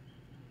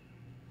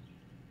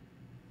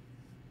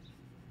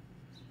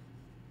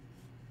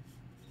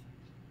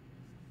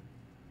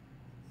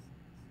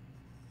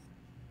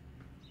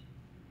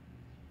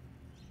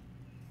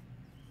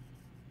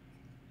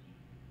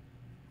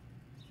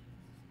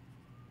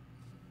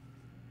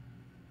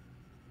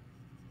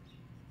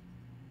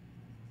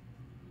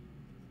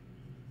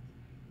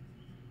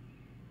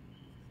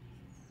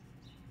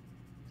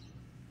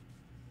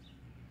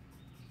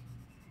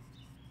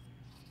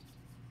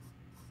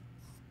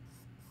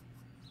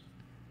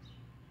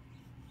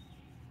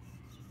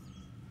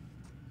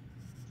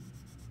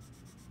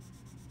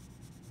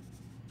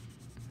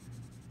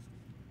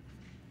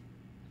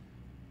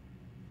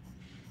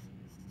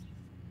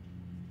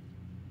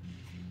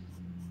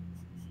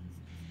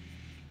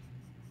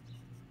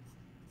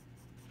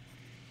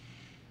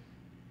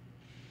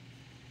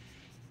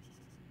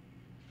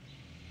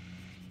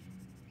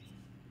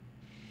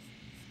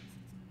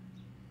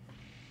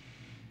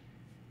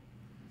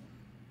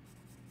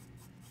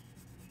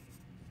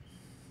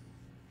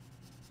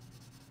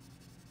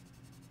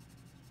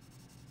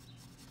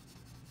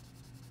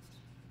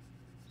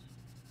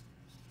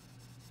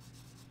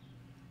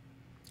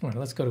 All right,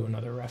 let's go to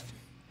another ref.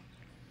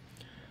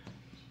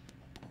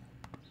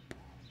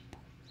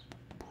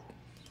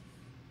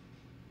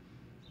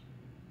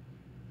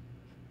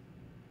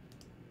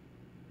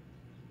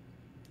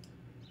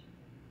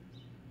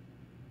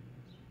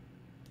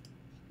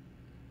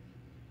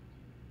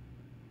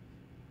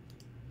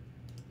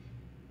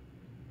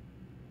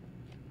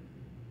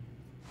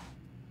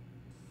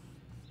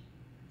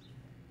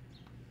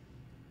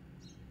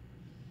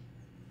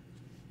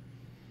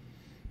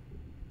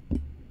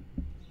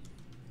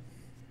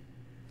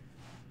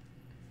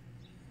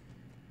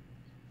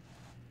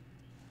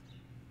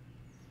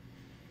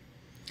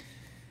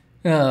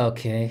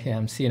 Okay, yeah,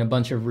 I'm seeing a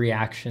bunch of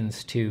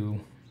reactions to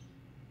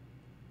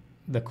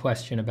the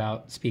question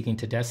about speaking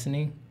to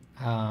Destiny.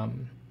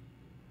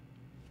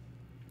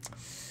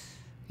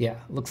 Yeah,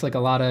 looks like a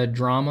lot of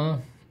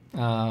drama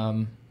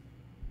I'm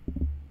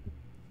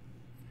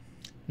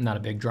not a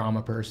big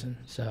drama person,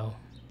 so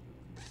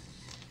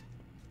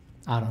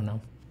I don't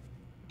know.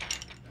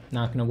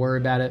 Not going to worry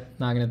about it.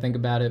 Not going to think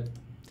about it.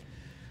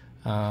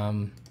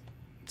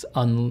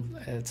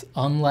 It's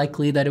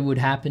unlikely that it would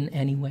happen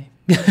anyway.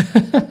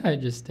 I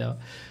just don't.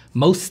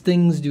 Most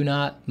things do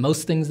not.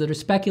 Most things that are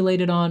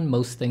speculated on,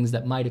 most things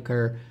that might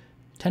occur,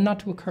 tend not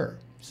to occur.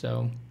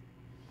 So.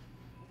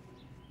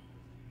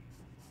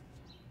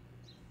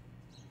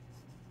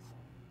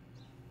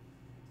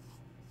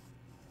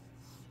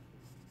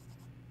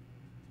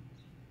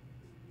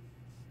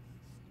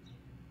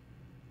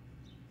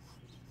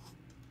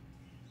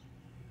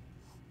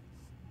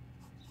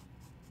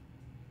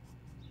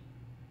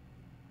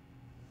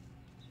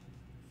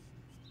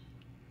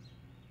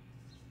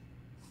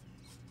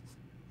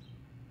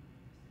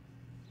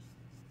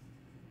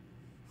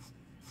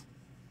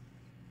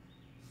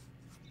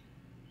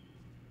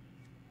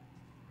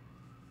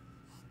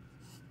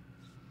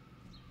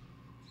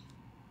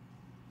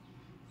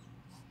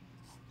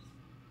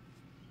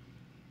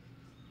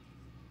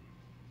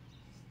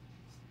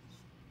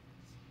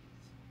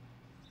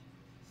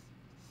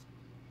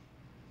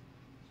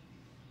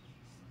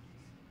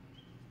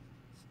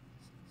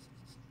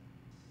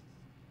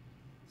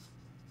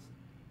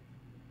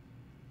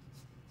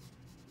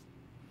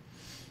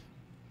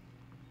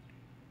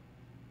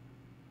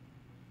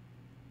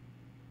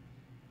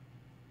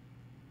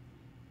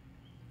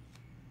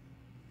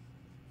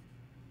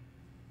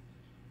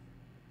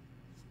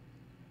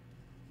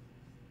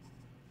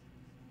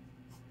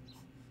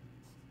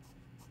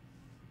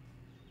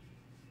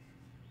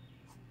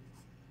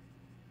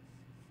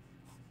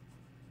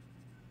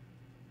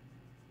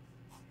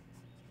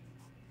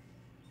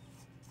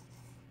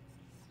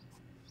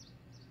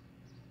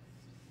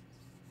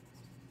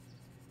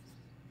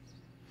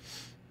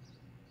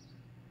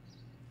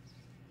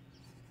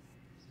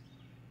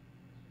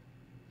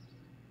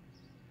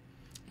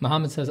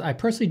 Muhammad says, I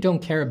personally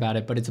don't care about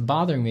it, but it's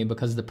bothering me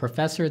because the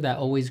professor that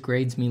always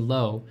grades me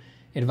low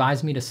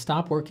advised me to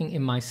stop working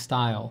in my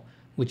style,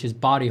 which is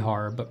body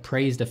horror, but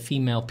praised a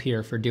female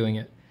peer for doing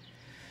it.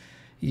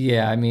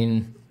 Yeah, I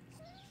mean,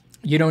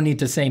 you don't need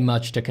to say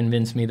much to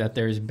convince me that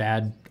there's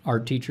bad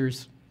art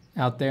teachers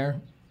out there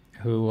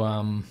who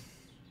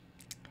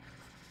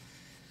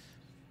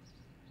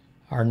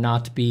are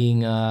not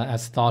being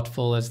as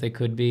thoughtful as they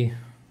could be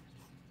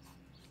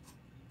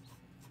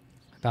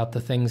about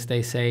the things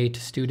they say to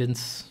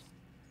students.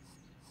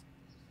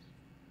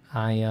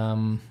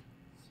 You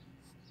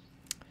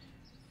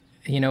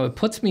know, it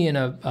puts me in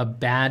a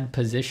bad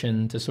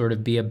position to sort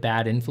of be a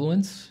bad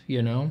influence,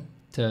 you know,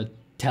 to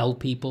tell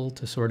people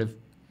to sort of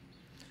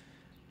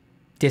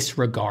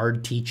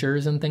disregard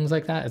teachers and things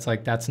like that. It's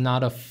like, that's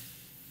not a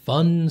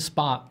fun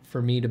spot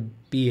for me to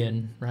be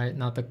in, right?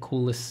 Not the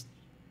coolest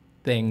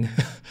thing.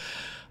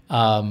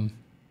 But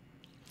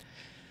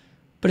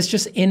it's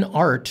just in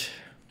art.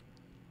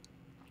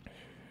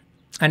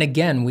 And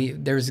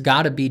again, there's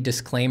got to be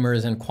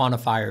disclaimers and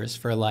quantifiers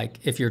for, like,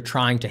 if you're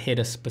trying to hit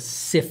a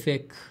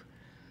specific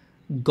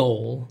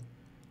goal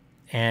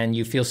and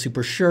you feel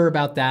super sure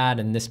about that,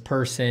 and this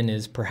person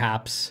is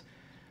perhaps,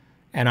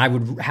 and I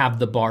would have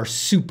the bar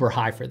super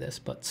high for this,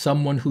 but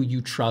someone who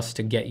you trust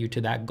to get you to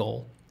that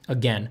goal.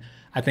 Again,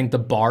 I think the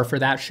bar for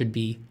that should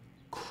be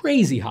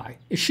crazy high.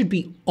 It should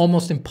be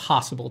almost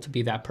impossible to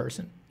be that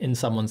person in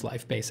someone's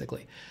life,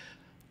 basically.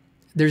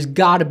 There's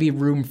got to be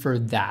room for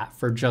that,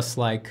 for just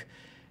like,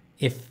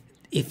 if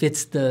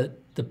it's the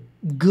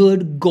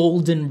good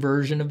golden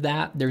version of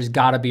that, there's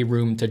got to be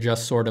room to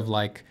just sort of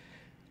like,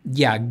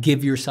 yeah,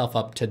 give yourself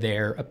up to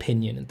their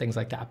opinion and things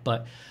like that.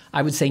 But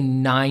I would say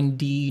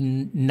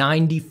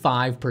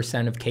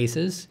 95% of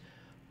cases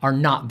are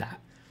not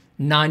that.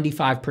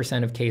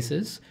 95% of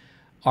cases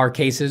are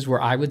cases where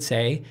I would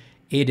say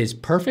it is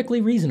perfectly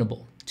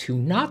reasonable to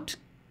not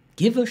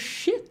give a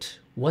shit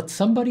what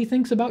somebody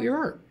thinks about your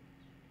art.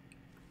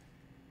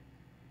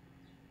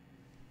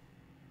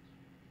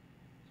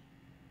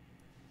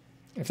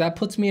 If that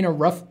puts me in a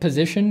rough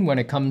position when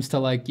it comes to,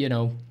 like, you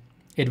know,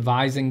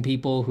 advising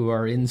people who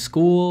are in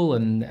school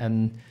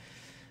and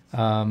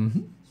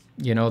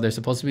you know, they're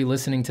supposed to be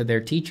listening to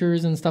their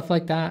teachers and stuff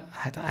like that,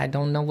 I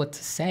don't know what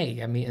to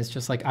say. I mean, it's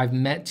just like, I've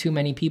met too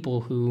many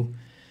people who,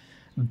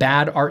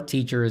 bad art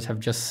teachers, have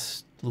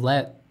just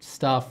let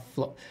stuff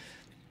flow.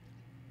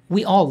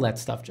 We all let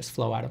stuff just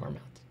flow out of our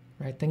mouths,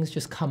 right? Things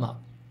just come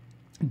up.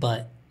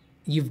 But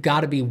you've got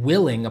to be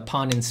willing,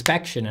 upon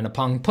inspection and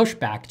upon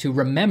pushback, to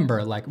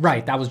remember, like,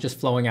 right, that was just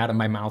flowing out of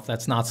my mouth.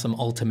 That's not some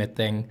ultimate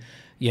thing.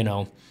 You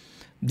know,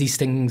 these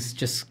things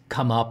just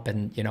come up,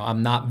 and, you know,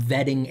 I'm not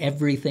vetting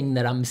everything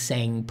that I'm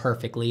saying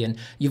perfectly. And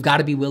you've got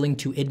to be willing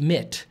to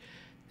admit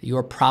that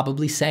you're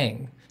probably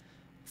saying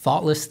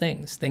thoughtless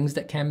things, things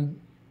that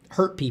can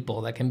hurt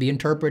people, that can be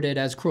interpreted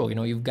as cruel. You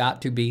know, you've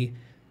got to be,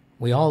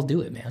 we all do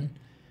it, man.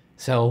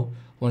 So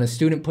when a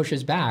student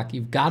pushes back,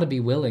 you've got to be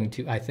willing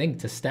to, I think,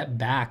 to step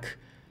back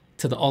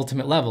to the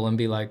ultimate level and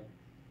be like,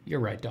 you're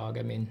right, dog.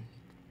 I mean,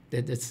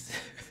 it's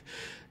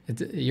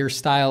your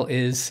style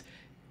is,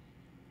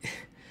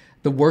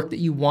 the work that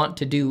you want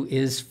to do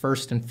is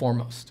first and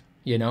foremost,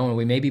 you know, and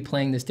we may be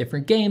playing this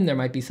different game. There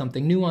might be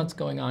something nuanced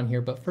going on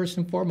here, but first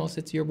and foremost,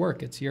 it's your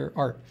work, it's your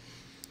art.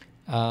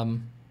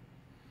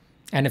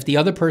 And if the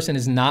other person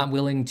is not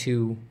willing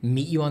to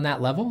meet you on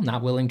that level,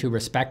 not willing to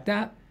respect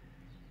that,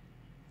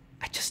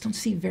 I just don't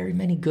see very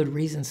many good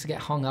reasons to get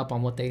hung up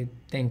on what they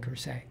think or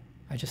say.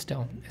 I just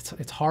don't.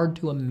 It's hard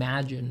to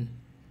imagine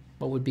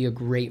what would be a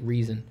great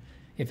reason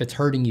if it's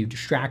hurting you,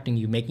 distracting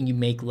you, making you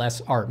make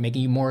less art,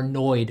 making you more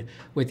annoyed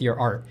with your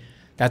art.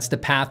 That's the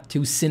path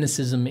to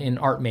cynicism in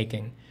art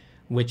making,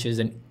 which is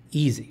an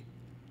easy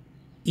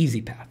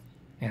path.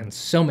 And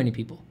so many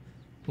people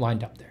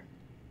lined up there.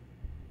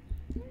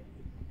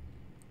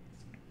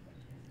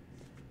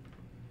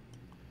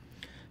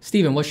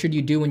 Stephen, what should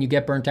you do when you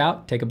get burnt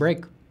out? Take a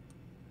break.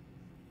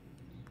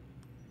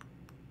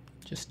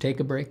 Just take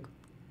a break.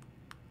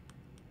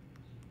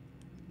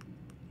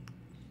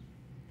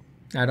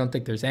 I don't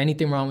think there's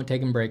anything wrong with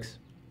taking breaks.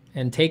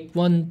 And take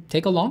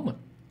a long one.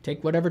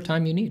 Take whatever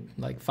time you need.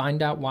 Like,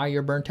 find out why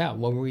you're burnt out.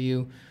 What were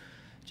you?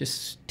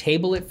 Just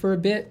table it for a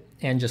bit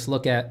and just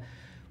look at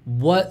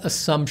what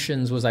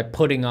assumptions was I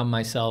putting on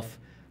myself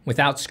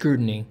without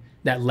scrutiny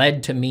that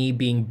led to me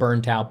being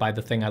burnt out by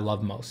the thing I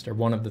love most, or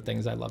one of the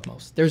things I love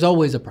most. There's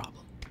always a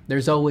problem.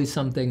 There's always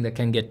something that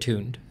can get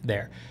tuned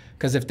there.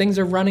 Because if things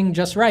are running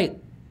just right,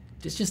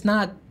 it's just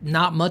not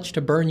much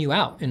to burn you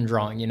out in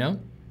drawing, you know?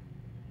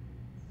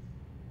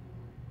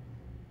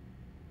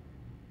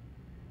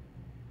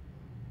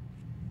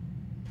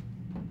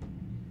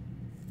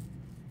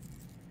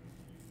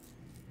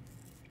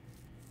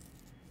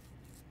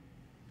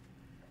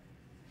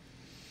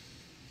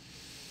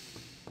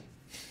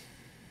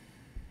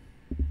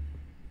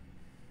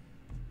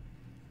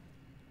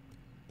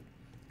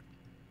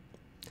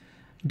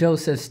 Doe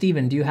says,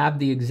 Stephen, do you have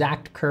the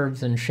exact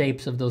curves and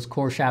shapes of those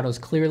core shadows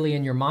clearly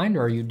in your mind,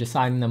 or are you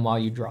deciding them while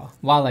you draw?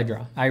 While I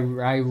draw. I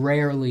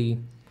rarely,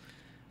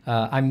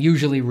 I'm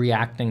usually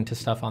reacting to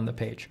stuff on the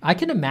page. I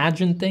can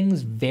imagine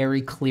things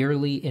very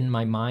clearly in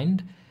my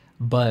mind,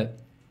 but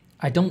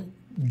I don't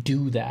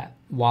do that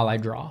while I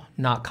draw,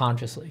 not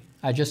consciously.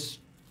 I just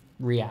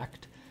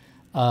react.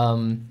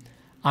 I'm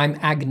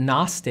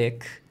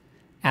agnostic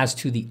as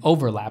to the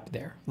overlap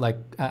there. Like,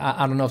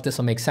 I don't know if this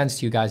will make sense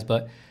to you guys,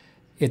 but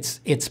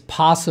it's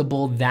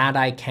possible that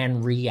I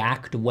can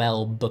react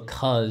well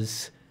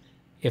because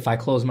if I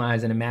close my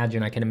eyes and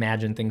imagine, I can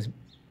imagine things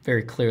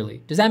very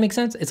clearly. Does that make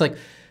sense? It's like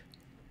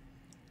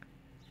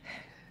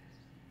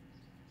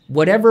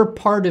whatever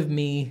part of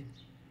me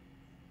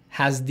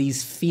has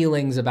these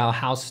feelings about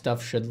how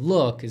stuff should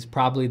look is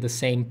probably the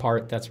same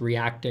part that's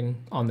reacting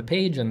on the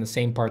page and the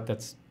same part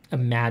that's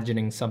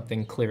imagining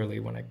something clearly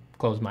when I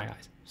close my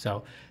eyes.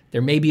 So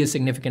there may be a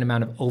significant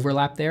amount of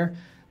overlap there,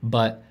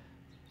 but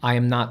I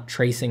am not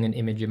tracing an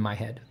image in my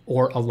head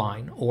or a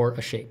line or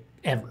a shape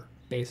ever,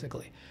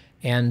 basically.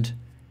 And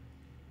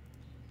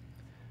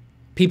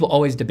people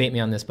always debate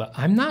me on this, but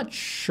I'm not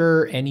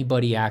sure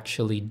anybody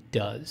actually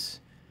does.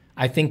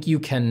 I think you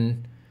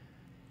can,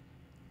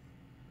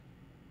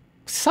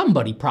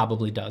 somebody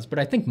probably does, but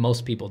I think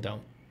most people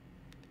don't.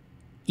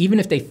 Even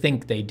if they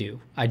think they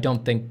do, I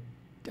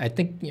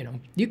think, you know,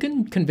 you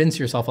can convince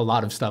yourself a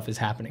lot of stuff is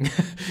happening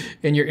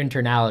in your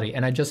internality,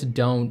 and I just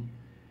don't,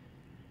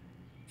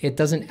 it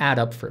doesn't add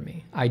up for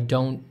me. I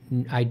don't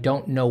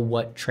know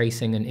what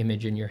tracing an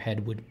image in your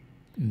head would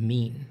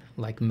mean,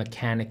 like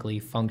mechanically,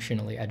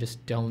 functionally. I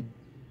just don't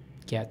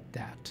get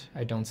that.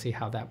 I don't see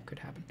how that could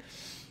happen.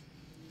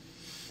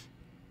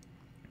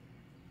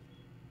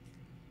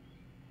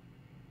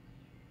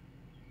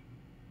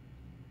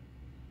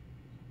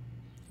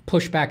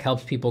 Pushback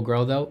helps people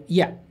grow though.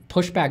 Yeah,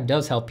 pushback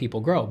does help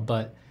people grow,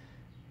 but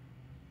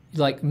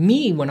like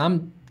me, when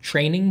I'm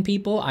training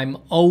people, I'm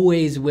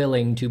always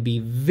willing to be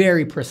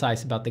very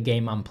precise about the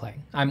game I'm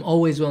playing. I'm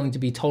always willing to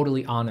be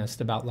totally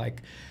honest about,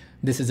 like,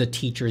 this is a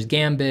teacher's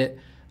gambit.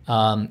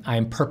 I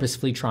am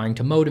purposefully trying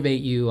to motivate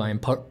you. I am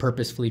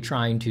purposefully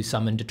trying to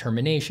summon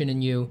determination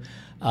in you.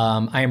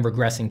 I am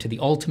regressing to the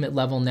ultimate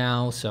level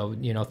now. So,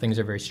 you know, things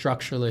are very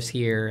structureless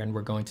here, and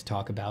we're going to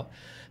talk about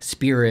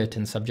spirit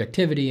and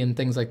subjectivity and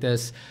things like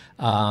this.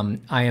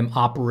 I am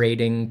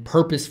operating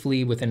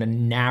purposefully within a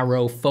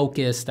narrow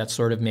focus that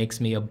sort of makes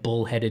me a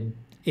bullheaded,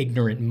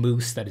 ignorant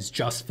moose that is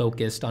just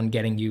focused on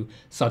getting you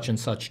such and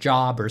such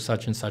job or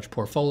such and such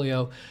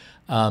portfolio.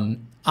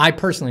 I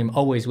personally am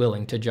always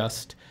willing to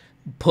just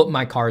put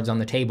my cards on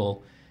the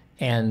table,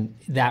 and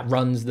that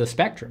runs the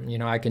spectrum. You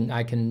know, I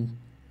can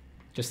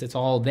just, it's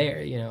all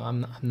there. You know,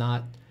 I'm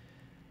not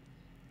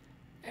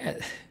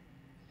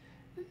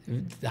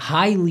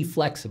highly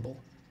flexible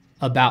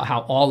about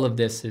how all of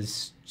this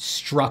is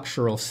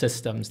structural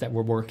systems that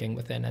we're working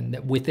within. And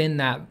that within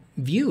that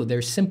view,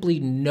 there's simply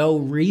no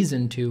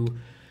reason to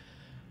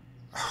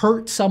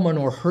hurt someone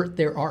or hurt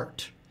their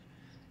art.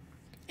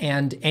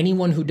 And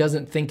anyone who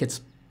doesn't think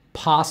it's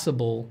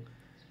possible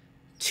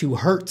to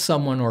hurt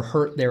someone or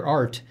hurt their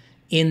art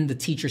in the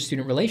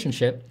teacher-student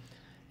relationship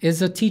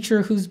is a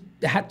teacher who's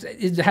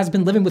has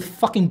been living with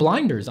fucking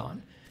blinders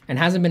on and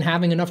hasn't been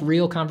having enough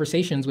real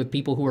conversations with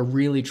people who are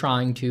really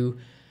trying to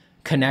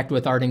connect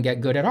with art and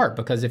get good at art.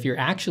 Because if you're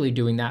actually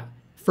doing that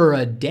for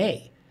a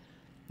day,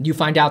 you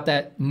find out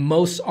that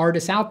most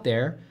artists out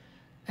there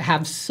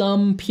have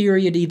some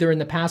period either in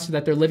the past or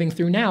that they're living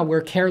through now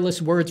where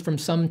careless words from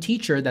some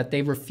teacher that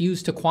they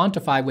refuse to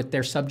quantify with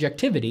their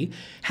subjectivity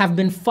have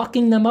been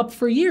fucking them up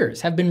for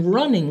years, have been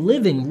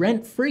living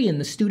rent-free in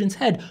the student's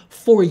head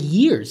for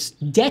years,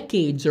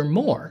 decades or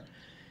more.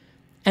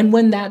 And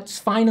when that's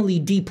finally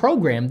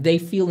deprogrammed, they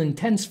feel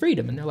intense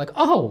freedom. And they're like,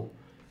 oh,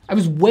 I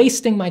was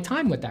wasting my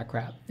time with that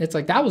crap. It's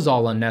like, that was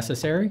all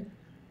unnecessary.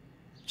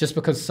 Just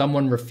because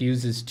someone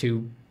refuses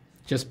to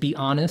just be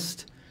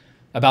honest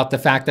about the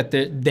fact that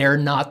they're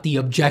not the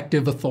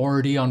objective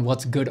authority on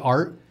what's good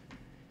art.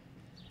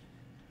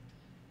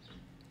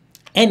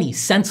 Any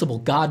sensible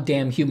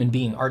goddamn human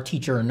being, art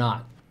teacher or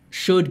not,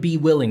 should be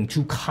willing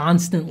to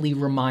constantly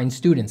remind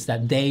students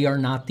that they are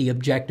not the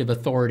objective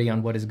authority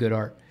on what is good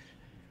art.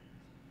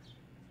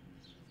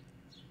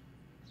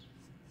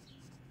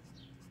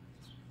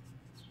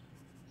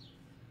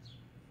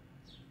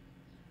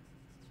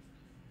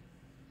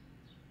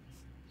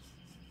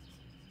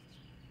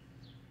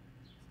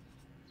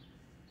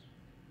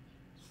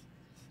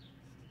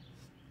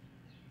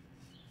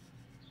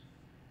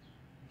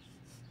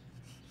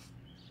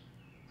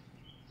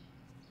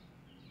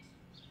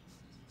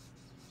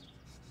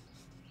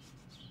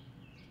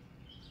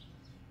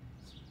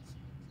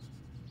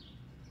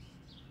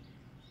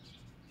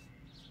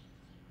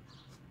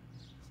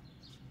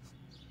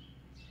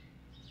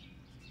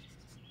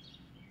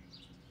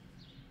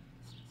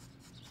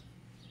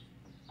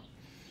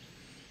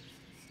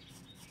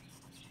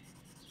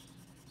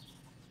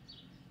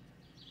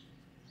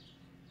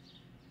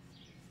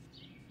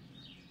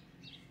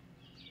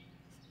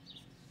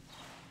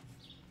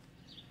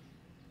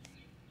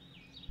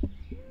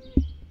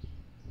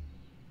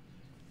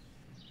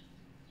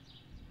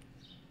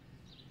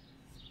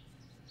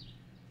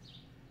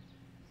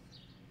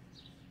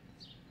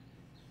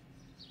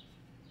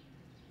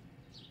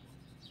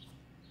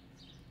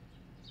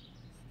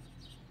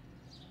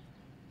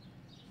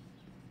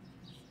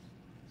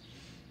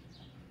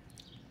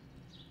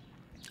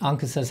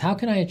 Anka says, how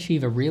can I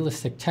achieve a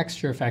realistic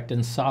texture effect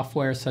in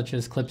software such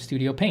as Clip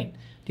Studio Paint?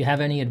 Do you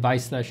have any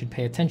advice that I should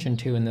pay attention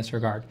to in this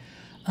regard?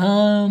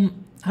 I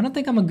don't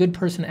think I'm a good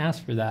person to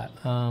ask for that.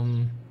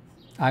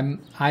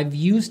 I've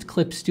used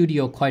Clip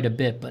Studio quite a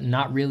bit, but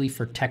not really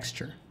for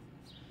texture.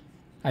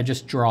 I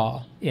just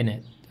draw in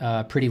it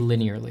pretty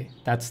linearly.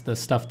 That's the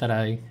stuff that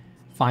I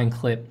find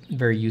Clip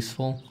very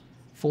useful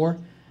for.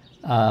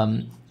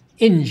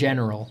 In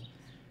general,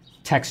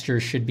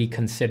 textures should be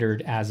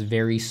considered as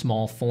very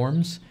small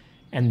forms,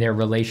 and their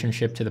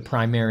relationship to the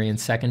primary and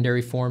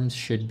secondary forms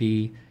should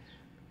be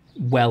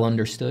well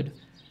understood.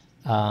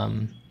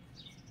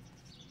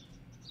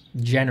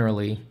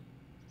 Generally,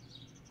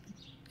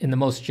 in the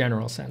most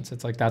general sense,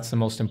 it's like that's the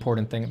most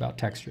important thing about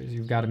textures.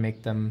 You've got to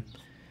make them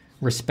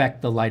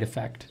respect the light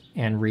effect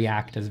and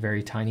react as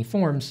very tiny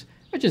forms,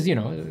 which is, you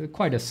know,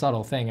 quite a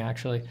subtle thing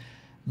actually.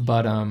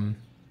 But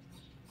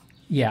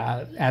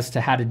yeah, as to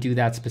how to do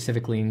that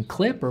specifically in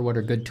Clip or what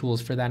are good tools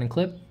for that in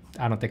Clip,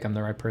 I don't think I'm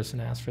the right person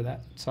to ask for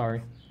that.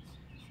 Sorry.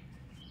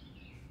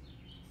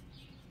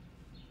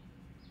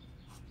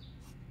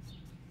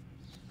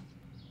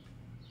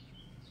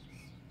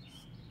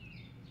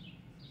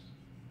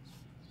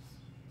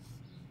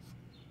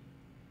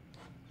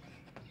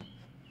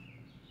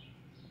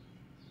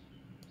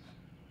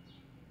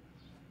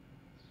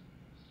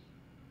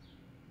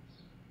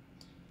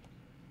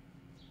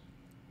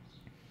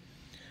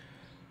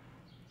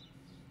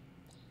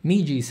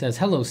 Miji says,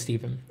 hello,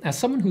 Stephen. As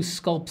someone who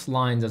sculpts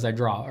lines as I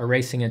draw,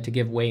 erasing it to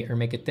give weight or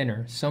make it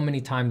thinner, so many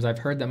times I've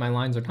heard that my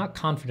lines are not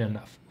confident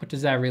enough. What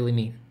does that really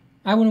mean?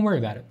 I wouldn't worry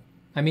about it.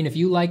 I mean, if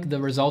you like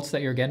the results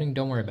that you're getting,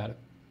 don't worry about it.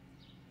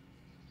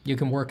 You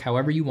can work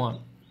however you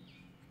want.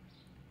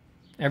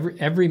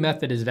 Every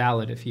method is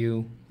valid if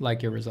you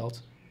like your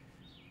results.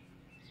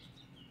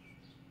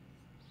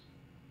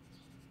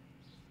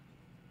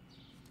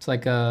 It's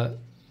like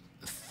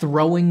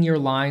throwing your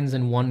lines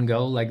in one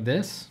go like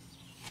this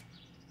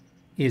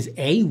is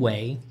a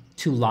way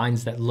to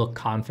lines that look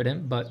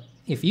confident, but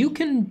if you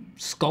can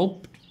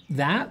sculpt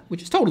that,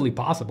 which is totally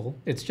possible,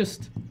 it's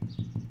just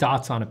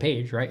dots on a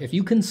page, right? If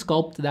you can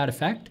sculpt that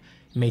effect,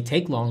 it may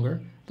take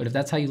longer, but if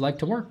that's how you like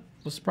to work,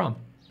 what's the problem?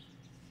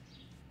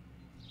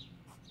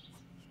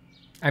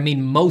 I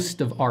mean, most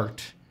of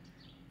art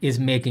is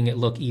making it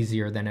look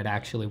easier than it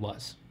actually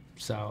was.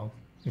 So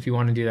if you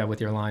want to do that with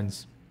your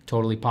lines,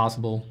 totally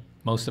possible.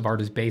 Most of art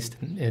is based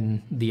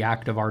in the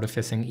act of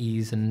artificing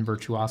ease and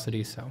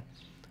virtuosity, so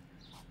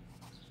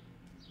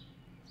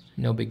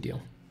no big deal.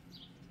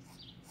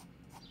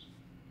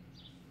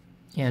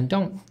 And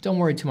don't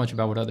worry too much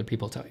about what other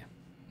people tell you.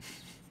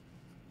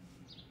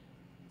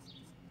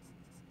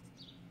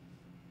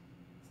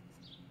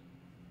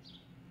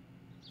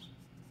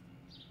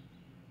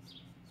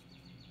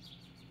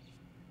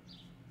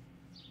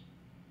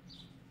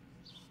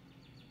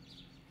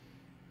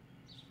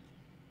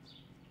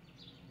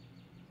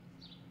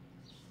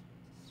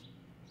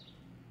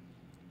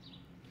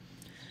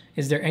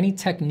 Is there any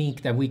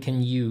technique that we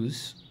can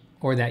use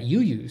or that you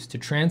use to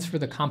transfer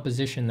the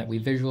composition that we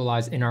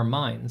visualize in our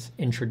minds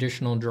in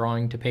traditional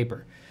drawing to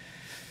paper?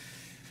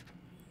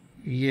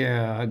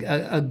 Yeah,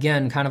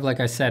 again, kind of like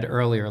I said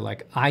earlier,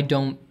 like I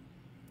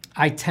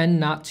tend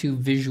not to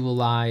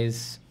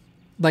visualize,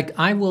 like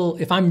I will,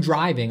 if I'm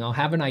driving, I'll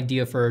have an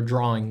idea for a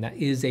drawing that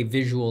is a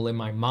visual in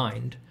my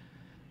mind.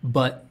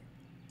 But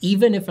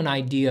even if an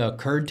idea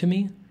occurred to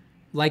me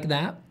like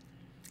that,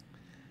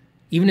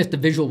 even if the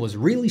visual was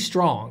really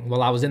strong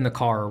while I was in the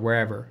car or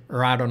wherever,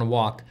 or out on a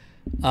walk,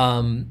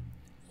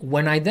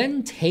 when I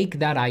then take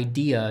that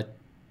idea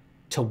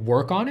to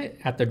work on it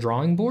at the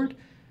drawing board,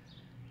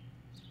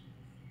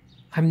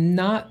 I'm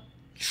not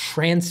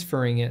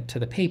transferring it to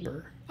the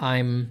paper.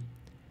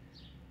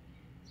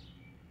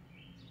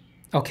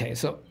 Okay,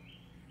 so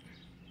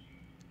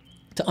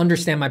to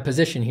understand my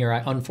position here,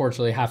 I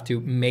unfortunately have to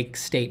make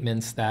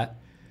statements that,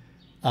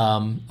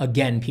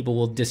 again, people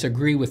will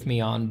disagree with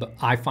me on, but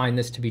I find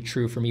this to be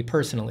true for me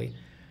personally.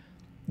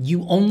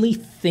 You only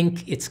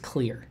think it's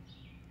clear.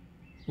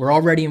 We're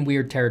already in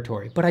weird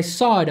territory, but I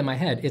saw it in my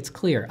head. It's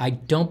clear. I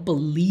don't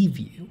believe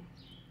you.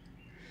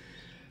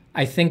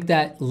 I think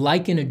that,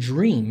 like in a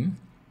dream,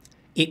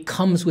 it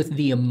comes with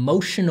the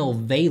emotional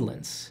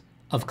valence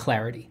of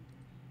clarity.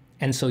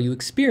 And so you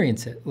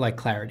experience it like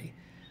clarity.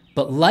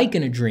 But like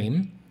in a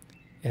dream,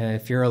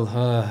 if you're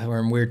we're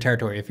in weird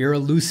territory. If you're a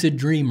lucid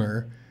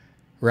dreamer,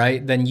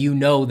 right, then you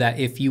know that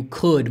if you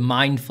could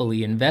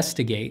mindfully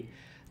investigate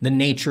the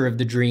nature of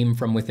the dream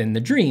from within the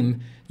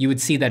dream, you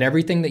would see that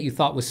everything that you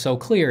thought was so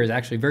clear is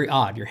actually very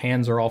odd. Your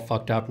hands are all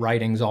fucked up,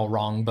 writing's all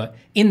wrong. But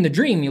in the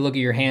dream, you look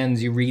at your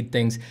hands, you read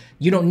things.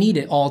 You don't need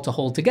it all to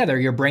hold together.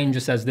 Your brain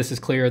just says, this is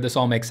clear, this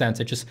all makes sense.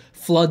 It just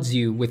floods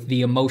you with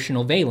the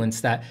emotional valence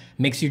that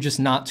makes you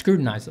just not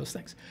scrutinize those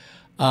things.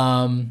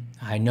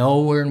 I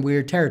know we're in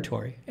weird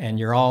territory, and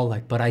you're all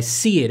like, but I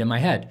see it in my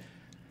head.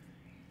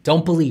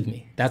 Don't believe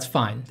me. That's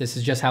fine. This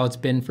is just how it's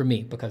been for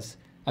me. Because,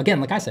 again,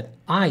 like I said,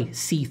 I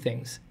see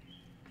things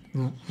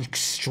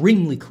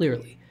extremely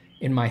clearly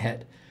in my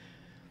head.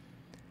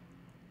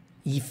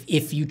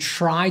 If you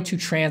try to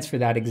transfer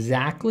that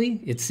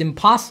exactly, it's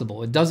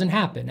impossible. It doesn't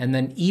happen. And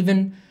then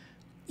even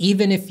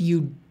if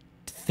you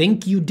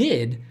think you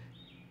did,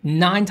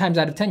 9 times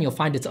out of 10, you'll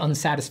find it's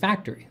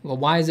unsatisfactory. Well,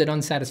 why is it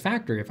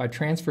unsatisfactory if I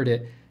transferred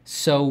it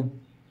so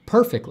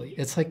perfectly?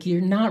 It's like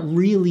you're not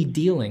really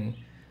dealing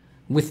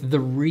with the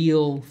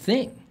real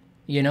thing.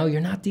 You know,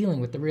 you're not dealing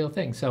with the real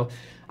thing. So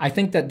I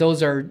think that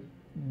those are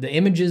the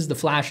images, the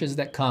flashes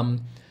that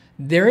come.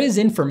 There is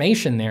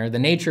information there. The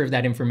nature of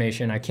that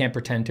information, I can't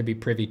pretend to be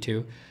privy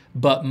to,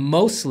 but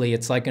mostly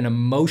it's like an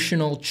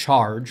emotional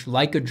charge,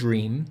 like a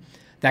dream,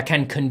 that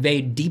can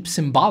convey deep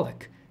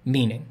symbolic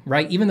meaning,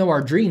 right? Even though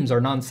our dreams are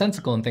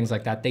nonsensical and things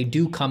like that, they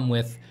do come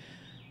with,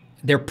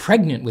 they're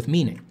pregnant with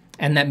meaning,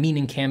 and that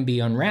meaning can be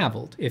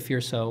unraveled if you're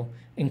so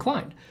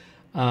inclined.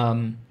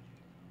 And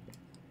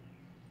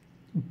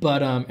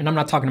I'm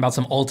not talking about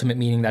some ultimate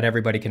meaning that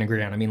everybody can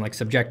agree on. I mean like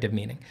subjective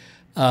meaning.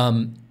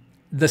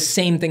 The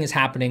same thing is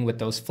happening with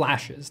those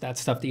flashes, that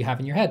stuff that you have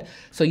in your head.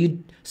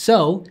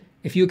 So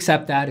if you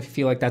accept that, if you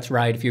feel like that's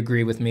right, if you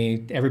agree with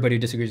me, everybody who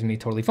disagrees with me,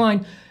 totally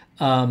fine.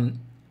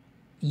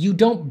 You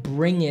don't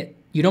bring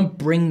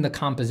the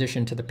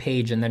composition to the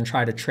page and then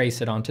try to trace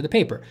it onto the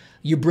paper.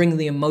 You bring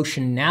the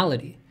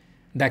emotionality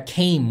that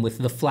came with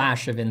the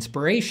flash of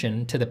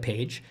inspiration to the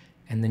page,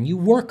 and then you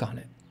work on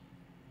it.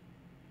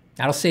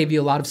 That'll save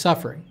you a lot of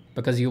suffering,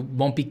 because you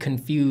won't be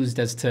confused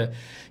as to,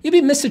 you'll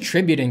be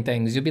misattributing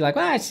things. You'll be like,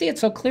 well, I see it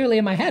so clearly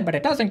in my head, but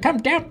it doesn't come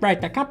down right.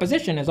 The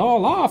composition is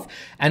all off.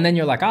 And then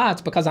you're like,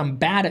 it's because I'm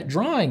bad at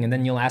drawing. And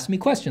then you'll ask me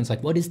questions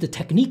like, what is the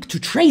technique to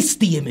trace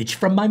the image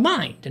from my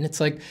mind? And it's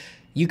like,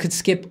 you could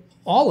skip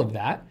all of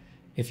that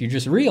if you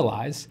just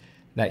realize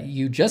that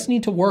you just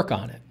need to work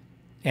on it.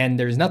 And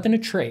there's nothing to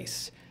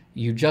trace.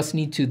 You just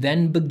need to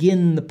then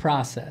begin the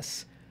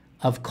process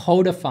of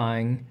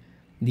codifying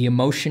the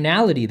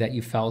emotionality that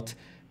you felt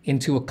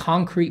into a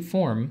concrete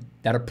form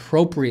that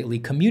appropriately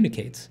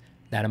communicates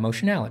that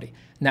emotionality.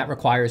 And that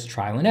requires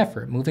trial and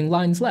effort, moving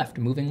lines left,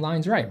 moving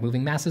lines right,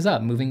 moving masses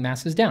up, moving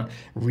masses down,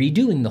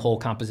 redoing the whole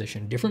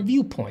composition, different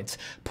viewpoints,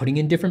 putting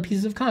in different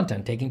pieces of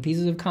content, taking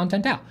pieces of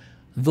content out.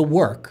 The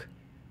work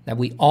that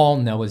we all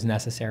know is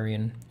necessary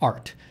in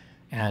art.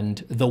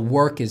 And the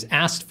work is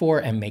asked for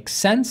and makes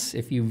sense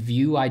if you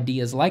view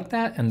ideas like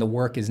that, and the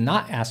work is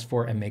not asked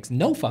for and makes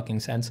no fucking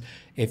sense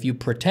if you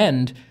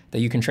pretend that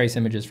you can trace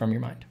images from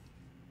your mind.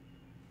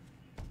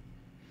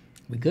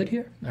 We good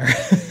here? All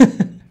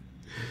right.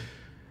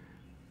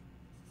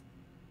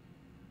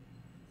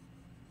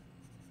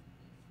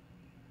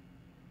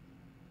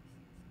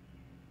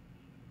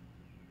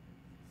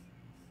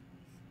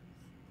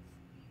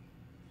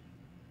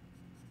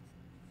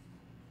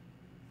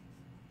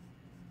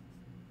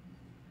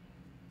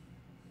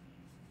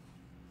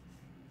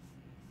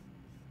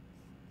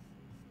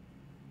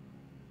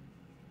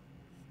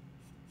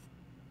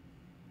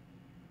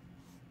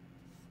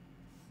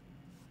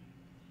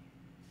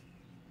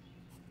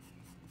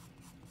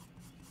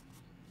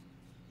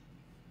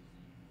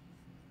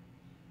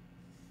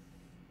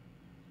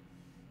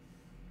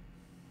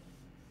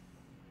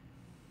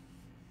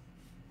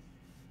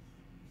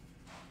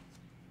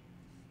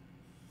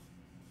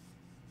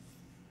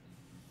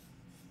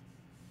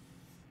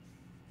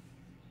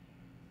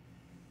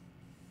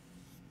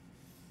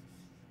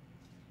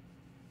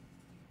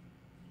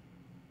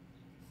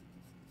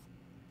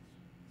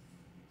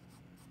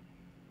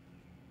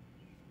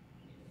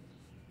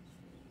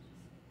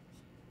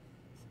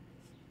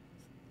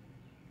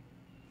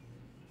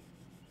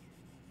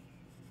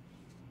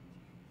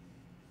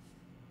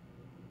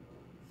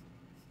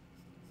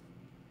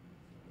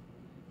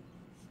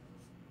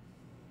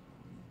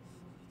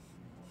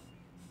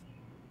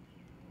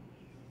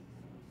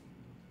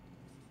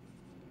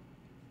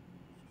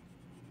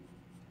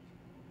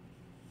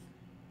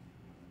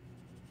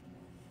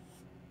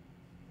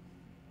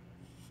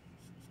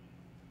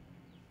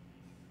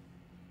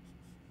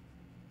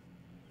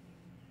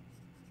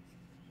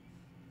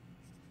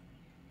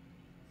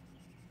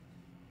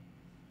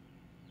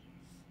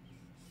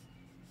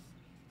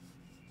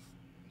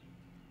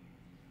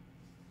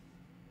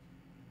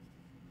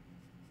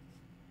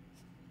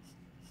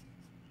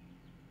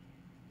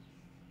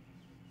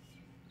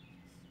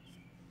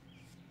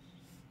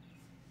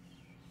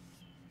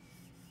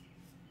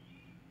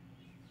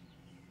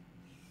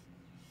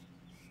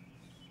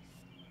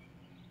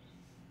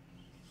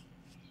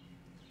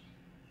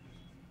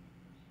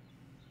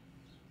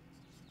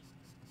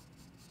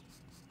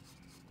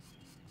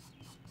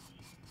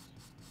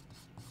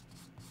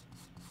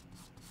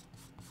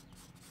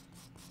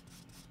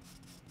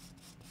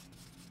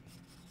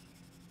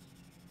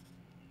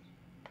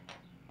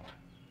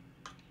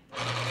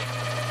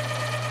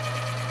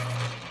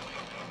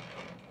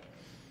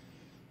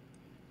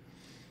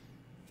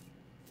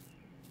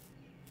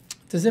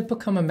 Does it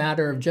become a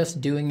matter of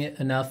just doing it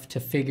enough to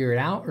figure it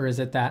out, or is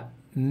it that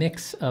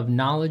mix of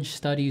knowledge,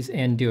 studies,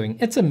 and doing?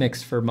 It's a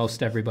mix for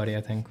most everybody,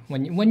 I think.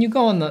 When you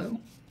go on the,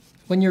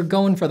 when you're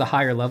going for the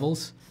higher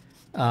levels,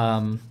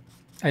 I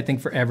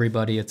think for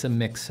everybody it's a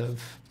mix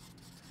of,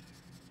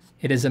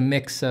 it is a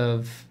mix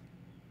of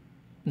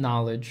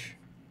knowledge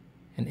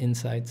and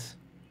insights.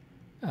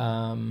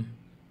 Sometimes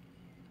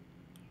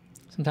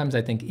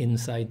I think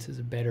insights is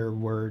a better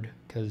word,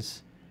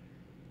 because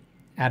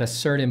at a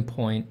certain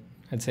point,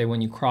 I'd say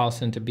when you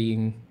cross into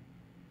being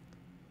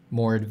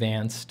more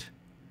advanced,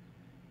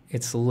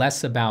 it's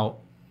less about,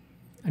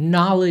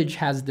 knowledge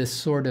has this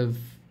sort of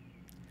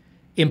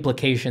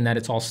implication that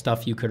it's all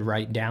stuff you could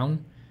write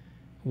down,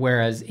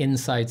 whereas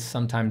insights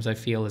sometimes I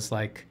feel is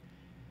like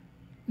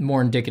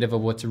more indicative of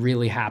what's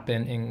really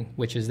happening,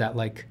 which is that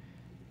like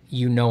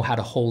you know how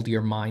to hold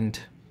your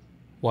mind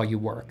while you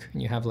work,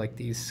 and you have like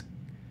these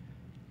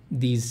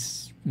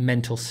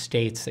mental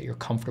states that you're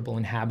comfortable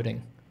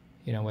inhabiting,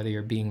 you know, whether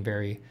you're being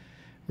very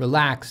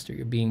relaxed or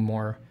you're being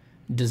more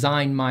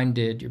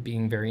design-minded, you're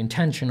being very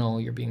intentional,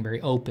 you're being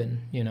very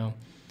open, you know.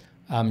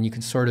 You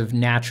can sort of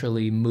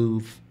naturally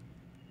move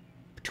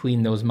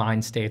between those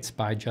mind states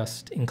by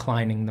just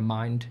inclining the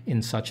mind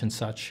in such and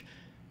such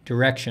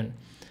direction.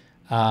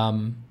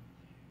 And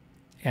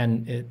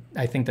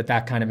I think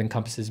that kind of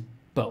encompasses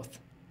both,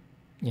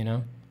 you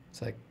know.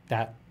 It's like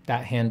that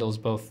handles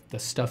both the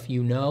stuff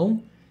you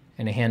know,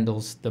 and it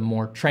handles the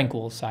more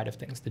tranquil side of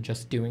things, the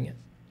just doing it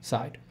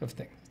side of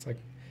things. It's like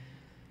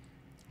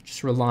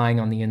just relying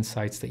on the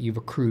insights that you've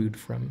accrued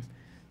from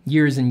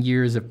years and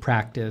years of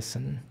practice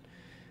and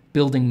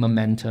building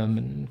momentum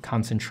and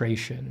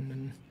concentration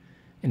and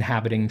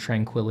inhabiting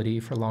tranquility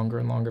for longer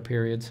and longer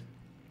periods.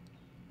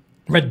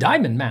 Red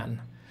Diamond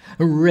Man.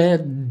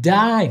 Red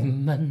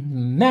Diamond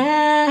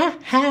Man.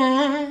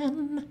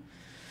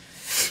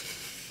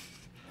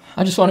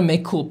 I just want to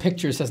make cool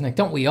pictures, says Nick.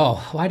 Don't we all?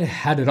 How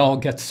did it all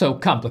get so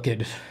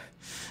complicated?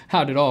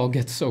 How did it all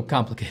get so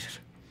complicated?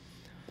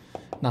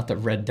 Not the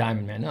Red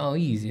Diamond Man. Oh,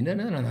 easy.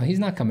 No. He's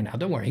not coming out.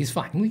 Don't worry. He's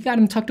fine. We got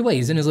him tucked away.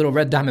 He's in his little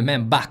Red Diamond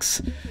Man box.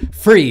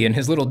 Free in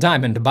his little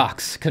diamond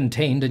box.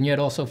 Contained and yet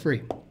also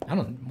free. I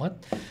don't know.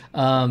 What?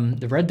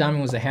 The Red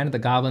Diamond was the hand of the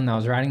goblin that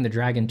was riding the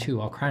dragon too.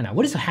 I'll cry now.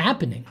 What is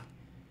happening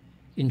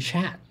in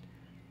chat?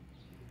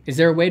 Is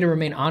there a way to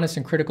remain honest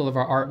and critical of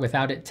our art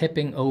without it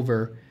tipping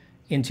over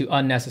into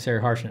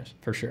unnecessary harshness?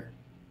 For sure.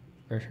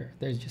 For sure.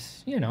 There's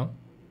just, you know.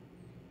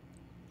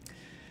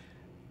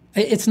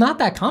 It's not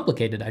that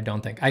complicated, I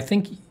don't think. I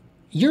think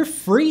you're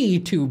free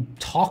to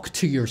talk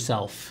to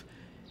yourself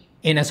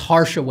in as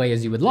harsh a way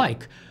as you would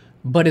like.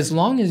 But as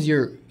long as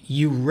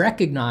you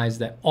recognize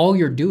that all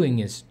you're doing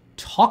is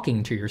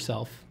talking to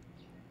yourself,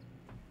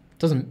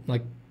 doesn't,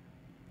 like,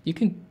 you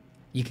can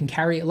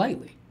carry it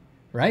lightly,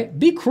 right?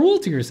 Be cruel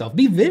to yourself,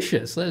 be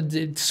vicious,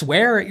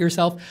 swear at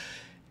yourself.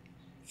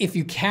 If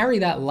you carry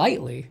that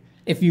lightly,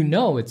 if you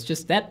know it's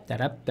just that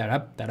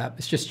up,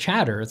 it's just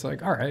chatter. It's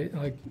like, all right,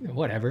 like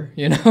whatever,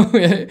 you know.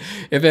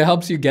 If it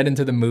helps you get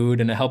into the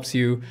mood and it helps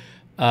you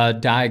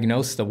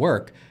diagnose the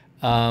work,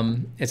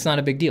 it's not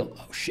a big deal.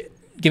 Oh shit!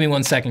 Give me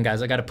 1 second,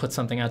 guys. I got to put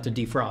something out to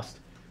defrost.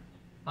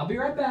 I'll be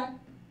right back.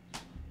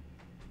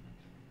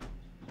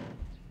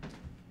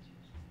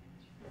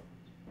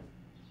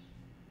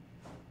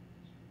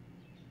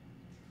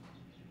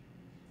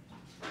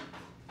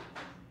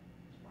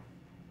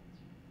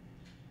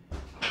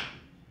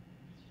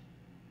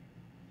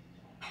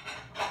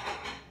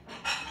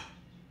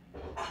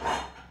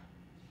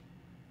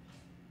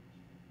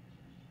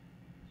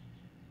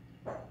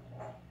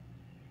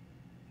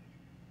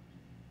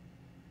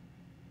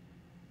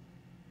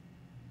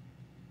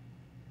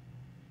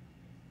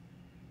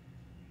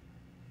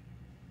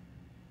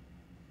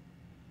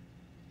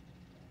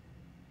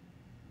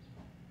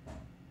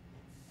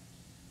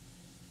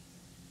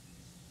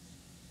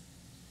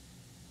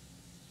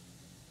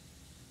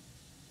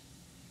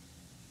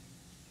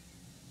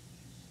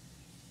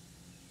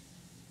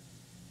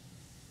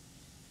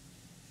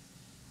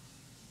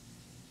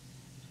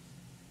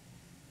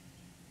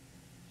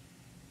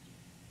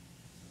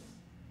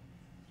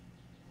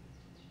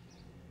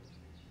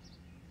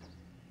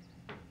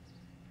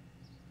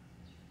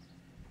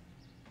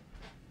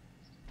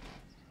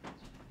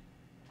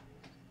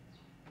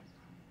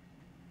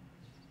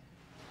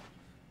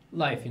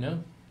 Life, you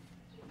know?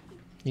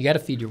 You got to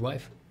feed your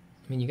wife.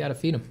 I mean, you got to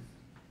feed them.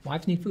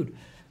 Wives need food.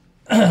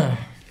 What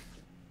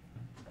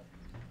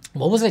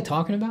was I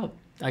talking about?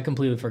 I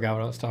completely forgot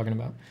what I was talking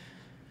about.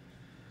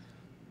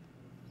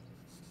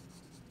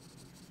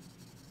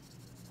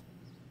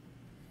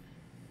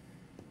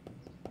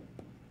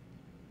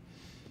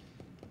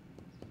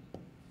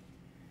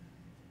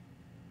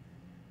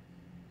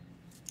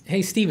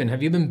 Hey, Steven,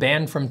 have you been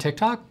banned from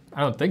TikTok? I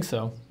don't think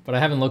so, but I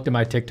haven't looked at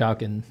my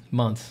TikTok in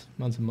months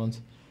and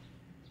months.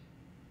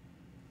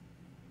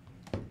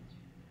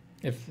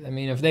 If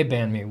they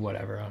ban me,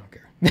 whatever, I don't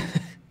care.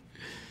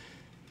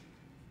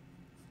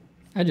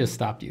 I just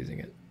stopped using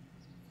it.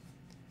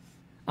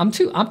 I'm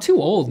too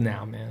old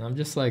now, man. I'm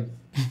just like,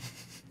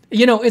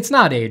 You know, it's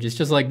not age. It's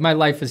just like my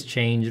life has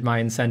changed. My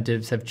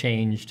incentives have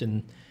changed.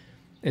 And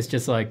it's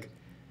just like,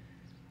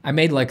 I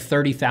made like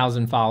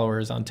 30,000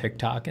 followers on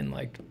TikTok in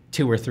like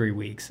 2 or 3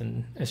 weeks.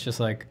 And it's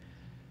just like,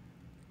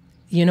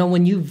 you know,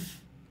 when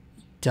you've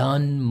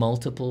done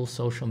multiple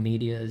social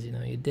medias, you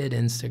know, you did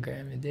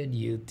Instagram, you did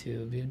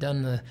YouTube, you've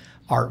done the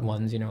art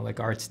ones, you know, like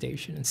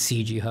ArtStation and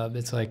CG Hub.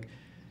 It's like,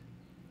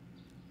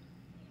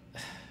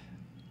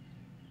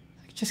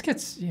 it just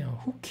gets, you know,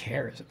 who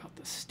cares about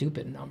the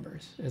stupid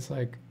numbers? It's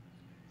like,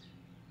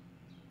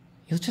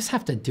 you'll just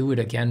have to do it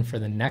again for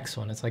the next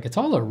one. It's like, it's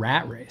all a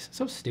rat race. It's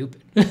so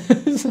stupid.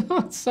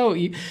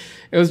 It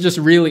was just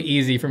really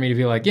easy for me to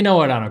be like, you know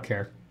what? I don't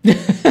care.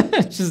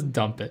 Just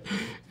dump it.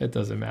 It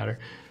doesn't matter.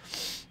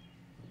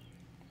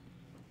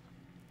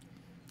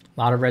 A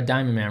lot of Red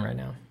Diamond Man right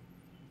now.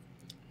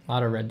 A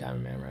lot of Red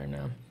Diamond Man right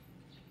now.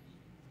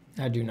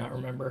 I do not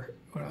remember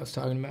what I was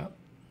talking about.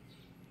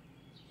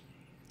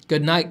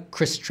 Good night,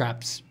 Chris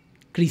Traps.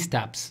 Chris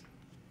Taps.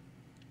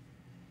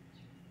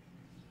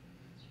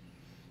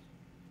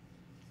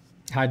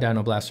 Hi,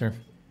 Dino Blaster.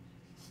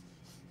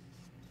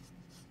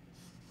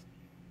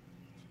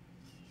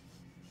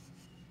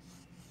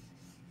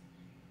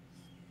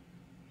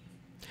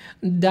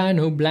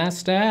 Dino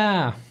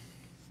Blaster.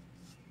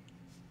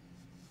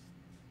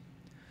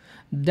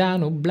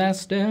 Dino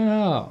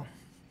Blaster.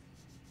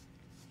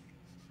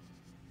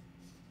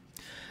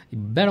 You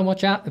better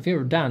watch out if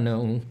you're a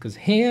dino, because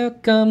here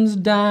comes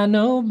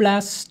Dino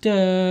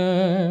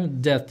Blaster.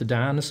 Death to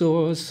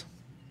dinosaurs.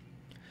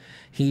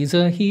 He's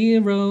a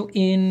hero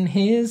in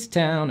his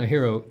town, a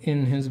hero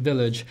in his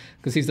village,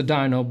 because he's the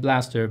Dino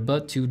Blaster.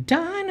 But to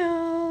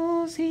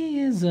dinos, he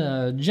is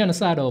a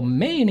genocidal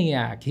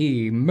maniac.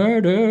 He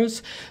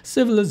murders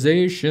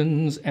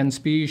civilizations and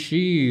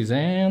species,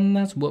 and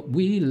that's what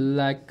we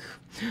like.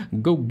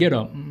 Go get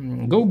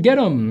 'em, go get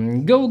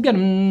 'em, go get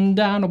 'em,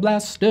 Dino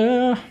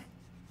Blaster.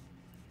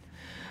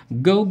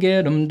 Go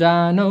get 'em,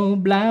 Dino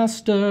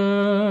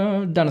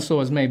Blaster.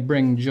 Dinosaurs may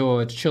bring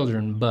joy to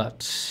children,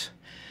 but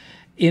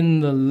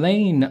in the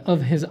lane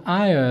of his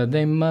ire,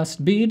 they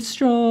must be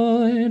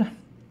destroyed.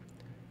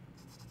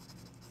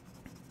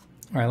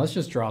 All right, let's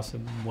just draw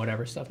some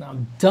whatever stuff now.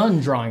 I'm done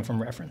drawing from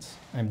reference.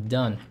 I'm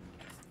done.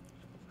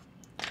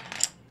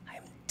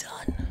 I'm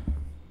done.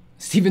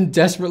 Stephen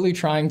desperately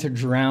trying to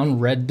drown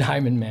Red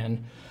Diamond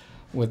Man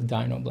with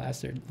Dino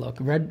Blaster. Look,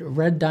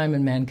 Red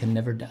Diamond Man can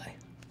never die.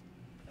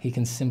 He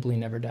can simply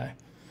never die.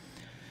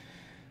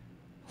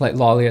 Like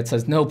Lolliot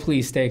says, no,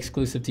 please stay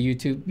exclusive to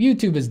YouTube.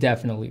 YouTube is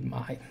definitely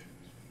my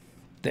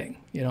thing.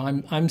 You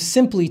know, I'm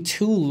simply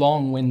too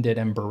long-winded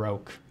and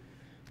baroque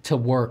to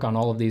work on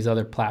all of these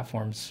other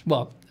platforms.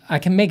 Well, I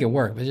can make it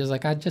work, but just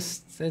like I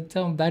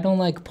don't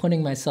like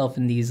putting myself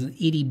in these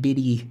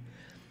itty-bitty,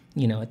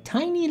 you know, a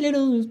tiny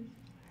little,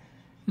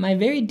 my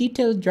very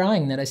detailed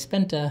drawing that I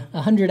spent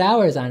 100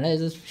 hours on. I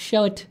just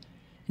show it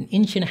 1.5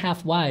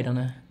 inches wide on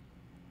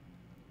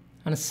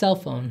a cell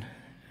phone.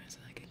 It's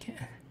like I can't.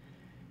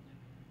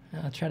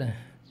 I'll try to.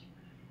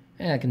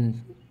 Yeah, I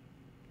can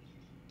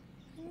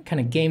kind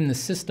of game the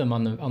system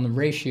on the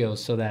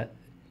ratios so that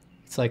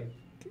it's like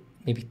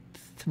maybe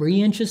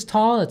 3 inches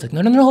tall. It's like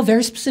no,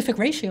 very specific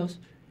ratios.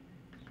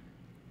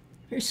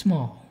 Very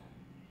small,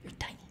 very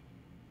tiny.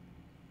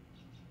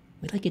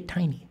 We like it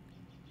tiny.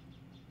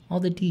 All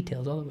the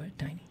details, all the way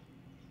tiny.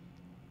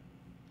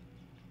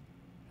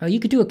 Well, you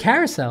could do a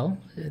carousel.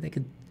 They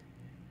could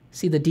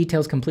see the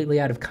details completely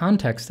out of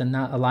context and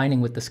not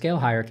aligning with the scale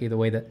hierarchy the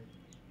way that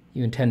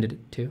you intended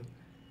it to.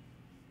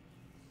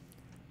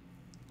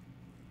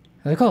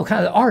 Like, oh,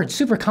 kind of art,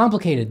 super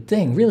complicated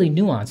thing, really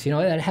nuanced. You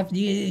know,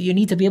 you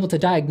need to be able to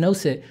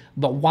diagnose it,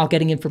 but while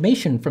getting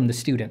information from the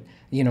student,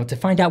 you know, to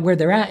find out where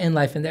they're at in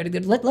life. And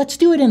let's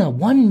do it in a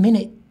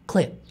 1-minute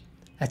clip.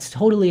 That's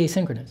totally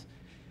asynchronous.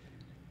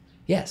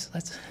 Yes,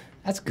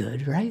 that's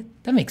good, right?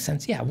 That makes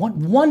sense. Yeah,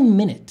 one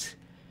minute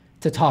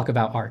to talk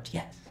about art.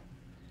 Yes.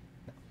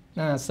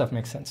 No, that stuff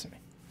makes sense to me.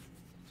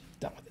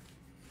 Done with it.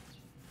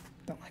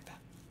 Don't like that.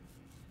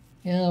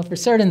 You know, for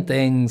certain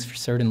things, for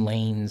certain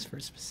lanes, for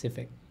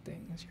specific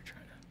things you're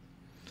trying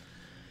to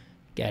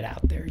get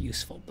out there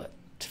useful, but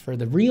for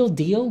the real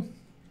deal,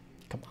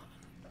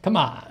 come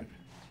on.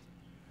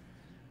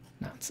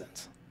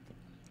 Nonsense.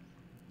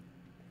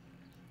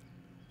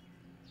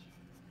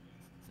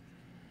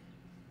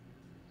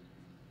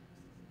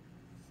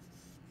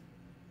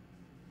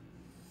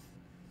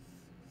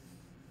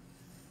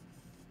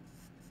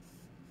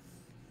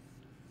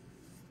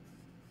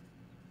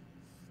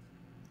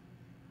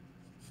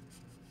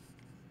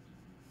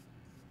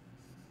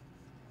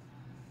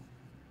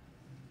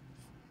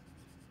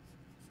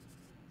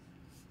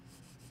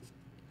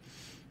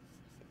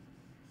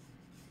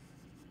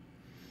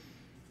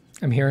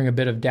 I'm hearing a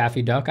bit of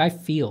Daffy Duck. I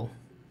feel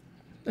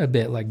a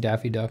bit like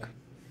Daffy Duck.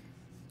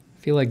 I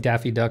feel like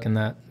Daffy Duck in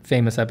that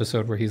famous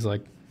episode where he's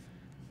like,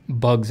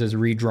 Bugs is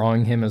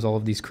redrawing him as all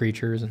of these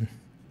creatures and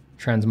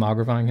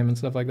transmogrifying him and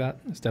stuff like that.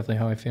 That's definitely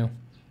how I feel.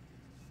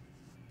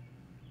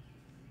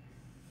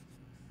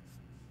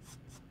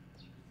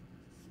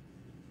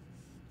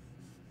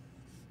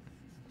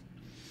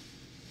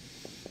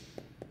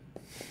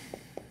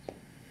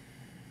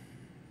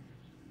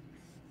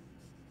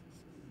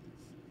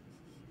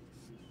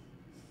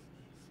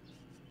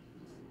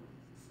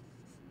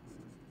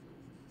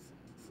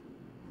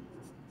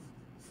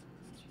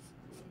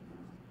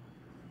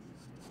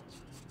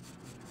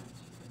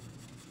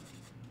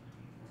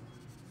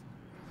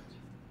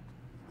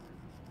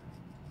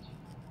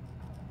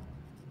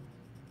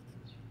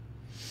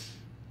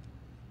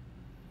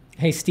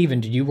 Hey, Steven,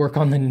 did you work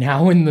on the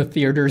Now in the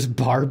Theaters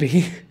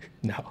Barbie?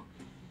 No.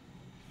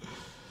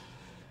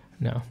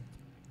 No.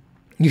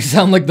 You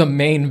sound like the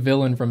main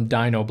villain from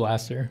Dino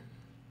Blaster.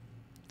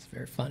 It's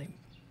very funny.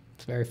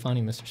 It's very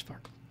funny, Mr.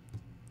 Sparkle.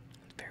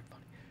 It's very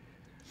funny.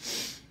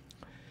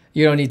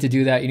 You don't need to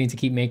do that. You need to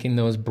keep making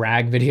those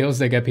brag videos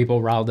that get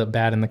people riled up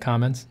bad in the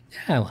comments.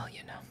 Yeah, well,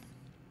 you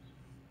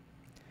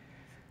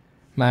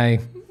know.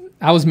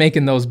 I was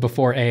making those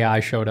before AI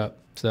showed up,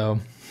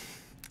 so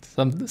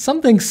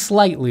something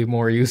slightly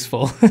more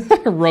useful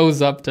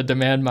rose up to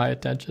demand my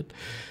attention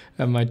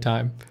and my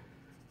time.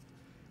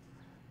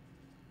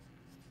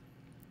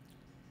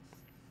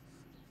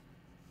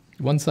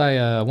 Once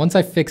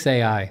I fix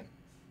AI,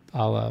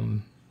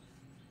 I'll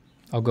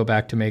go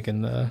back to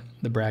making the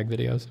brag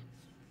videos.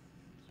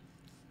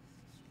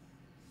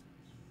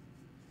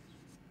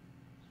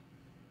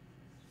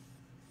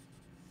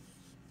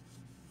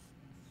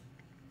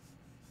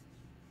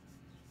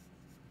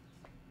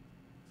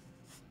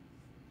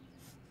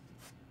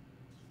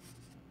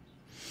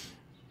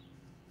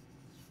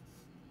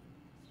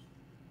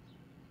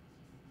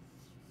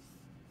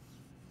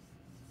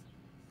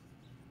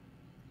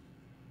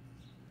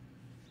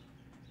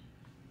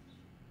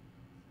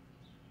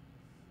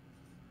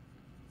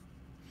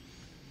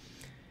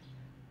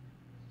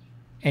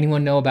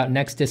 Anyone know about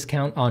next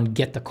discount on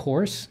Get the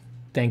Course?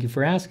 Thank you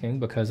for asking,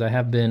 because I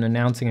have been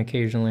announcing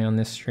occasionally on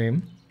this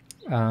stream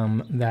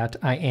that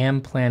I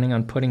am planning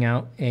on putting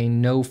out a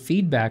no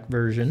feedback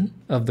version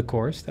of the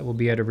course that will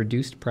be at a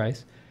reduced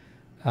price.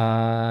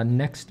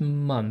 Next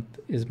month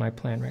is my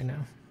plan right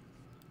now.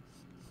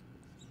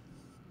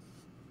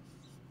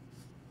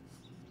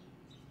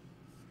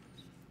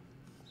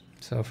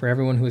 So for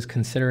everyone who is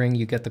considering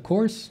You Get the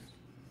Course,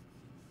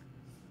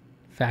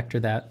 factor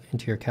that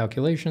into your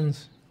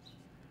calculations.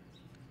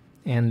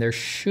 And there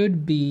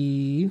should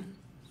be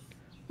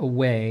a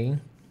way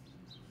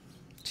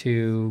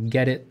to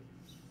get it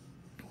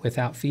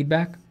without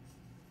feedback,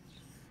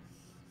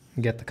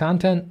 get the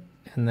content,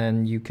 and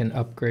then you can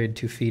upgrade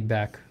to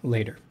feedback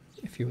later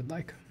if you would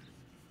like.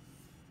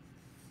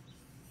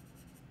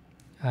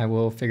 I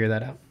will figure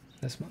that out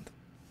this month.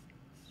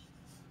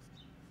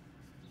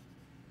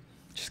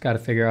 Just got to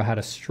figure out how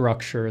to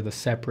structure the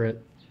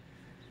separate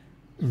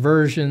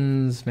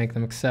versions, make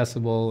them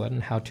accessible,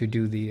 and how to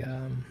do the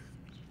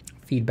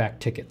feedback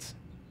tickets.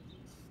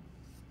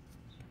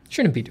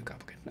 Shouldn't be too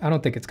complicated. I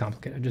don't think it's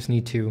complicated. I just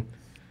need to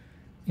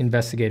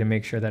investigate and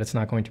make sure that it's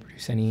not going to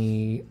produce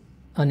any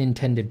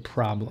unintended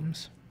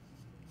problems.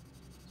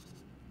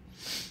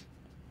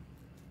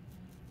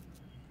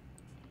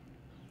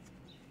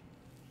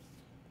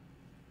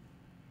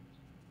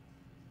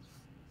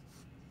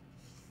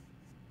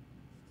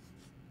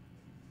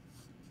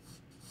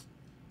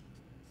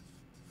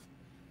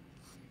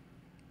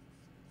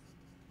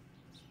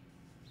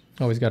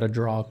 Always got to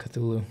draw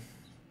Cthulhu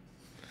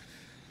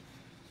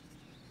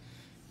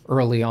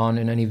early on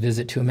in any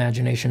visit to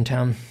Imagination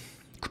Town.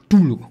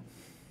 Cthulhu.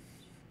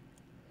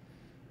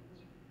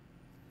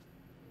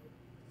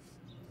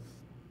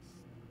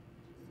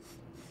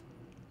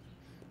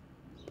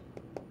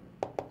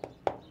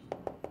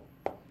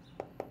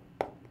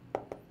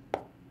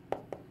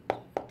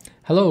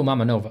 Hello,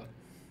 Mama Nova.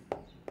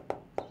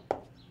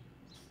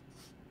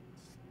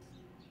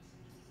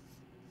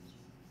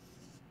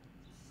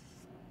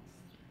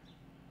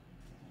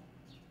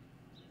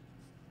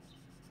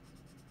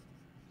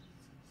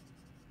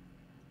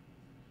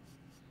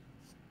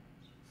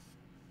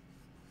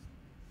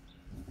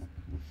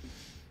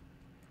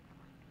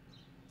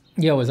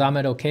 Yo, is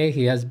Ahmed okay?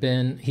 He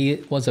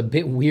was a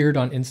bit weird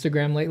on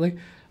Instagram lately.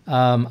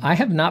 I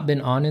have not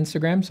been on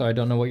Instagram, so I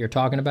don't know what you're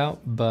talking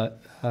about,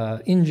 but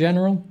in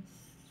general,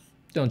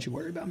 don't you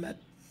worry about Med.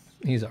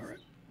 He's all right.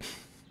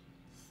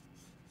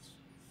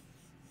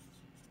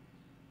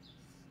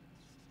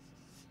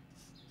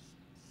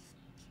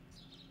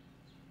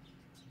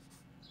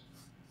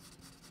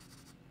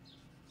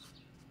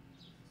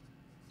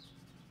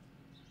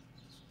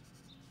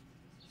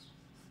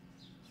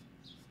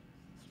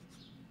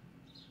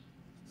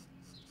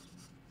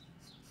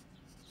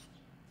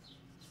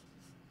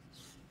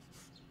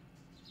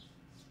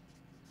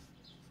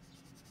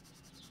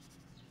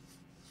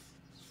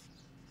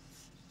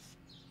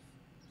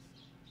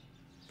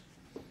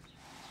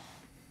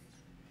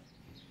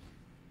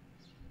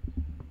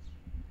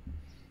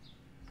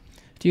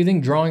 Do you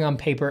think drawing on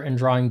paper and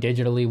drawing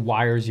digitally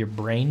wires your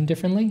brain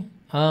differently?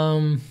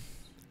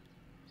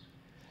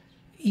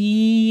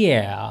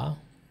 Yeah,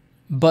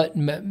 but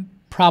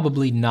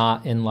probably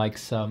not in like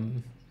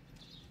some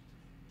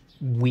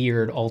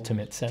weird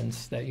ultimate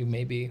sense that you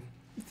may be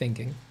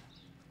thinking.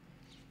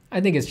 I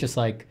think it's just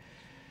like,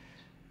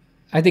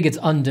 I think it's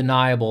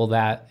undeniable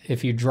that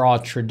if you draw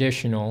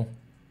traditional,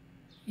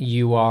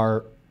 you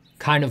are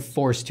kind of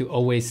forced to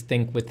always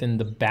think within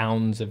the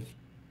bounds of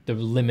the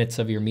limits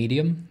of your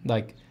medium.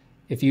 Like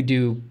if you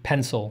do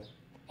pencil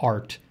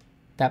art,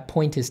 that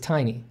point is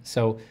tiny.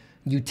 So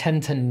you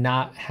tend to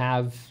not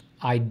have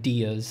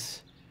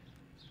ideas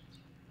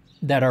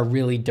that are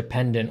really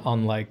dependent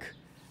on like,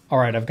 all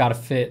right, I've got to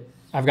fit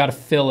I've got to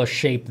fill a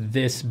shape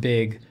this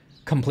big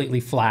completely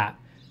flat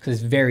because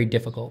it's very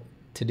difficult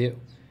to do.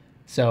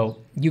 So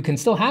you can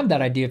still have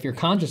that idea if you're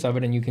conscious of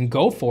it, and you can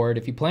go for it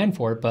if you plan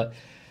for it. But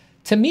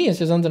to me, it's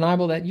just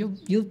undeniable that you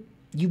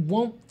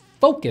won't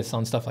focus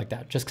on stuff like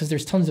that just because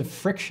there's tons of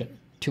friction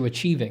to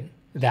achieving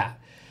that.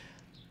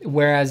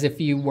 Whereas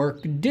if you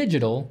work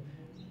digital,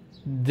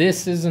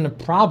 this isn't a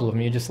problem.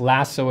 You just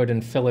lasso it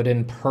and fill it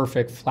in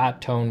perfect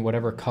flat tone,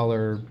 whatever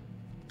color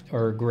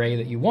or gray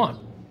that you want.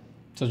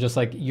 So just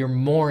like you're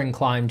more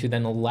inclined to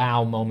then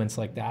allow moments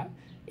like that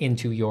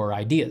into your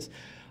ideas.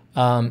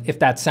 If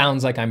that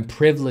sounds like I'm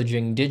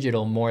privileging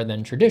digital more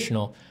than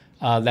traditional,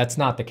 that's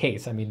not the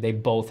case. I mean, they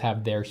both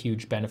have their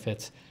huge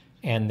benefits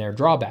and their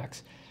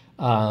drawbacks.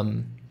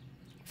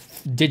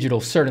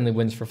 Digital certainly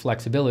wins for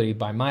flexibility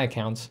by my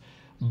accounts,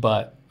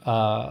 but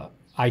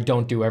I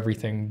don't do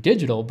everything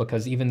digital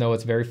because even though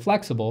it's very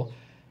flexible,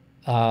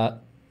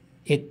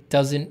 it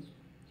doesn't,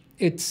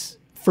 it's,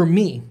 for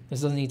me,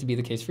 this doesn't need to be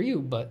the case for you,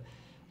 but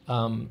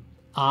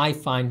I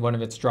find one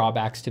of its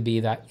drawbacks to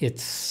be that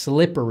it's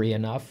slippery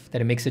enough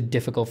that it makes it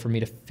difficult for me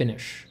to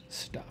finish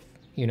stuff.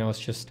 You know, it's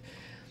just,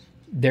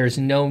 there's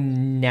no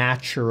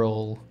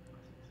natural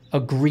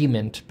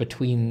agreement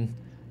between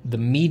the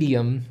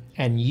medium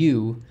and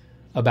you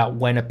about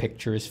when a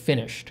picture is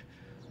finished,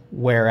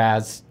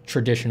 whereas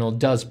traditional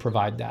does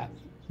provide that.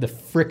 The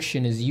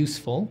friction is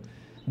useful,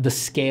 the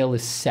scale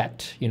is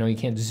set, you know, you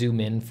can't zoom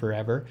in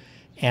forever,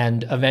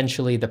 and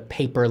eventually the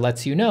paper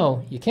lets you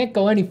know, you can't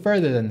go any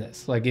further than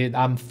this. Like,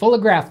 I'm full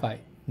of graphite,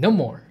 no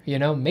more, you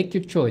know, make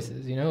your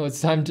choices, you know,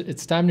 it's time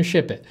to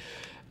ship it.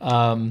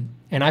 And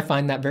I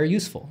find that very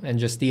useful, and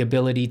just the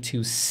ability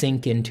to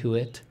sink into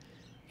it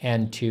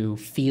and to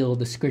feel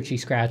the scritchy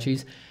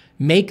scratchies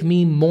make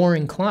me more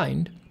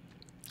inclined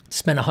to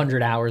spend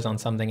 100 hours on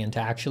something and to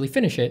actually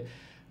finish it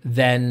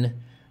than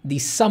the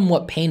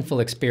somewhat painful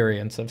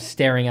experience of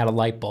staring at a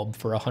light bulb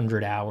for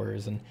 100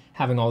 hours and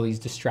having all these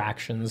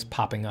distractions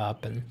popping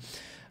up and,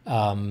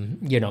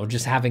 you know,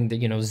 just having the,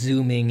 you know,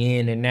 zooming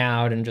in and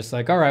out and just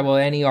like, all right, well,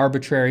 any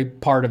arbitrary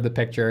part of the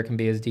picture can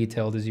be as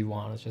detailed as you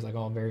want. It's just like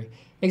all very,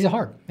 makes it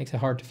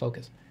hard to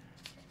focus.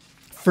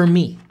 For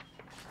me.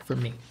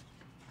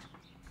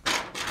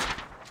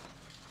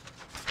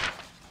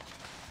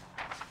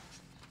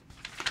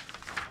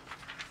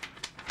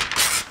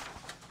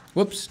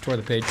 Whoops, tore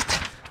the page.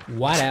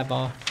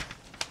 Whatever.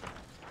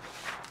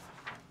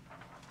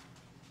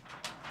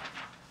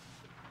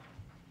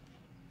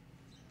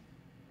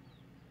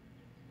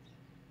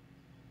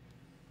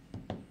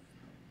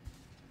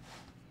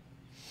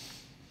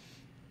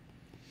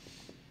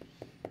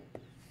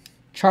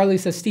 Charlie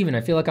says, Steven,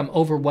 I feel like I'm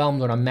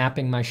overwhelmed when I'm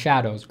mapping my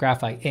shadows,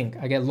 graphite, ink.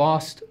 I get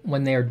lost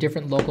when they are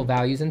different local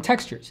values and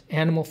textures,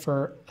 animal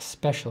fur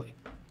especially.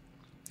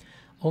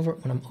 I'm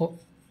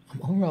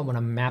overwhelmed when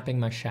I'm mapping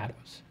my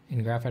shadows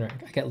in graphite or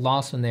ink. I get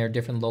lost when they are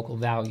different local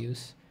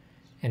values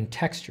and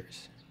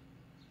textures.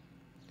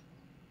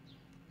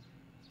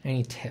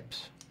 Any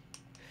tips?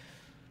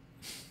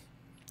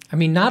 I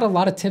mean, not a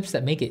lot of tips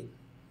that make it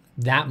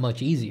that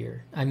much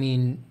easier. I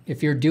mean,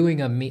 if you're doing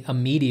a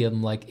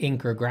medium like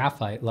ink or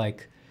graphite,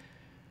 like,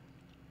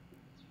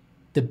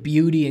 the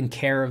beauty and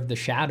care of the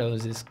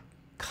shadows is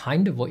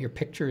kind of what your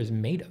picture is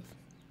made of,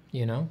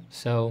 you know?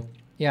 So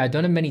yeah, I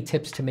don't have many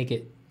tips to make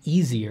it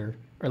easier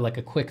or like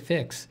a quick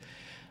fix.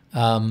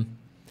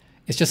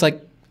 It's just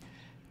like,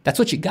 that's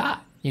what you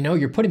got. You know,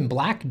 you're putting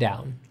black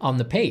down on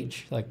the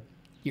page. Like,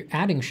 you're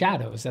adding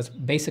shadows. That's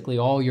basically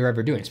all you're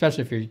ever doing,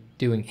 especially if you're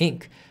doing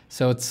ink.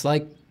 So it's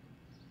like,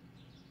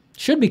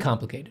 should be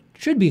complicated,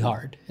 should be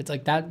hard. It's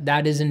like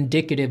that is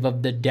indicative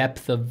of the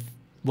depth of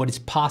what is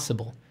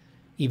possible,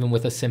 even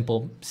with a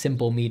simple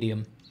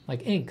medium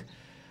like ink.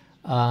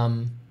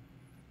 So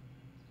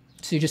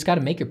you just got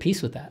to make your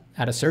peace with that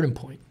at a certain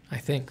point, I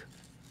think.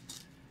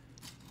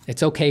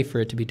 It's okay for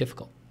it to be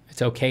difficult.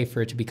 It's okay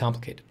for it to be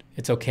complicated.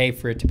 It's okay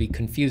for it to be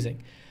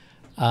confusing.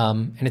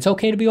 And it's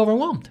okay to be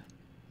overwhelmed.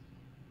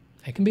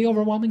 It can be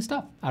overwhelming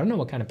stuff. I don't know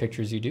what kind of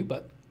pictures you do,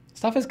 but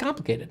stuff is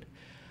complicated.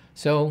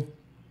 So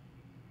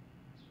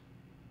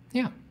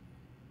yeah,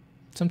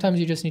 sometimes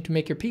you just need to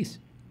make your peace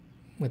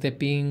with it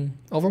being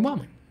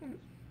overwhelming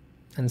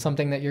and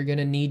something that you're going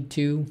to need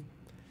to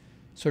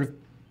sort of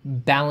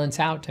balance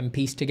out and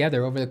piece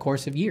together over the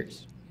course of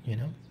years, you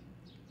know?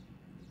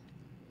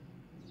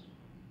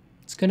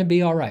 It's going to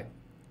be all right.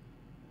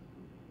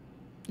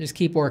 Just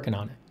keep working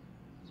on it.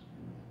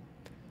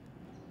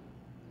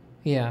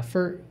 Yeah,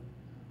 for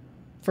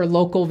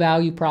local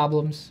value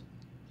problems,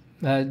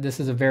 this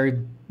is a very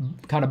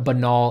kind of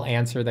banal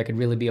answer that could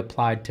really be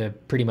applied to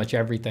pretty much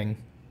everything,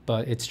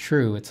 but it's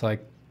true. It's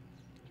like,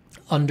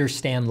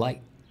 understand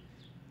light.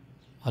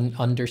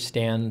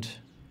 Understand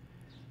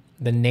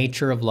the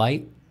nature of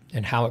light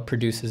and how it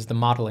produces the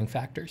modeling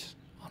factors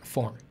on a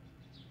form.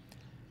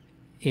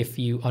 If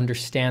you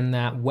understand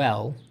that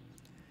well,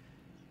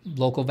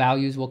 local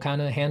values will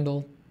kind of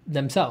handle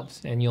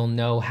themselves, and you'll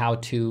know how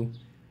to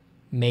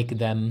make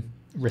them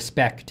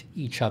respect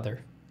each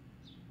other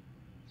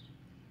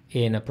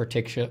in a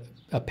picture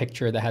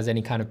that has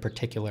any kind of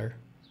particular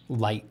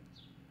light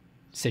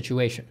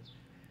situation.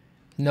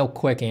 No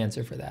quick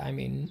answer for that. I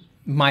mean,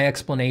 my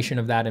explanation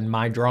of that in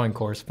my drawing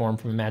course, Form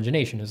from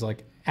Imagination, is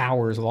like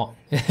hours long.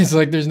 It's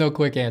like there's no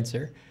quick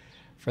answer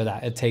for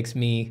that. It takes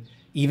me,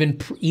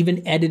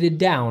 even edited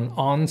down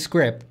on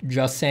script,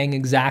 just saying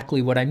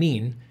exactly what I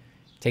mean,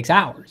 takes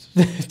hours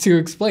to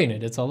explain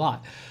it. It's a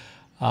lot.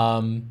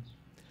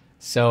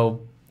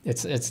 So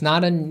it's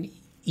not an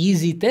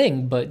easy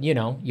thing, but you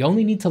know, you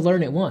only need to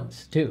learn it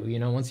once too. You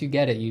know, once you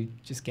get it, you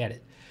just get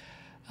it.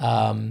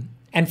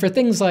 And for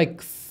things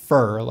like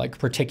fur, like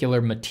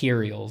particular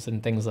materials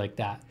and things like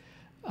that,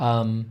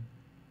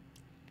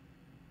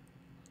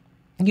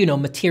 you know,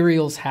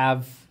 materials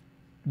have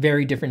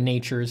very different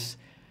natures.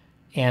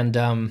 And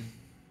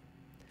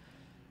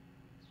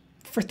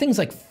for things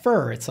like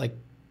fur, it's like,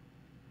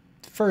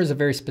 fur is a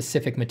very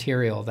specific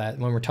material that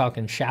when we're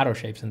talking shadow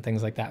shapes and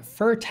things like that,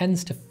 fur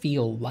tends to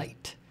feel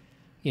light.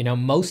 You know,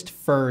 most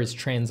fur is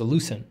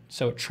translucent,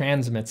 so it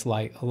transmits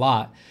light a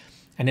lot.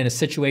 And in a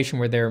situation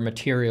where there are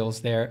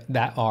materials there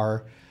that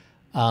are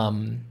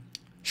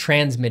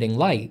transmitting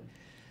light,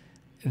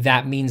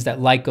 that means that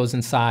light goes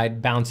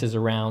inside, bounces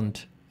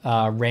around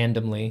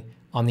randomly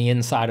on the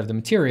inside of the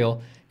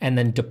material, and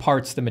then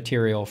departs the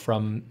material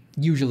from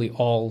usually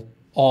all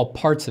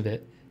parts of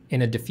it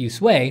in a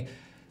diffuse way.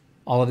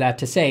 All of that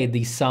to say,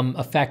 the sum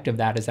effect of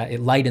that is that it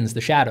lightens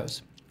the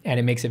shadows, and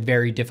it makes it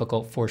very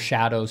difficult for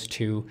shadows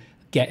to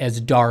get as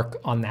dark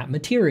on that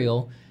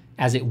material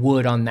as it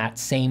would on that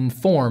same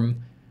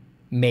form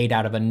made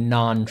out of a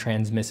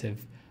non-transmissive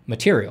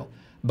material,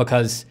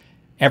 because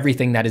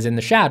everything that is in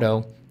the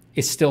shadow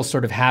is still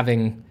sort of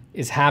having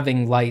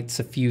light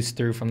suffused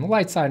through from the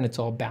light side, and it's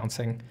all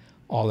bouncing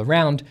all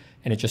around,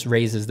 and it just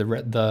raises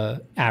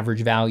the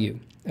average value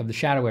of the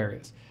shadow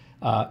areas.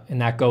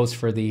 And that goes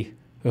for the,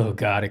 oh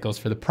God, it goes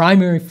for the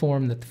primary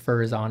form that the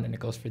fur is on, and it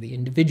goes for the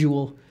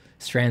individual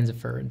strands of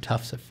fur and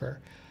tufts of fur.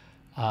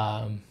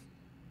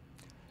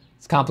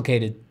 It's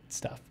complicated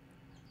stuff.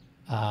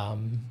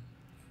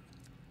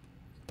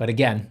 But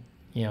again,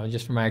 you know,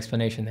 just for my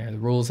explanation there, the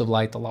rules of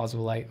light, the laws of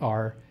light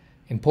are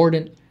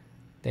important.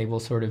 They will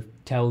sort of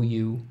tell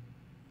you,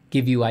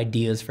 give you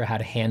ideas for how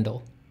to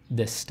handle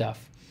this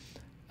stuff.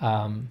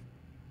 And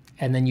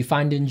then you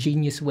find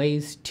ingenious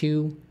ways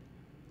to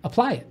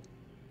apply it.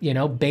 You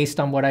know, based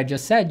on what I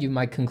just said, you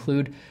might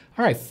conclude,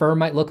 all right, fur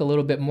might look a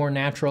little bit more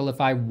natural if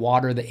I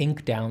water the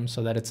ink down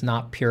so that it's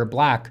not pure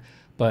black,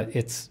 but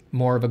it's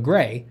more of a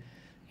gray.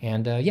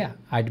 And yeah,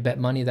 I'd bet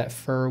money that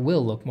fur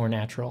will look more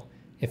natural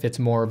if it's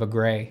more of a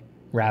gray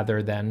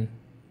rather than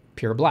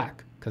pure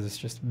black, because it's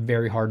just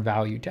very hard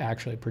value to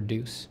actually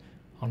produce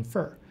on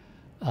fur.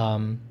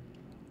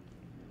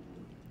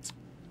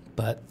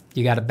 But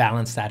you got to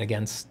balance that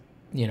against,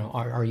 you know,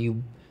 are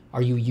you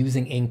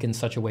using ink in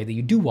such a way that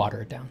you do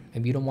water it down?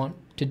 Maybe you don't want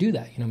to do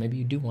that. You know, maybe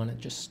you do want it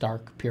just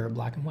stark, pure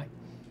black and white.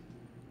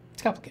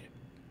 It's complicated.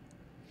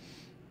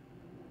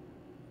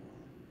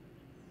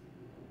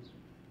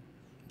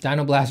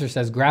 Dino Blaster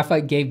says,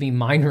 graphite gave me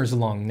miner's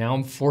lung. Now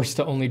I'm forced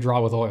to only draw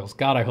with oils.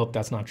 God, I hope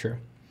that's not true.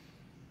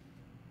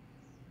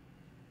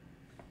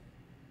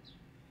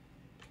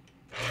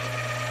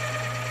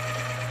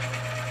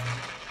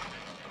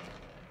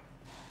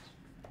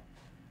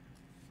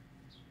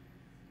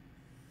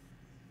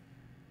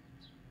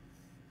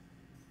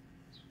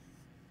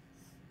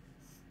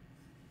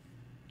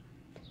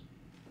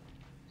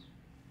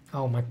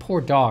 Oh, my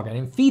poor dog. I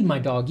didn't feed my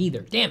dog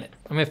either. Damn it.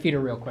 I'm going to feed her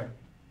real quick.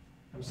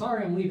 I'm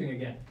sorry I'm leaving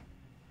again.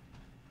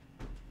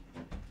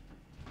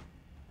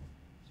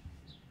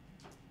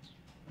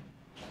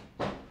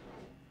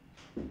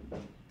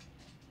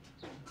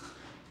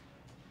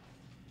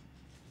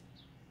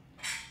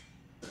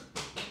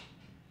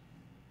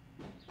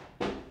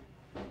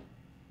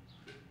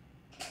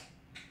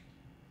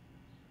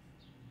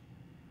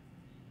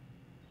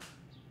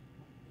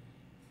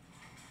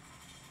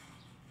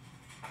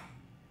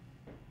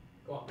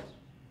 Go on.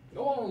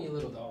 Go on, you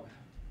little dog.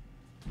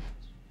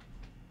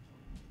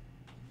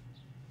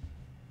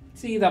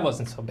 See, that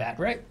wasn't so bad,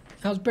 right?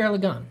 I was barely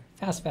gone.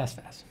 Fast, fast,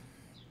 fast.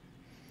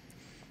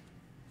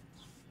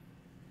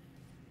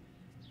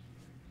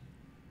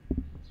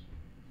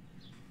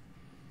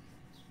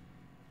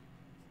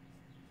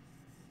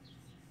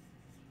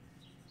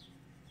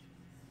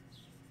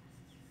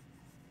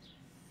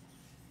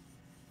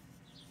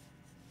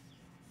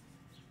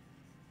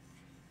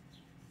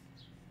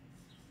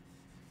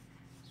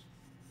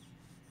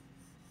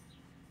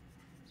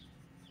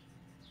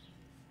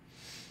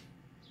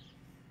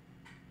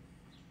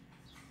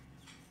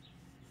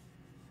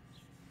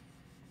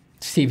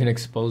 Even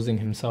exposing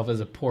himself as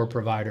a poor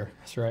provider.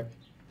 That's right.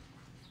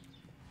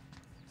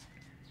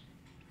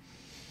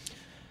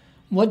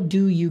 What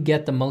do you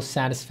get the most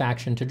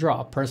satisfaction to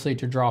draw? Personally,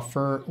 to draw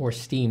fur or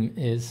steam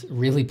is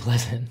really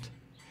pleasant.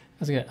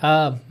 That's good.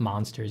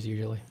 Monsters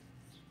usually.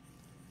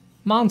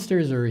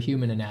 Monsters or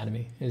human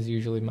anatomy is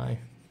usually my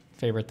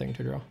favorite thing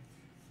to draw.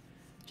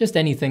 Just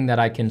anything that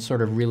I can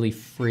sort of really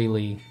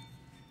freely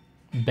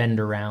bend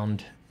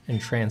around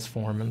and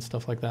transform and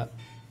stuff like that.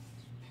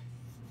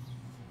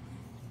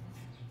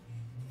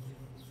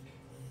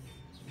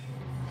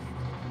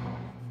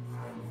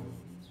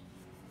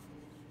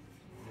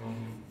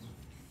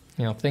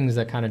 You know, things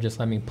that kind of just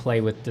let me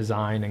play with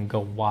design and go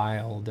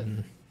wild,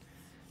 and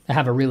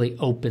have a really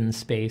open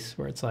space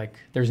where it's like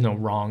there's no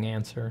wrong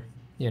answer,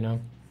 you know?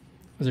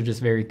 Those are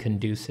just very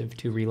conducive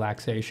to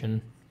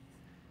relaxation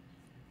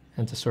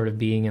and to sort of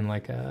being in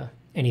like a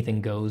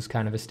anything goes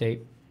kind of a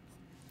state.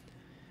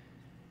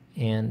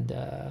 And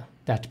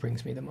that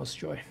brings me the most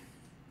joy.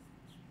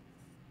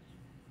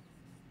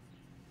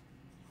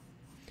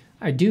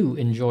 I do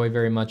enjoy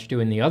very much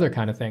doing the other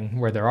kind of thing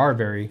where there are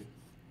very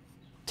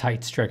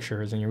tight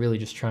strictures and you're really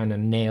just trying to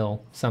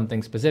nail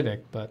something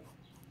specific, but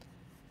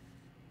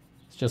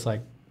it's just like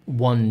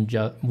one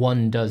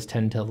does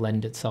tend to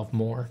lend itself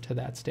more to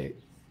that state,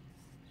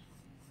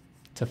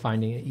 to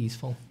finding it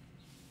easeful.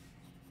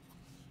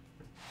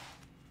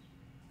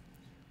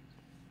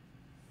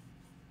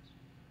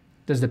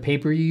 Does the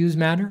paper you use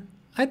matter?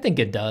 I think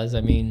it does.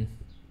 I mean,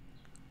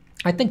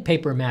 I think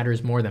paper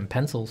matters more than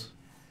pencils.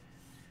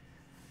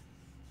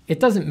 It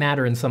doesn't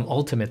matter in some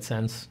ultimate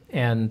sense,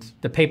 and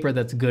the paper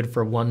that's good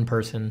for one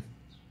person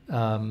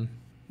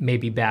may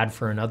be bad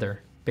for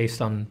another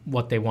based on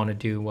what they want to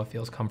do, what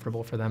feels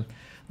comfortable for them.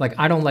 Like,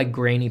 I don't like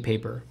grainy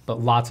paper, but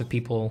lots of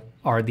people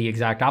are the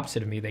exact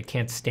opposite of me. They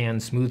can't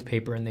stand smooth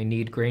paper and they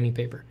need grainy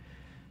paper.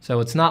 So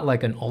it's not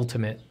like an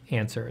ultimate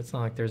answer. It's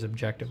not like there's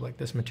objective, like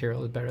this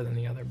material is better than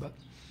the other, but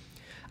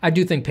I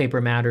do think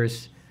paper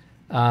matters.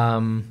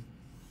 I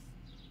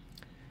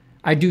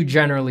do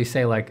generally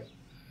say, like,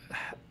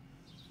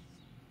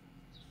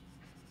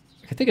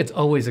 I think it's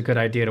always a good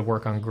idea to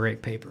work on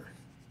great paper.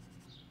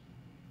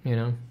 You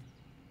know?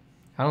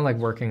 I don't like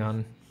working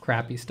on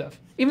crappy stuff.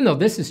 Even though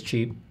this is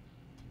cheap,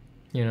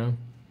 you know?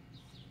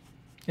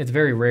 It's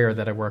very rare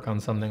that I work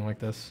on something like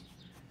this.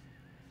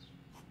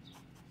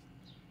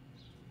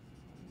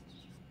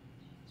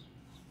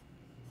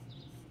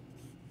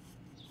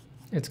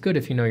 It's good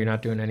if you know you're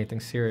not doing anything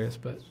serious,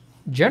 but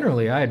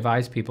generally I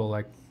advise people,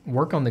 like,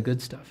 work on the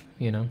good stuff,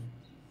 you know?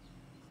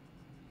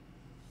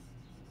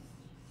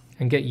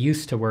 And get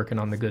used to working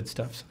on the good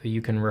stuff so that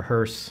you can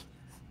rehearse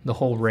the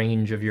whole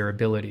range of your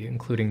ability,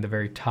 including the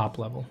very top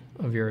level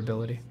of your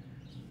ability.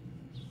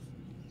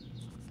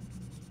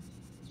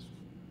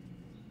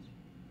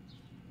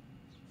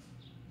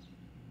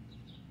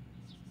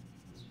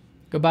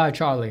 Goodbye,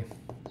 Charlie.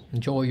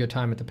 Enjoy your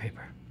time at the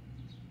paper.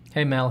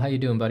 Hey, Mel, how you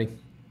doing, buddy?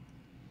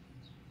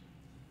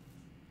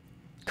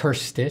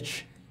 Cursed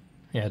Stitch?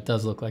 Yeah, it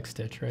does look like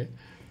Stitch, right?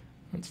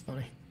 That's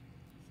funny.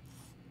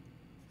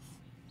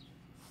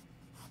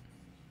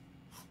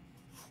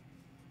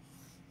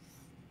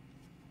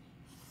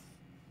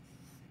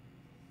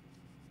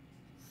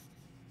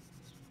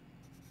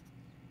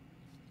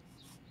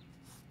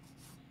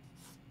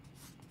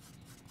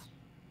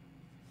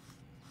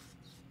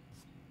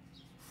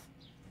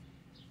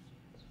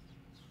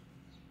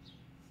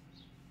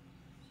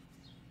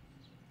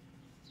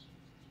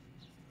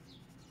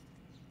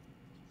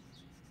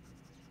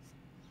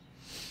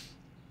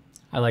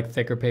 I like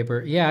thicker paper.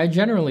 Yeah, I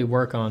generally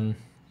work on,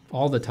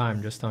 all the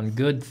time, just on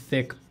good,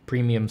 thick,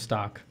 premium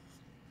stock.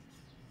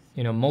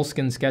 You know,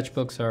 Moleskine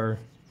sketchbooks are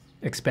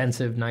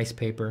expensive, nice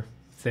paper,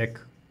 thick,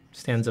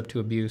 stands up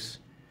to abuse.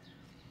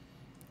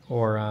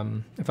 Or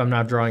if I'm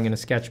not drawing in a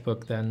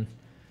sketchbook, then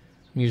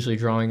I'm usually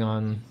drawing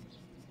on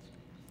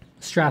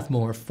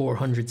Strathmore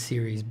 400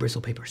 Series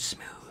Bristol Paper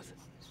Smooth,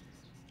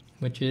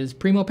 which is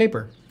primo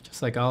paper.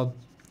 Just like I'll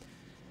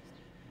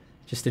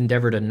just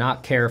endeavor to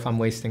not care if I'm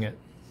wasting it.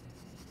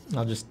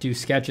 I'll just do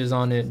sketches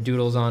on it,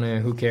 doodles on it,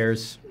 who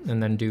cares,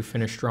 and then do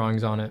finished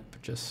drawings on it.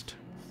 But just,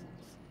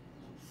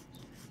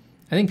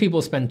 I think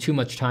people spend too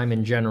much time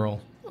in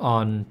general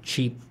on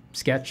cheap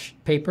sketch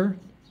paper.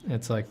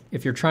 It's like,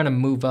 if you're trying to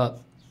move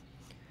up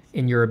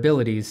in your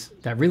abilities,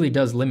 that really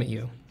does limit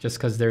you, just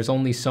because there's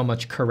only so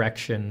much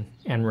correction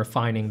and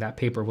refining that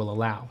paper will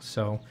allow.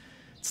 So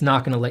it's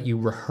not going to let you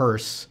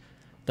rehearse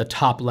the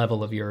top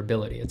level of your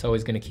ability. It's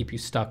always going to keep you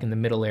stuck in the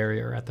middle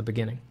area or at the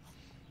beginning.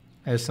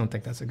 I just don't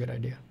think that's a good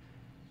idea.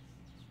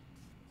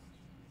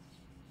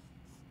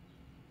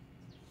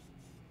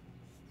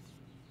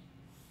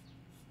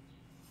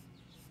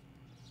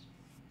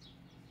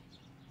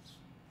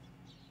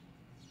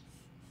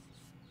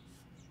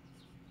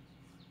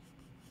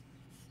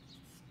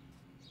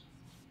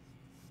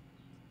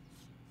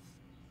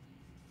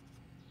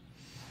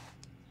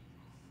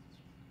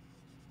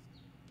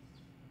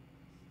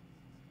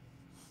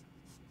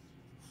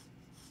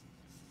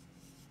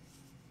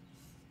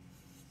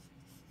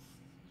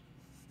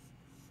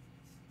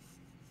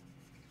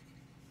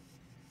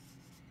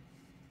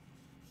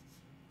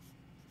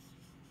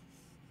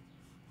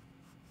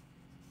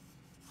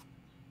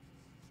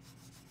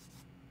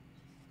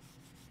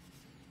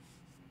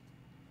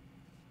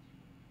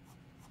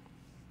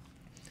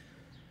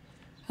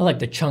 I like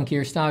the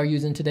chunkier style you're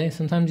using today.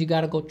 Sometimes you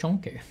gotta go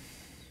chunky.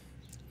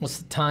 What's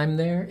the time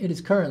there? It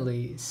is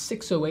currently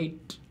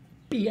 6:08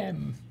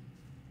 p.m.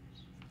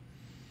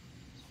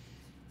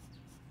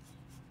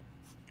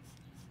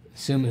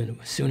 Soon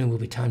it will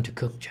be time to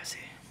cook, Jesse.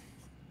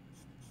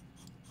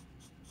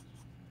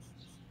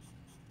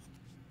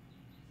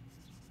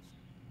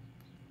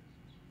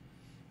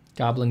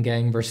 Goblin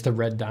Gang versus the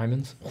Red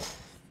Diamonds.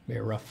 Be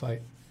a rough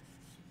fight.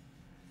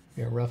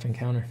 Be a rough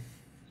encounter.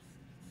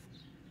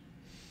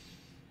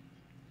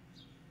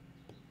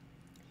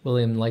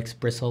 William likes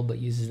Bristle, but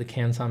uses the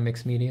Canson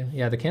Mixed Media.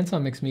 Yeah, the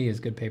Canson Mixed Media is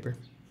good paper.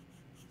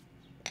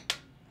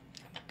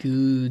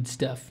 Good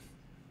stuff.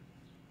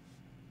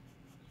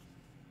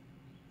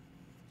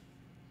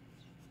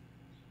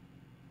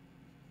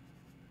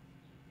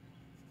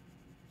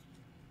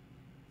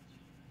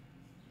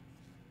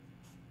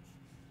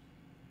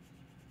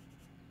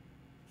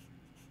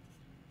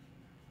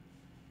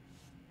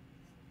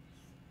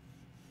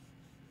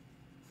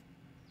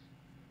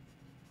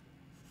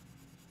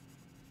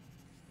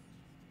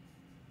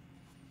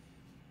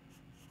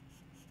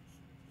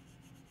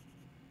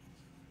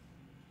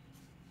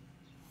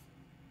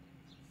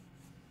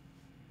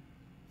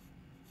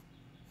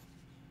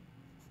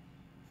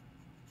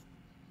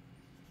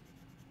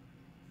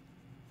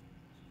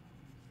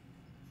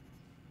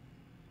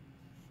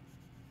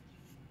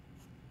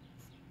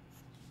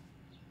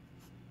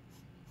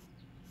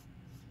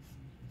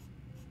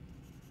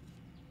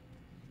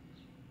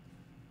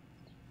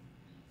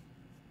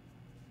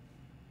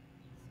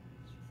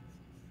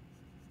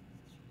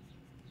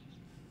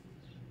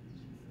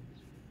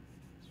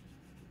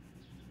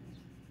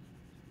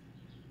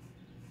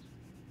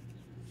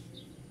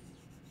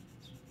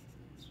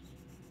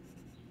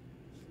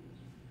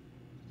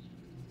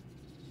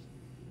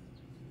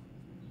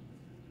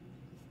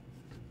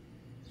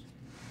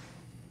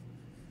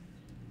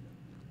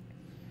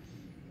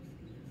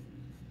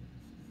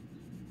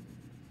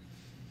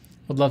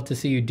 Would love to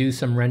see you do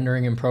some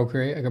rendering in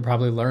Procreate. I could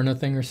probably learn a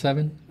thing or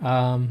seven.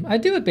 I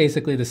do it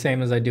basically the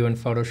same as I do in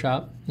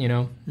Photoshop, you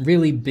know,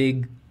 really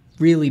big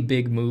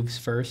moves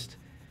first.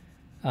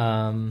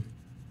 In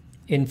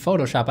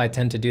Photoshop, I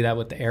tend to do that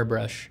with the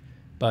airbrush,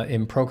 but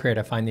in Procreate,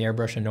 I find the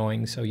airbrush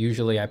annoying. So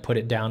usually I put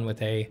it down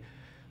with a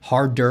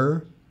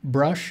harder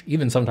brush,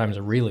 even sometimes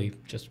a really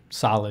just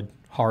solid,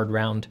 hard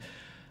round.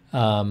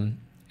 And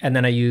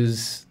then I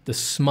use the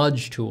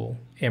smudge tool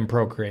in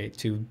Procreate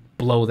to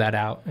blow that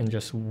out and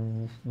just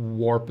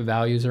warp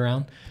values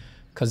around,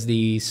 because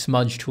the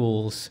smudge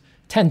tools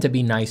tend to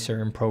be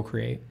nicer in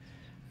Procreate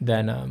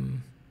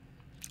than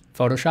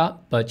Photoshop,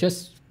 but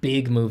just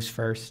big moves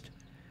first.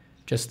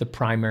 Just the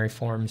primary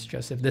forms.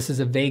 Just if this is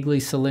a vaguely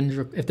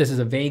cylindrical, if this is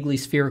a vaguely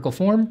spherical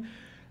form,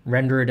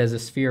 render it as a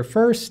sphere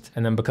first,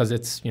 and then because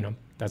it's, you know,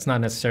 that's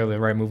not necessarily the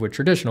right move with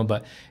traditional,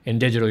 but in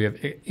digital you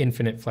have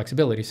infinite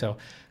flexibility. So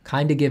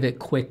kind of give it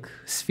quick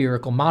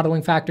spherical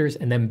modeling factors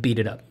and then beat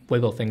it up.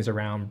 Wiggle things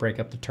around, break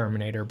up the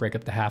terminator, break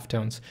up the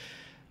halftones.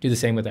 Do the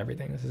same with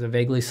everything. This is a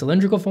vaguely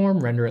cylindrical form,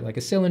 render it like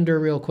a cylinder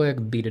real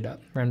quick, beat it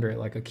up. Render it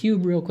like a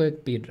cube real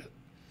quick, beat it up.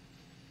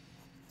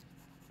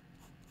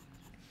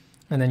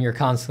 And then you're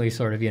constantly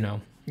sort of, you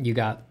know, you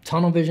got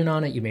tunnel vision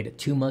on it, you made it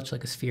too much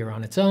like a sphere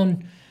on its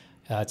own.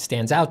 It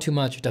stands out too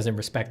much, it doesn't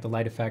respect the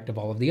light effect of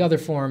all of the other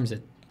forms,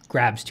 it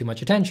grabs too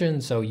much attention,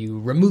 so you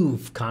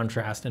remove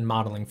contrast and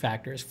modeling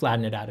factors,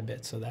 flatten it out a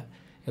bit so that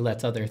it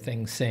lets other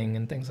things sing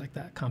and things like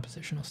that,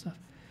 compositional stuff.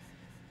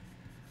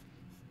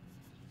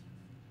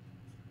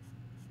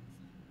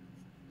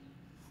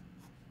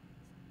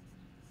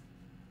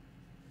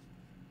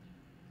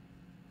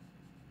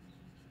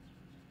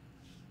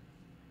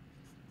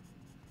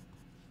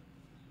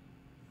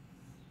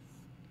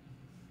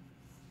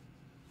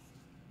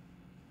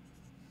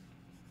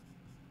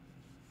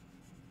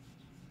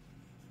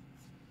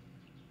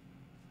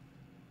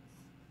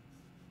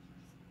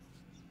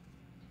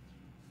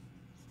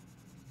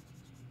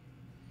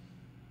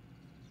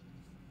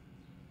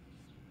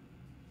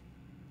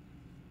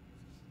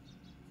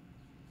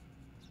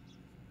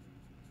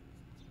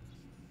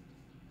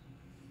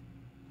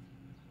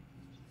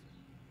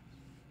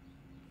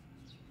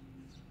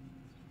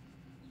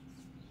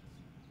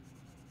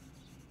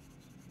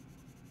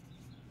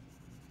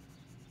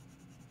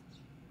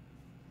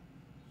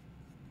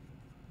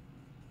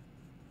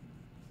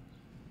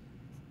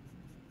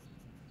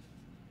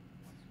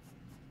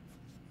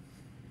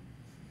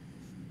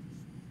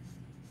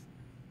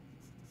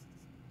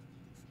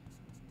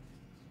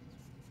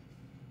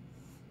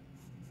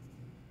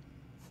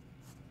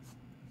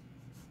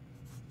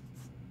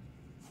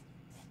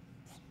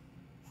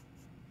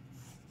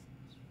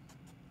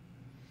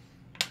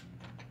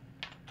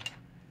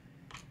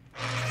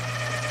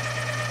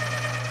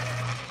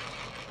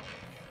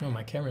 Oh,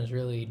 my camera is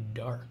really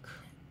dark.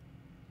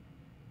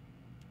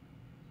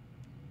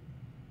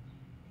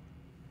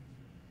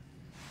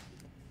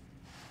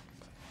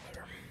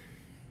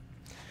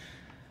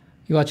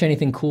 You watch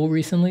anything cool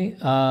recently?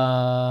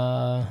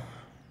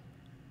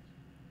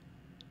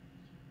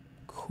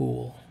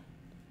 Cool.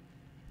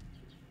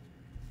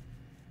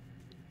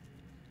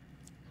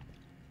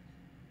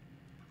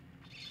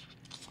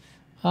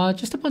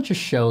 Just a bunch of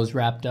shows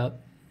wrapped up.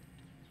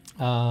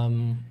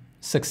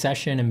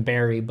 Succession and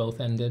Barry both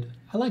ended.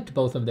 I liked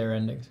both of their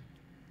endings.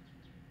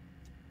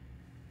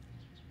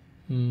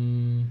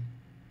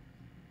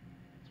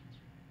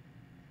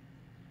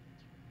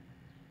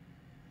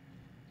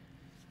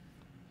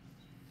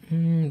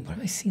 what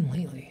have I seen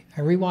lately?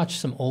 I rewatched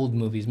some old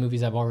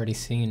movies I've already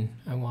seen.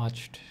 I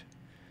watched,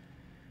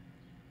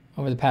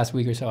 over the past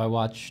week or so, I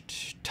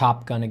watched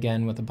Top Gun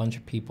again with a bunch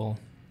of people,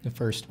 the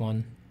first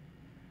one.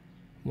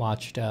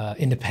 Watched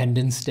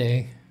Independence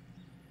Day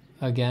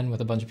again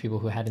with a bunch of people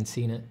who hadn't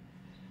seen it.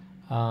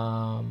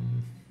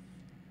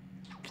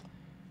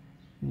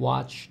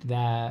 Watched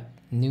that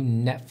new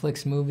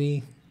Netflix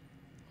movie.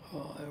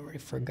 Oh, I already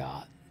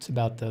forgot. It's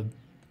about the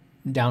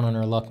down on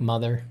her luck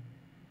mother.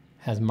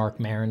 Has Mark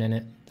Maron in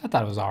it. I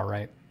thought it was all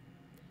right.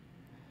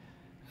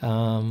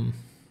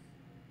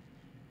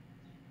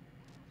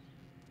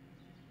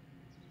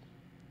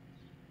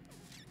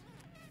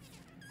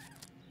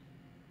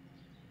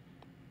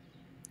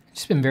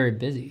 Just been very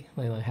busy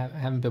lately. I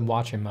haven't been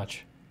watching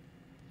much.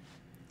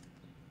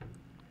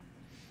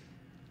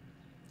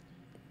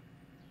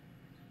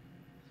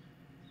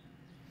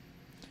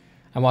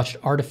 I watched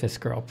Artifice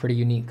Girl, pretty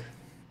unique.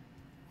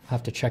 I'll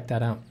have to check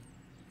that out.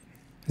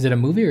 Is it a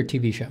movie or a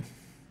TV show?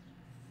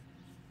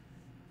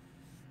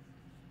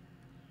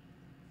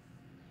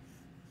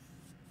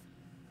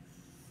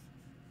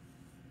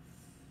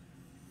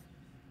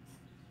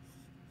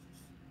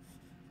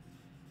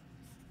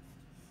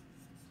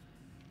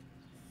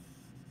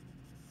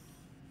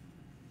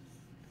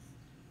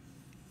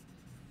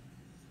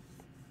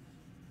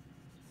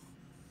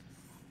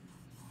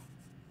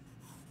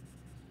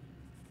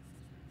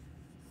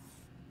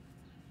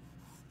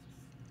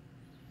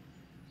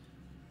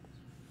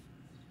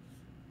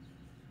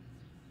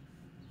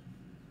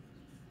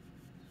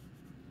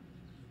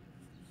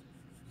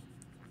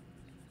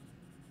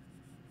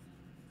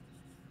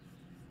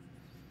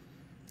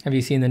 Have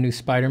you seen the new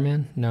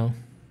Spider-Man? No.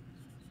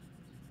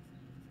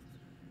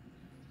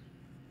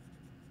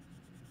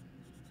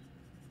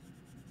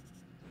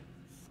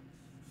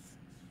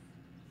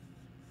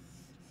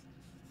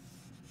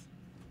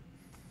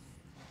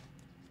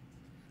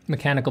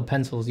 Mechanical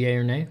pencils, yay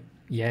or nay?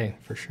 Yay,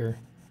 for sure.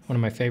 One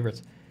of my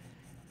favorites.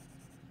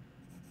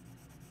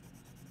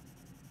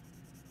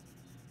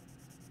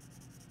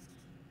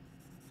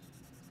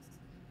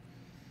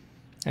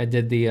 I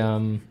did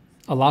the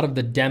a lot of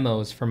the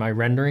demos for my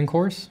rendering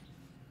course.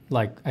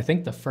 Like, I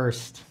think the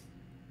first,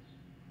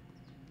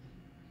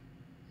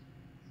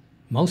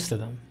 most of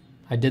them,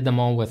 I did them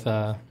all with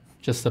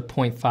just the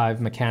 0.5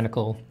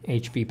 mechanical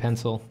HB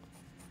pencil,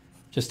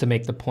 just to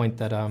make the point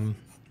that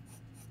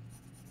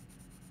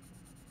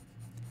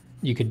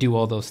you could do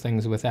all those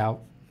things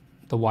without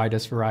the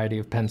widest variety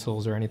of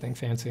pencils or anything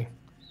fancy.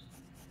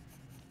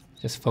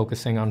 Just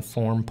focusing on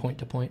form point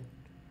to point.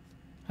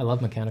 I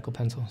love mechanical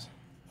pencils.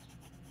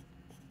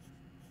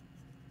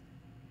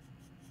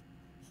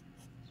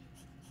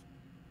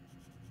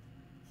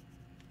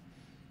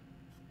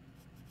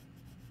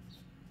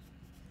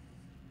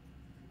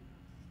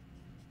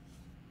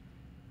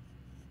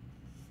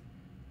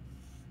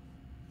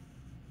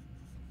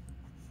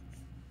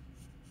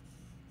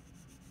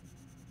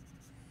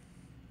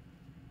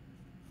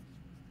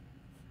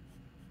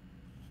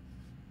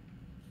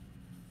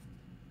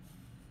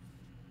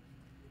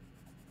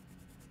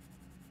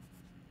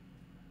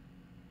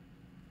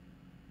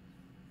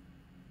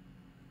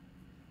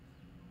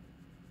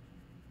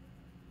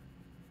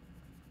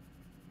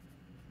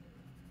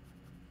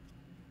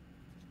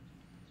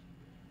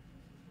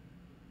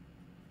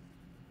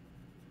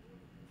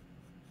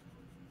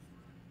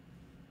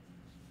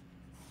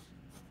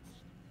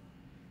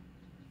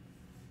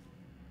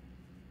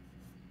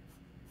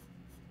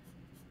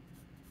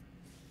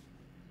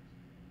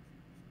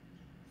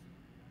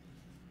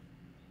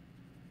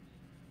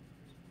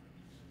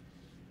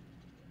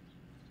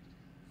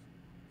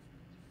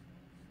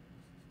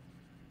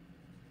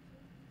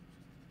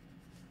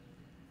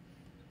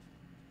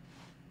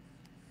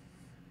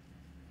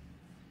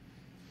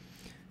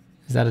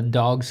 Is that a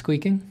dog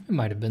squeaking? It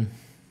might have been.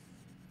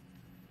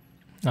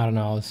 I don't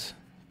know, I was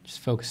just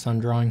focused on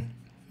drawing.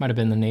 Might have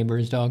been the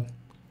neighbor's dog.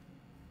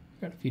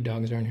 Got a few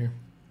dogs around here.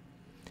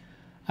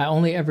 I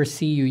only ever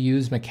see you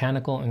use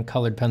mechanical and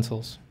colored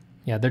pencils.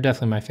 Yeah, they're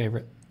definitely my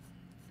favorite.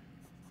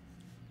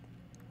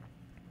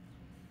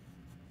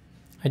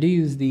 I do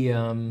use the,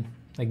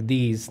 like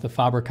these, the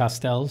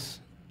Faber-Castells.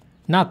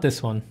 Not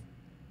this one.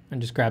 I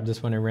just grabbed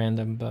this one at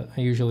random, but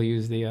I usually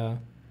use the,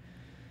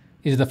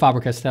 these are the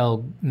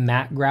Faber-Castell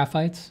Matte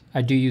Graphites.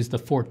 I do use the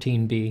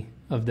 14B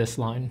of this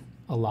line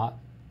a lot.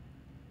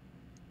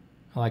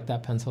 I like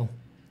that pencil.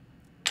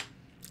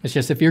 It's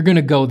just if you're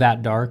gonna go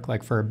that dark,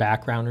 like for a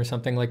background or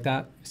something like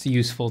that, it's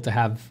useful to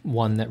have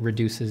one that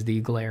reduces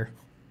the glare.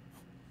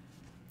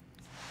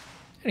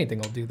 Anything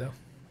will do though.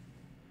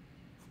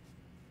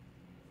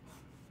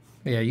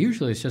 But yeah,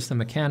 usually it's just the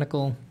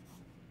mechanical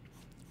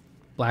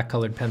black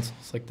colored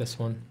pencils like this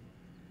one.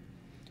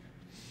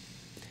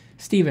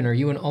 Steven, are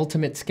you an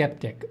ultimate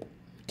skeptic?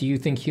 Do you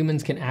think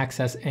humans can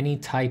access any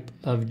type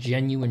of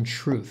genuine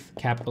truth,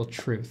 capital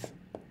truth?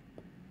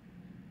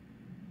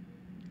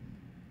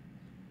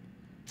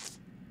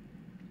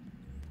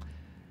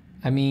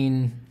 I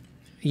mean,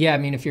 yeah, I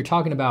mean, if you're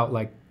talking about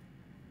like,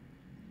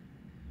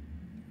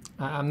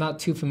 I'm not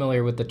too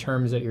familiar with the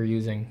terms that you're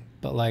using,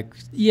 But like,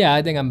 yeah,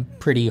 I think I'm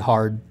pretty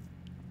hard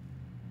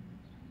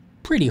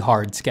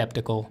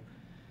skeptical.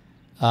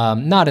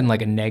 Not in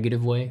like a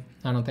negative way.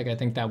 I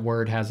think that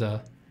word has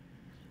a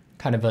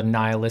kind of a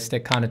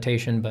nihilistic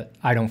connotation, but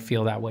I don't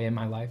feel that way in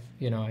my life.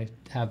 You know, I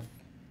have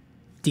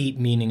deep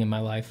meaning in my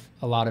life,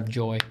 a lot of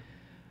joy.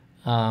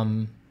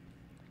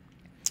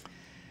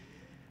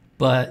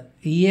 But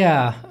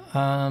yeah,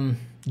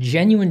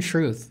 genuine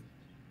truth.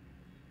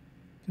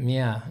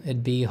 Yeah,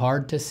 it'd be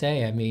hard to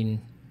say. I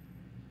mean,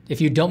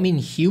 if you don't mean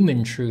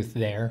human truth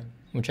there,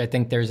 which I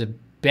think there's a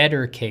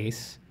better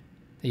case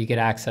that you could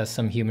access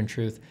some human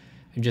truth,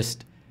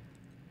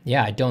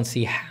 I don't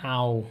see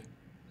how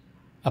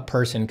a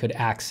person could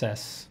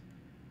access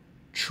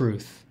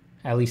truth,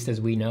 at least as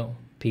we know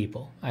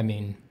people. I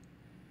mean,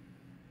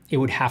 it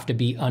would have to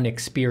be an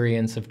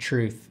experience of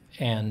truth,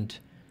 and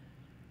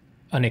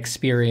an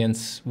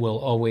experience will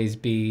always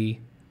be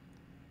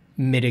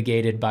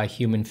mitigated by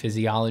human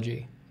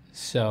physiology.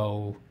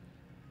 So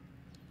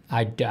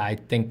I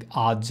think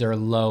odds are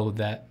low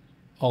that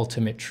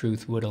ultimate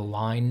truth would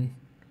align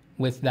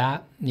with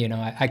that. You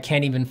know, I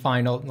can't even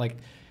find, like,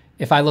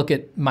 if I look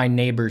at my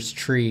neighbor's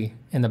tree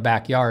in the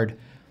backyard,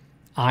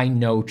 I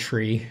know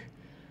tree,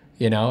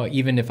 you know,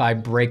 even if I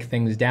break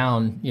things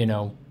down, you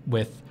know,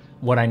 with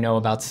what I know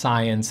about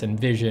science and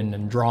vision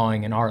and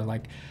drawing and art,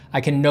 like I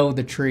can know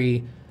the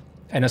tree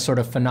in a sort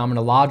of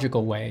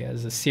phenomenological way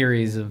as a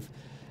series of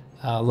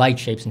light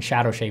shapes and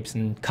shadow shapes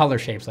and color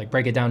shapes, like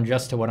break it down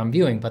just to what I'm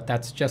viewing, but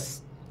that's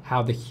just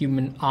how the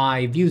human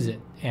eye views it.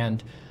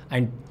 And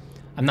I'm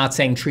not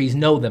saying trees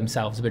know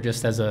themselves, but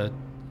just as a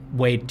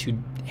way to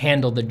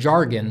handle the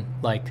jargon,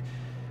 like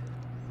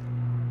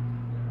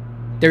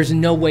there's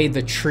no way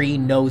the tree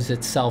knows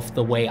itself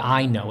the way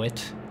I know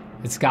it.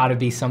 It's got to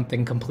be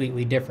something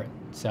completely different.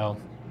 So,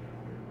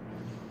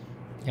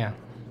 yeah.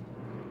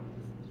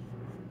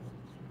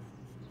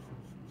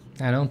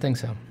 I don't think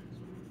so.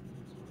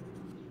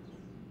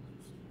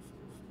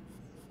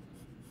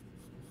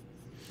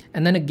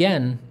 And then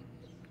again,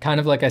 kind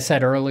of like I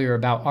said earlier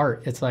about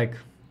art, it's like,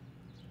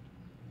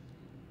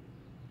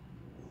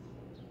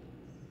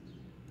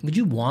 would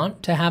you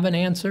want to have an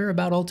answer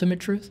about ultimate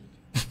truth?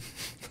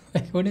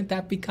 Like, wouldn't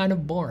that be kind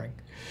of boring?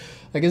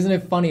 Like, isn't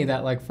it funny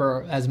that, like,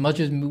 for as much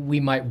as we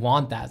might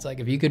want that, it's like,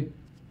 if you could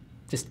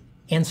just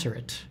answer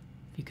it,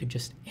 if you could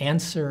just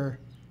answer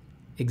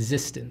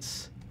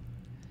existence,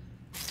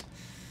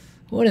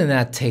 wouldn't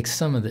that take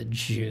some of the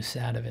juice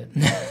out of it?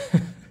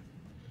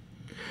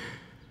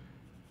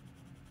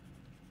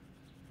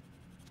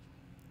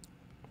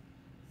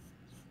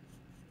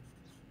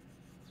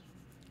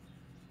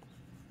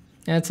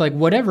 And it's like,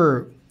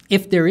 whatever,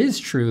 if there is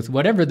truth,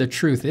 whatever the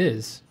truth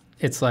is,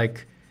 it's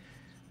like,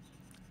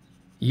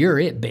 you're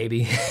it,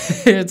 baby.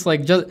 It's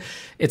like,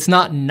 it's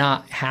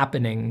not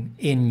happening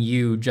in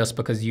you just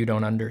because you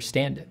don't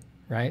understand it,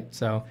 right?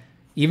 So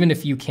even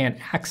if you can't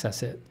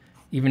access it,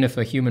 even if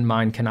a human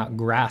mind cannot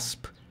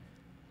grasp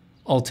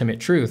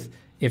ultimate truth,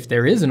 if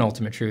there is an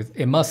ultimate truth,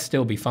 it must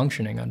still be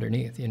functioning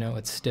underneath, you know?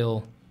 It's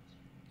still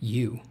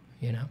you,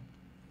 you know?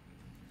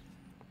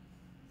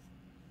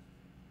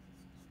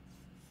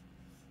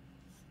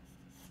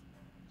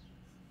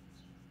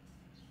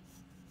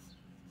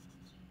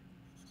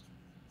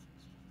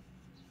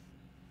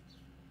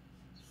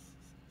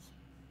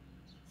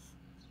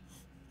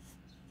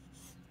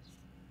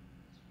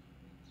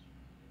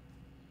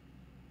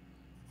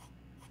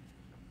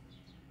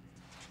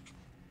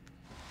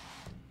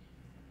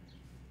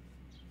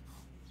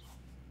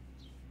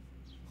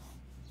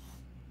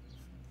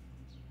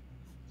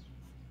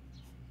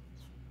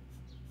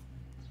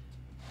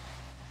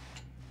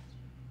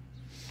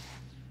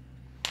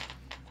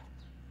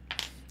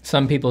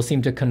 Some people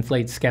seem to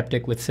conflate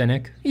skeptic with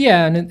cynic.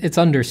 Yeah, and it's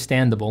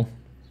understandable,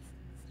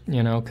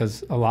 you know,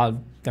 because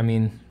I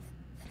mean,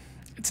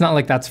 it's not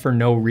like that's for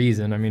no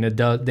reason. I mean,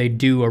 they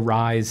do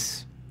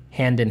arise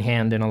hand in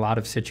hand in a lot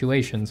of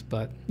situations,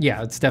 but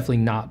yeah, it's definitely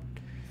not,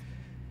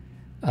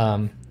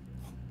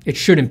 it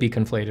shouldn't be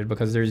conflated,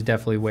 because there's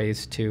definitely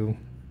ways to,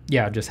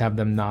 yeah, just have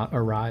them not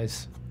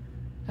arise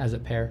as a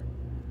pair.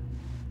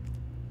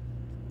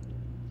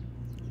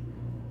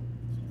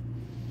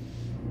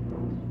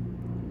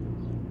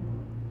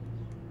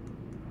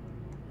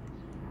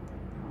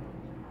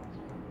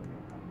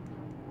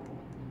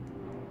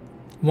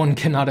 One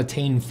cannot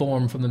attain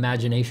form from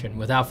imagination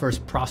without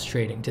first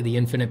prostrating to the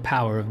infinite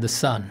power of the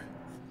sun.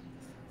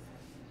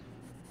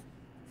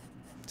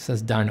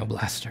 Says Dino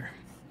Blaster.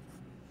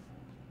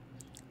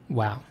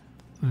 Wow.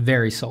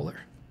 Very solar.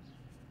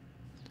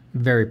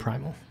 Very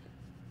primal.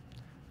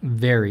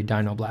 Very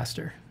Dino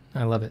Blaster.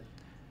 I love it.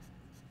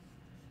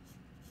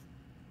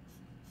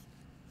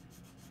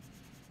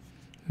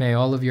 May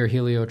all of your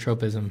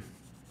heliotropism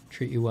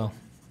treat you well.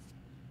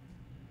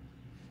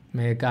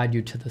 May it guide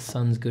you to the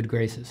sun's good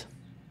graces.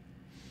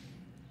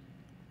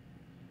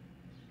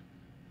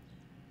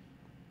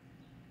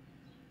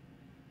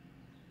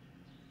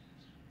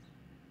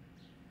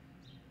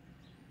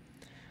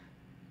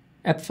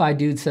 Epfi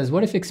Dude says,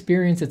 what if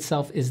experience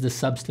itself is the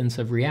substance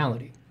of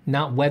reality,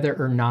 not whether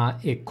or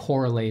not it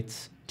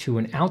correlates to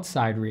an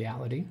outside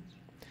reality?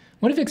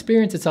 What if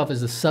experience itself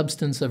is the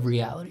substance of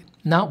reality?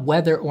 Not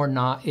whether or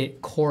not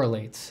it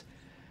correlates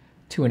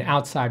to an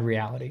outside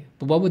reality,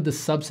 but what would the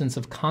substance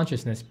of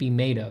consciousness be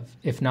made of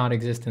if not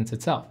existence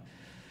itself?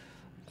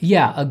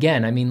 Yeah,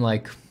 again, I mean,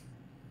 like,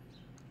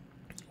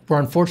 we're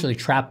unfortunately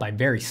trapped by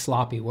very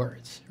sloppy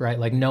words, right?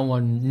 Like no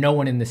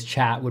one in this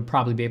chat would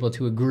probably be able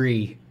to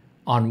agree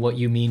on what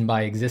you mean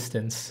by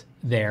existence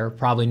there.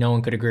 Probably no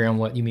one could agree on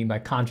what you mean by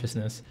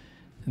consciousness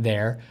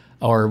there,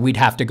 or we'd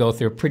have to go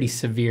through a pretty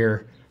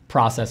severe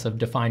process of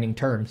defining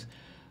terms.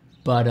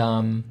 But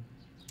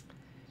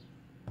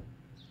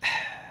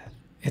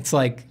it's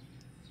like,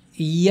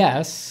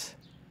 yes,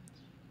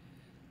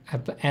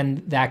 and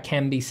that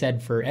can be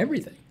said for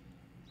everything,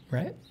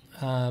 right?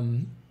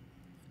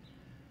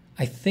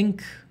 I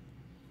think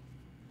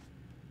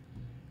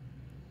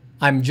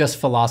I'm just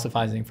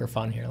philosophizing for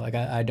fun here. Like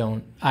I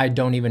don't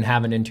even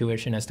have an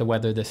intuition as to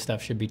whether this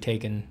stuff should be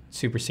taken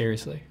super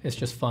seriously. It's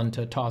just fun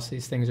to toss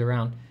these things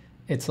around.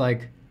 It's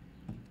like,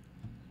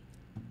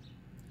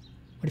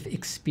 what if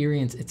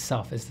experience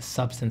itself is the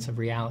substance of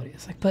reality?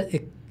 It's like, but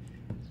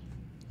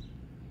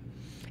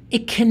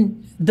it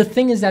can, the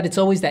thing is that it's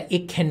always that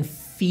it can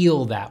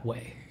feel that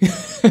way,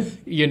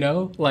 you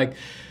know? Like,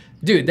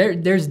 dude,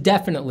 there's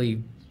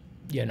definitely,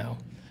 you know,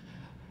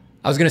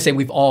 I was gonna say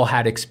we've all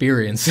had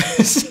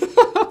experiences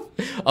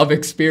of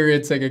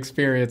experiencing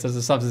experience as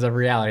a substance of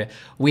reality.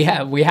 We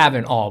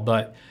haven't all,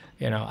 but,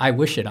 you know, I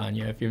wish it on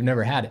you if you've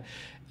never had it.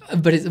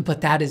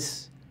 But that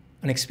is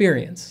an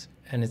experience,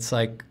 and it's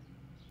like,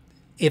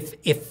 if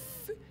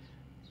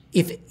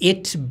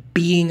it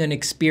being an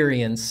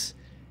experience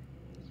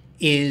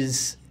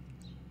is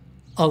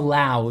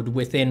allowed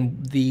within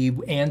the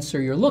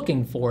answer you're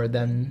looking for,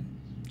 then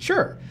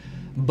sure.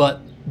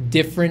 But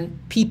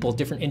different people,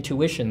 different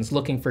intuitions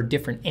looking for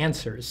different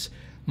answers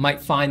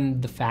might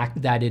find the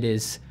fact that it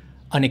is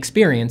an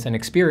experience, and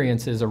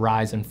experiences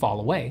arise and fall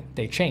away.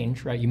 They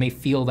change, right? You may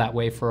feel that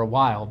way for a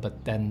while,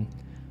 but then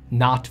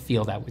not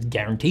feel that way.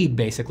 Guaranteed,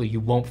 basically, you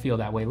won't feel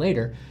that way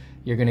later.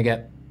 You're going to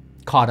get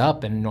caught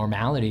up in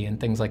normality and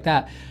things like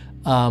that.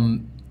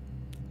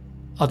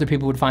 Other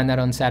people would find that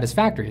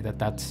unsatisfactory,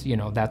 that's, you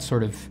know, that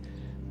sort of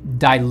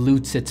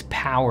dilutes its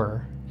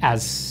power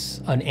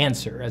as an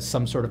answer, as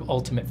some sort of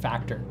ultimate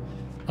factor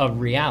of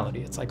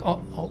reality. It's like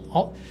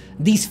all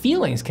these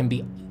feelings can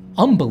be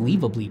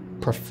unbelievably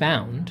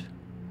profound,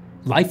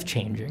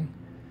 life-changing,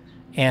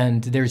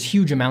 and there's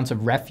huge amounts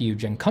of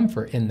refuge and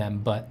comfort in them.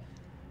 But,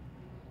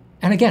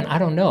 and again, I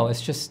don't know,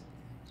 it's just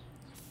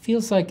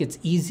feels like it's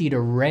easy to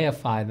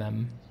reify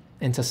them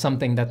into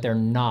something that they're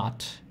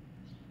not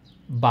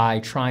by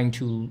trying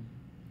to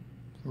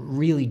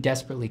really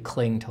desperately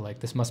cling to, like,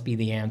 this must be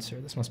the answer,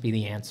 this must be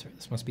the answer,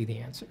 this must be the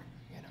answer,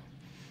 you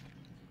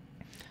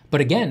know. But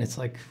again, it's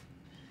like,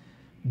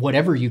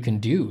 whatever you can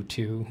do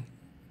to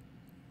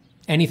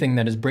anything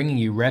that is bringing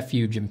you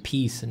refuge and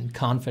peace and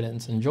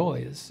confidence and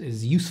joy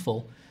is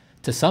useful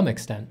to some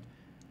extent.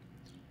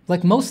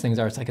 Like most things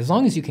are, it's like, as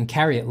long as you can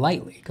carry it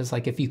lightly, because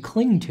like if you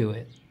cling to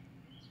it,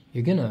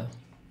 you're gonna,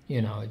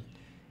 you know,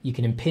 you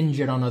can impinge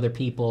it on other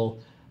people.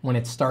 When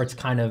it starts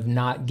kind of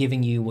not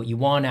giving you what you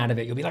want out of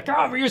it, you'll be like,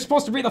 oh, but you're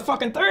supposed to be the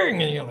fucking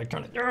thing. And you're like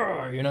kind of,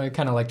 oh, you know, you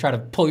kind of like try to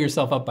pull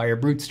yourself up by your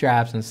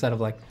bootstraps instead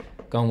of like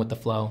going with the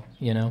flow,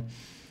 you know?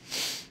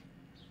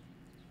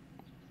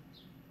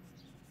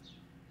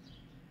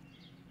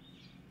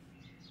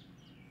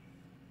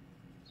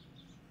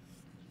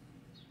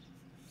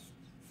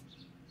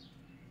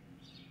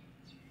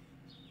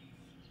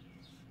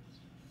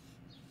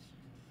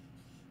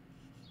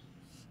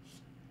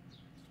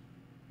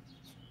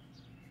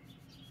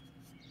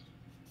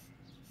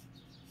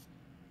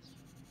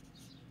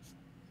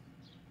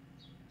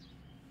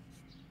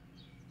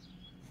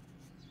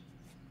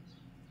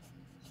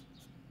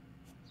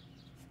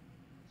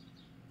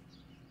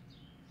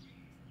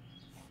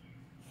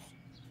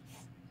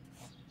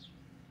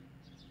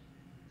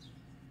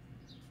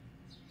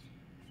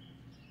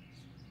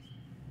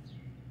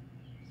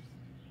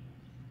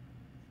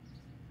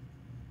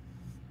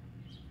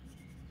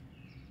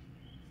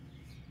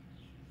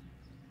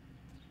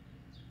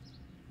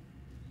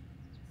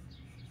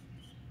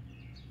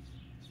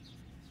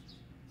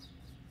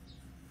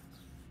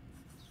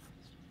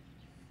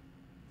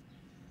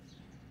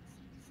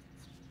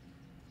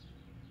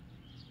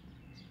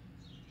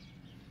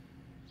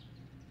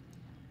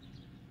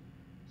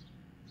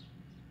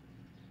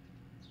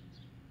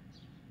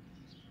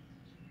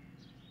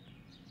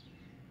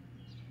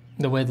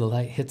 The way the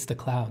light hits the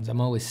clouds,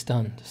 I'm always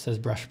stunned, says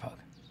Brushpug.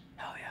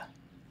 Hell yeah.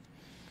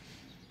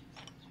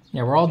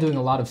 Yeah, we're all doing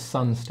a lot of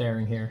sun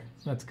staring here.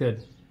 That's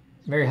good.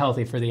 Very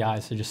healthy for the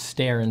eyes to just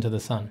stare into the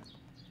sun.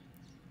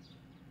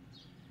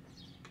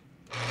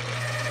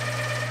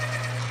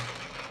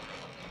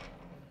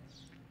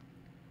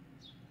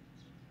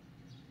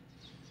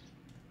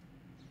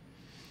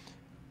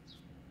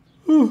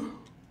 Whew.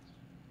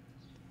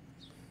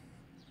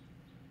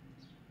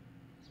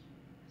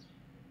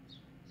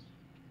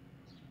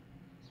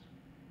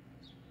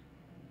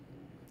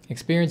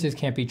 Experiences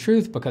can't be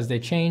truth because they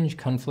change,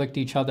 conflict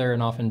each other,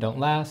 and often don't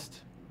last.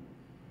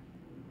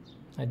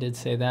 I did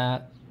say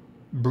that.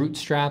 Brute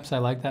straps, I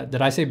like that.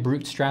 Did I say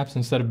brute straps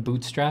instead of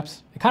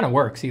bootstraps? It kind of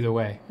works either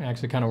way. It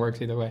actually kind of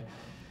works either way.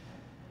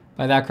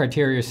 By that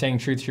criteria, saying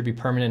truth should be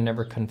permanent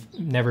and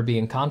never be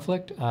in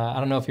conflict. I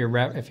don't know if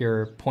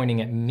you're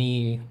pointing at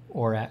me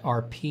or at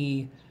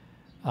RP.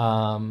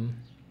 I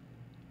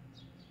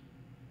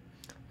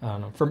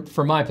don't know.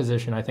 For my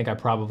position, I think I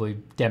probably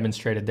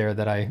demonstrated there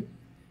that I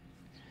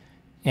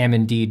am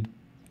indeed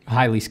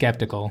highly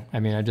skeptical.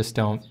 I mean, I just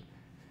don't.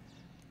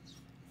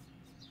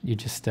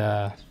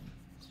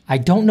 I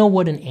don't know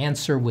what an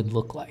answer would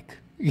look like.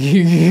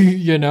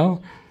 You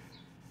know?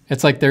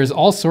 It's like there's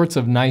all sorts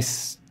of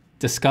nice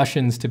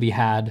discussions to be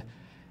had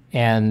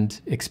and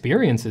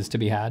experiences to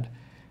be had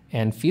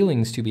and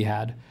feelings to be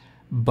had.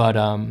 But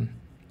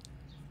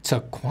to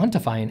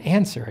quantify an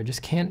answer, I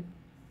just can't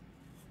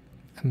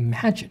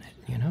imagine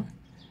it, you know?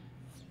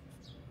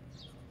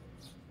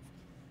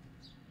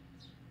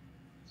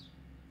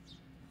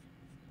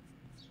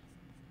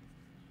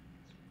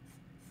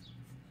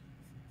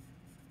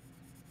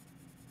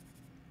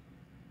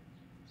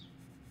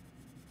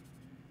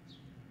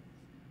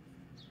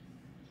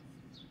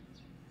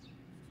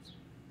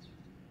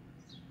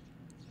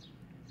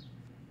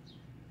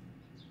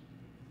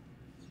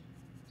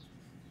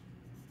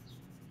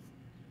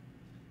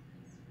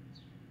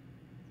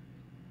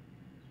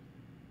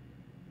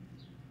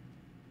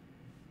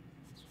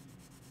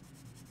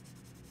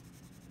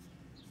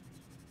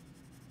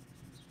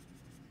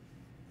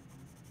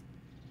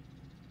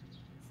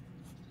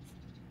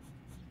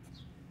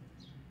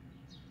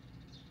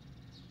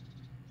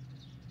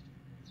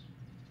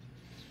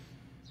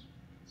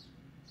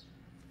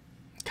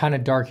 Kind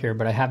of dark here,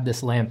 but I have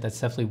this lamp that's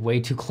definitely way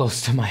too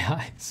close to my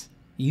eyes.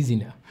 Easy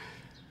now.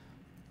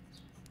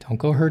 Don't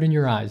go hurting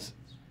your eyes.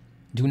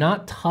 Do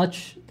not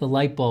touch the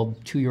light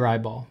bulb to your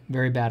eyeball.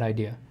 Very bad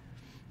idea.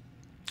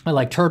 I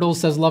like turtles,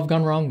 says Love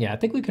Gone Wrong. Yeah, I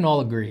think we can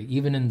all agree,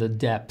 even in the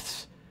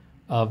depths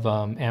of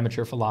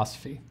amateur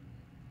philosophy,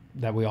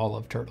 that we all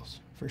love turtles,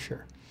 for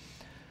sure.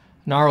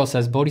 Naro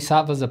says,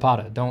 Bodhisattva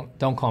Zapata.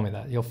 Don't call me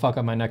that. You'll fuck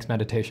up my next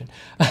meditation.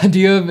 Do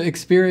you have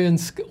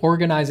experience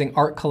organizing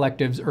art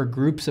collectives or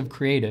groups of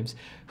creatives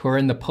who are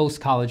in the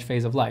post-college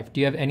phase of life? Do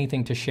you have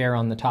anything to share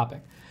on the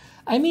topic?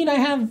 I mean, I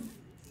have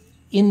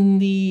in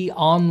the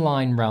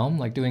online realm,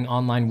 like doing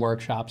online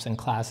workshops and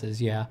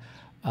classes, yeah.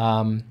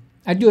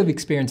 I do have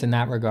experience in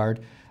that regard.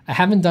 I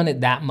haven't done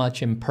it that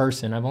much in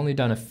person. I've only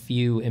done a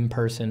few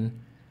in-person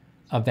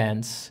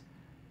events.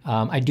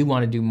 I do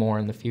want to do more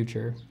in the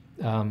future.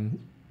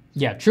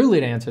 Yeah, truly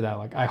to answer that,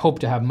 like I hope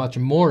to have much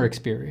more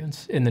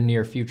experience in the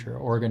near future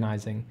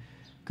organizing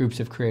groups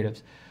of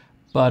creatives.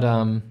 But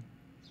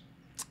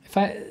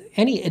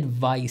any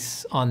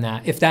advice on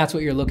that, if that's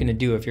what you're looking to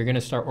do, if you're going to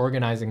start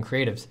organizing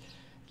creatives,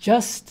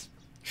 just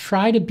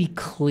try to be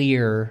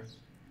clear.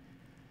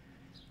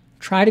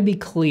 Try to be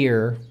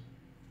clear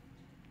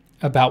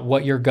about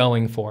what you're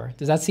going for.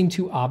 Does that seem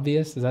too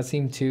obvious? Does that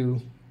seem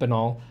too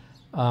banal?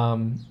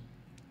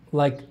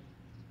 Like,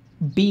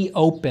 be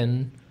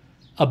open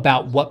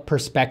about what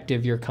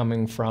perspective you're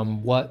coming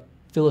from, what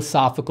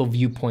philosophical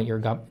viewpoint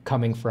you're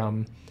coming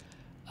from,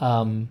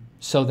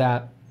 so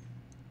that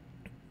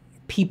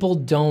people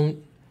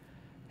don't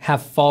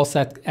have false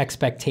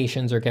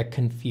expectations or get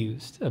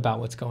confused about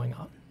what's going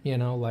on, you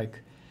know, like,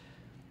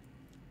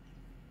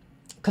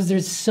 because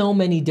there's so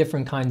many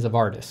different kinds of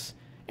artists.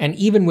 And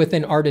even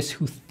within artists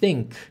who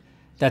think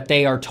that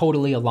they are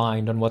totally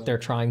aligned on what they're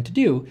trying to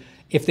do,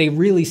 if they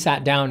really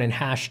sat down and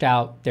hashed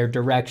out their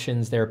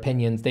directions, their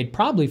opinions, they'd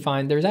probably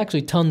find there's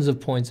actually tons of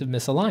points of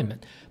misalignment,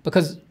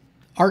 because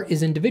art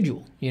is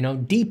individual, you know,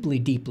 deeply,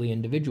 deeply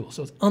individual.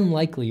 So it's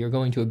unlikely you're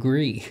going to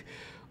agree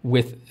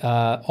with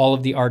all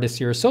of the artists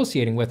you're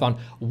associating with on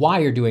why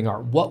you're doing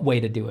art, what way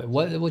to do it,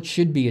 what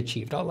should be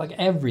achieved, like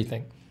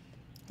everything.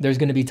 There's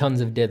going to be tons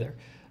of dither.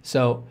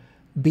 So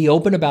be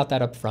open about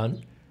that up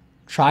front.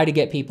 Try to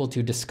get people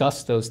to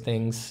discuss those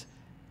things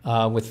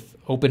with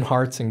open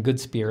hearts and good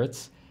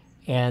spirits,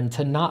 and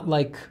to not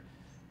like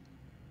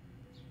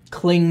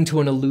cling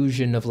to an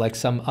illusion of like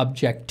some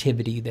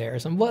objectivity there.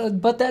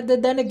 But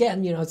then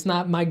again, you know, it's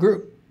not my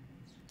group.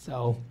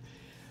 So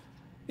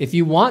if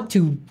you want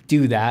to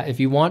do that, if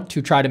you want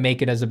to try to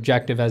make it as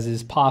objective as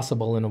is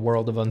possible in a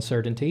world of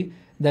uncertainty,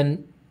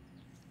 then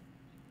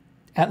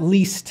at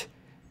least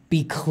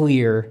be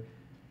clear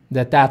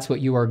that that's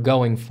what you are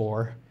going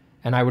for.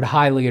 And I would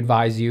highly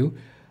advise you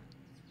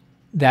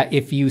that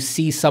if you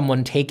see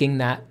someone taking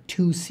that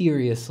too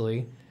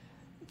seriously,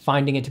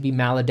 finding it to be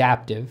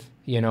maladaptive,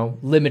 you know,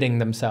 limiting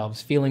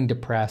themselves, feeling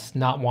depressed,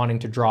 not wanting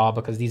to draw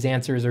because these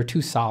answers are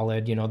too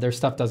solid, you know, their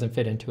stuff doesn't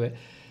fit into it.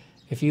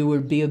 If you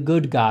would be a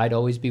good guide,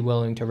 always be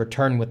willing to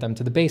return with them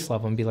to the base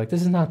level and be like,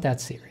 this is not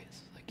that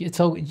serious. Like, it's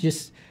so,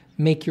 just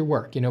make your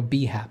work, you know,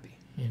 be happy,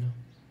 you know.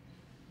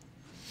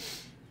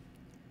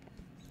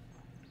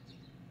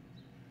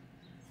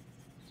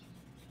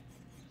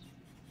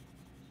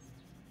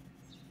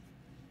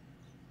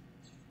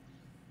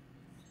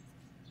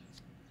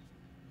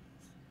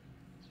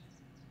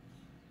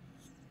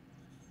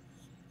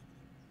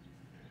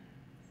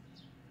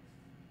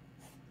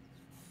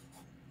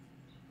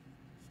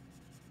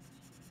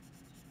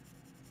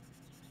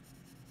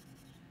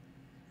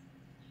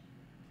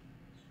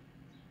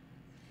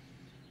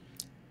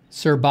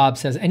 Sir Bob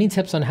says, any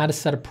tips on how to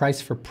set a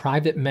price for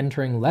private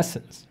mentoring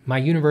lessons? My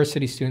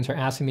university students are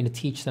asking me to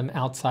teach them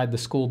outside the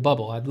school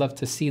bubble. I'd love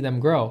to see them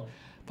grow,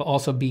 but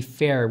also be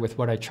fair with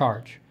what I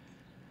charge.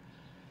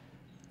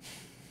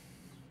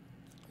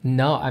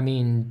 No, I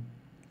mean,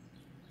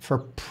 for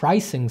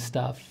pricing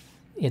stuff,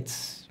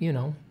 it's, you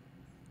know,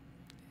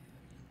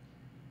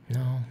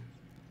 no.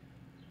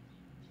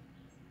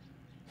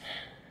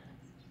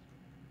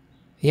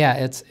 Yeah,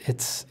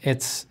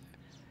 it's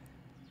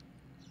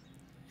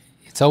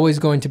always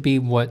going to be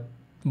what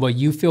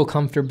you feel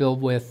comfortable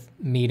with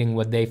meeting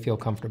what they feel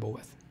comfortable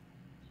with.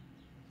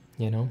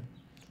 You know?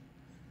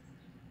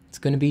 It's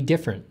going to be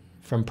different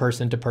from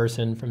person to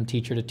person, from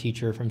teacher to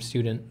teacher, from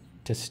student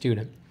to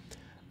student.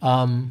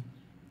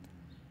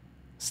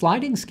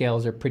 Sliding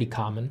scales are pretty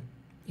common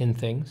in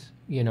things.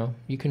 You know,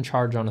 you can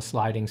charge on a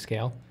sliding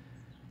scale.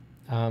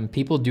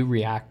 People do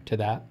react to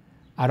that.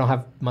 I don't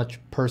have much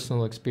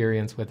personal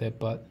experience with it,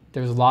 but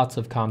there's lots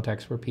of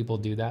contexts where people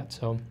do that.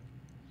 So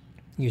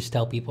you just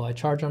tell people, I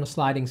charge on a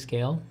sliding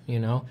scale, you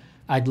know,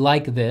 I'd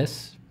like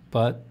this,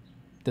 but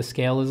the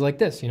scale is like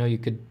this, you know, you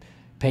could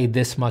pay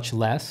this much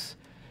less,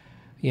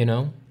 you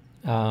know.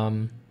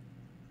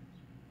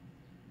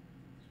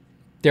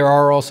 There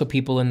are also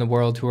people in the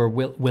world who are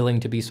willing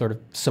to be sort of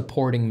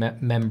supporting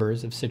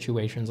members of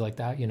situations like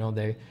that. You know,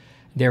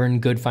 they're in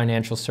good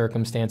financial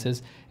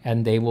circumstances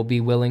and they will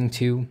be willing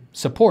to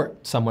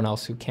support someone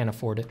else who can't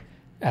afford it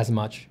as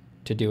much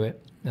to do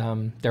it.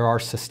 There are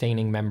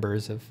sustaining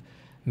members of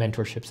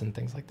mentorships and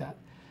things like that.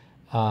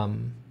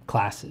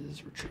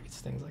 Classes,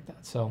 retreats, things like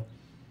that. So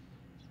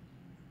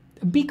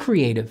be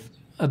creative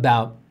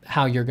about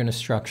how you're going to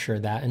structure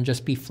that and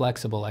just be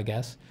flexible, I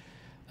guess.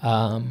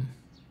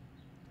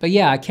 But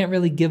yeah, I can't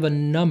really give a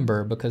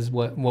number because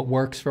what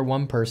works for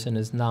one person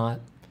is not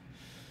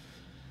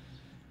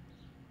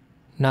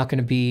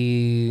going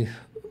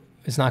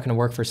to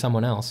work for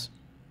someone else.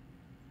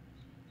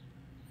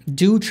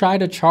 Do try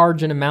to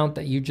charge an amount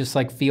that you just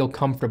like feel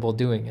comfortable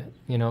doing it.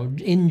 You know,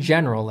 in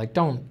general, like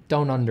don't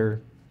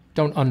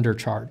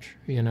undercharge.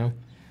 You know,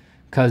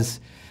 because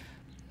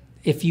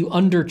if you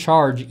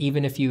undercharge,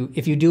 even if you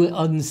do it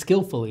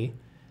unskillfully,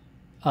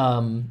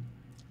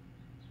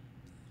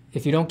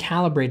 if you don't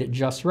calibrate it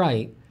just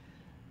right,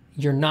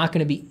 you're not going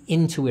to be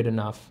into it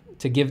enough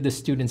to give the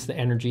students the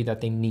energy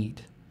that they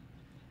need.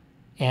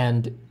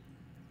 And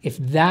if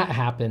that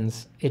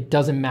happens, it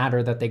doesn't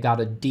matter that they got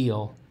a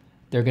deal.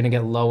 They're going to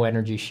get low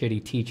energy,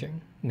 shitty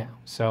teaching now.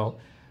 So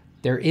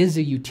there is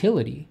a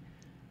utility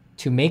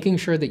to making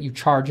sure that you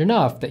charge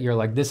enough that you're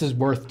like, this is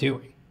worth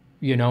doing,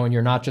 you know, and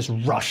you're not just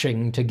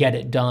rushing to get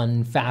it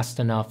done fast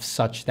enough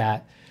such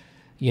that,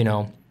 you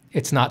know,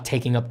 it's not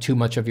taking up too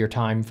much of your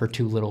time for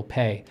too little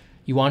pay.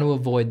 You want to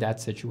avoid that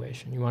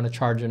situation. You want to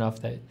charge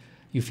enough that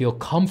you feel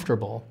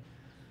comfortable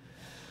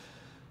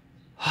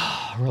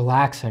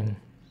relaxing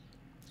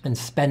and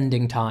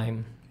spending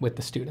time with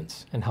the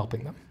students and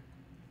helping them.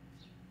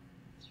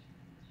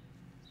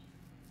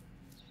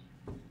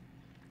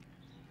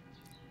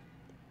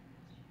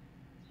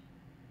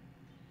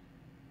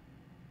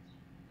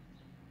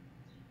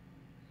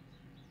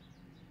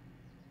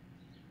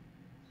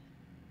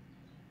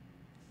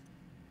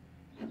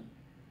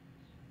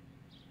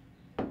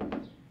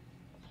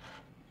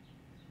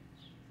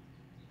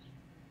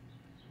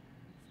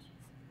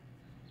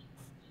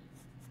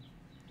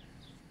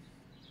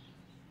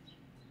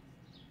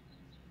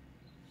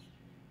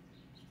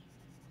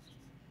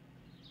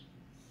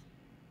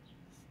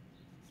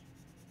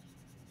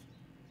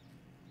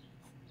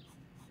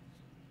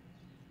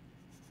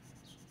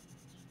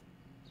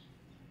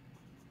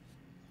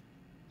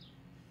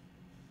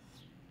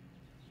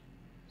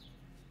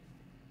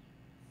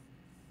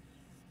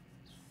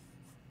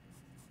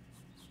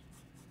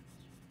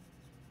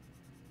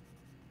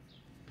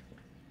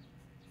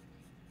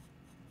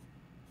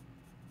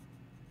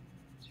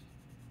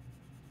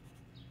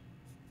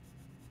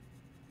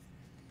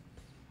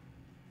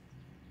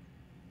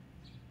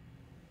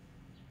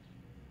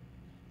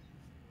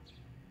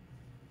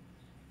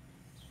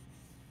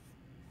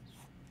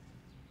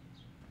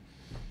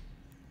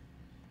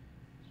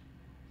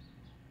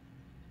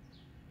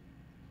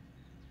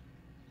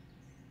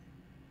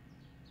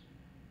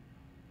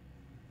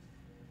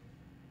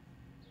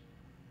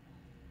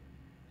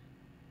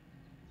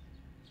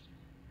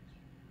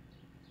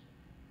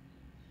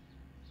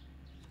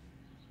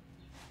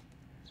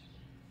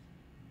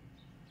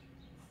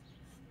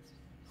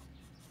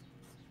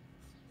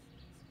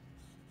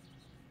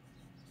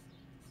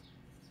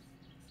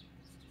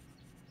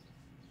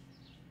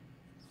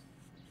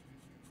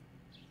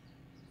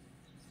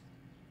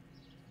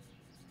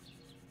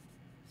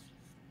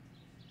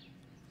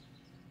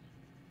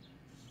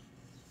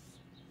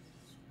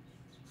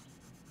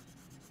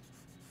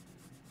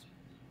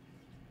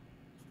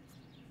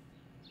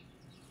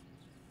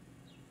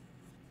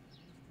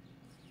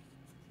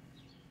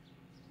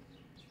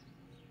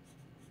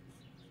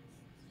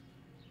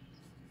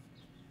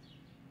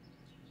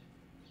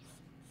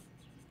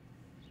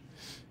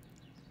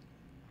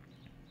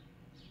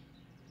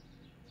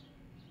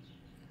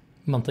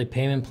 Monthly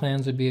payment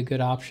plans would be a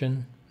good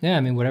option. Yeah,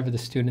 I mean, whatever the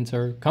students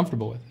are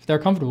comfortable with. If they're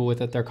comfortable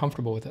with it, they're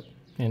comfortable with it,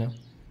 you know.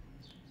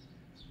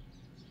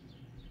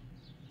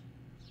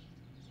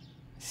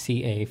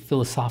 See a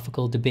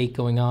philosophical debate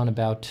going on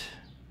about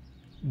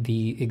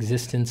the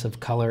existence of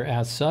color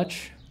as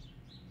such.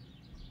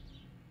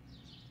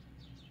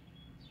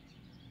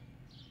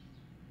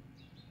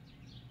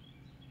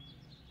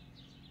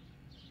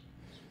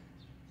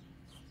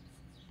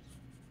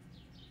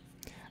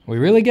 We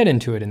really get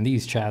into it in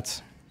these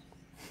chats.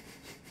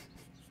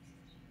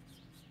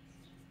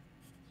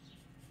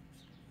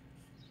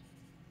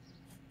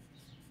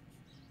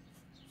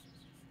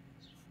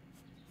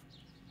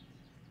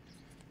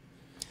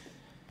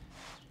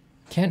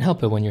 Can't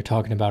help it when you're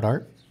talking about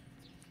art.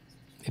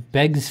 It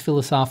begs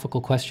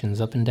philosophical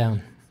questions up and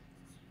down.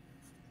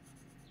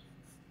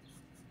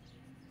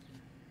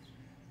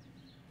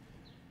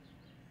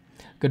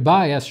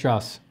 Goodbye,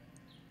 Estros.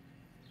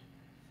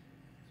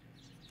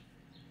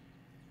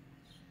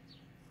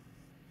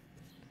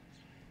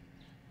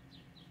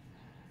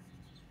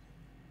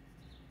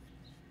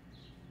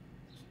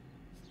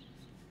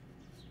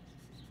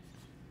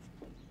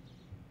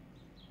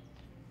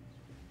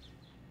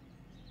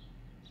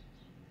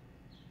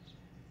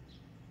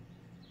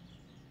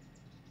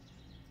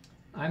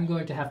 I'm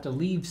going to have to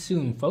leave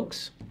soon,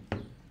 folks.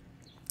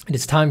 It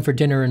is time for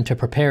dinner and to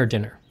prepare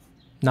dinner.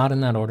 Not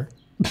in that order.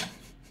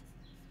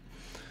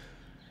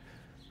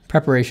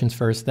 Preparations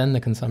first, then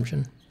the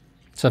consumption.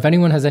 So if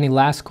anyone has any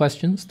last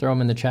questions, throw them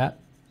in the chat.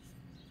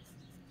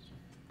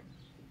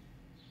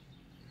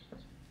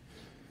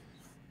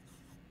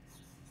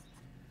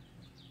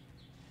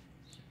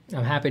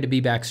 I'm happy to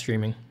be back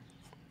streaming.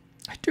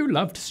 I do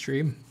love to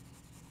stream.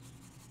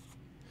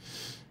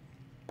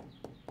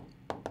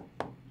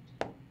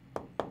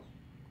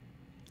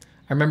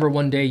 I remember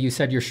one day you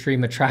said your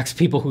stream attracts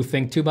people who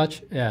think too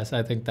much. Yes,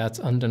 I think that's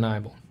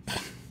undeniable.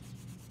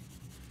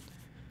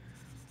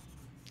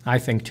 I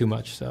think too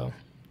much, so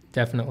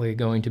definitely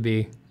going to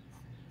be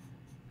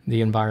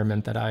the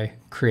environment that I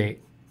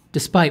create,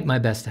 despite my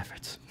best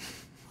efforts.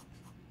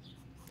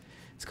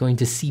 It's going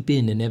to seep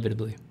in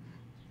inevitably.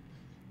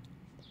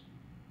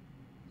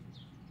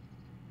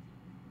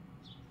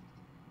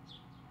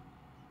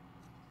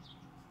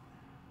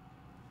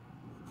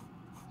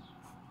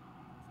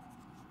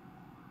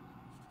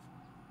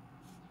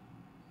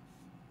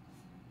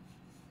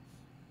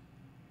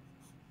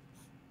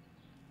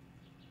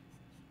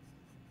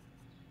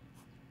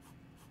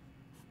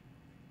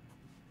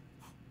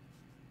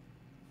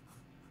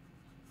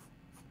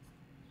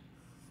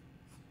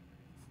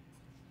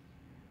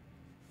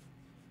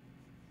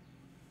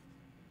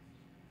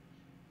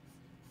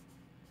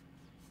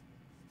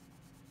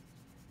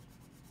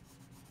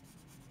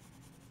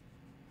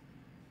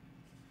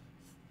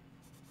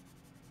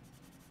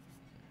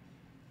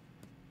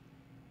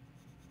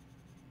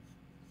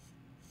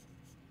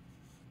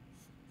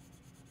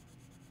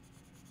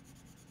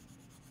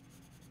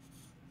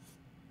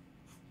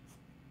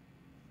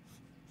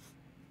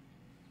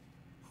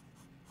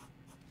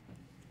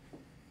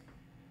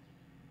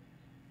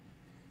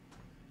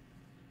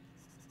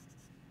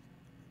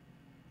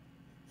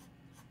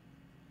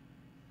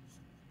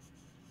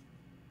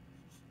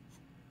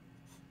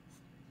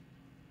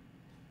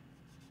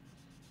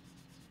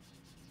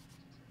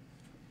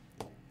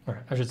 All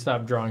right, I should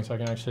stop drawing so I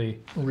can actually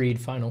read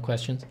final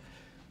questions.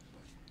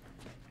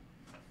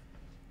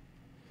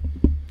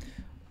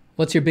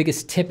 What's your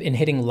biggest tip in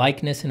hitting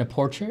likeness in a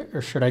portrait,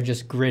 or should I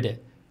just grid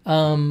it?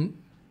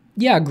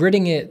 Yeah,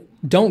 gridding it.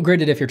 Don't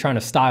grid it if you're trying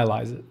to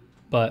stylize it.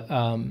 But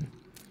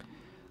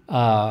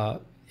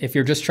if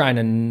you're just trying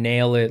to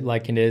nail it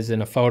like it is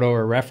in a photo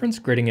or reference,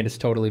 gridding it is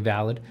totally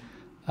valid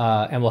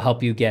and will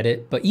help you get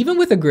it. But even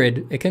with a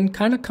grid, it can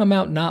kind of come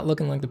out not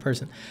looking like the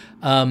person.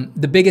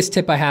 The biggest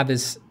tip I have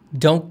is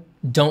don't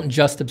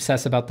just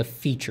obsess about the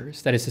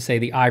features. That is to say,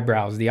 the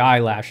eyebrows, the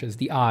eyelashes,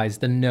 the eyes,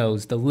 the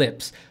nose, the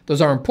lips. Those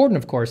are important,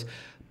 of course,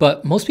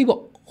 but most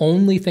people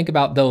only think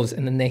about those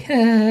and then they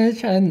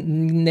try to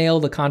nail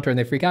the contour and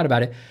they freak out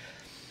about it.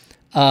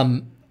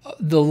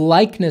 The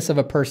likeness of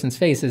a person's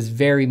face is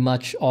very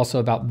much also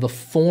about the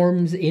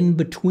forms in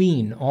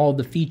between all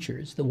the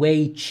features, the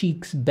way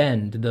cheeks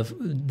bend,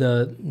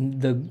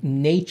 the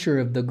nature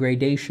of the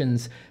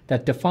gradations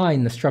that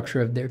define the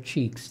structure of their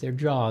cheeks, their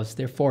jaws,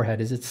 their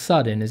forehead. Is it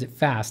sudden? Is it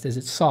fast? Is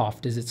it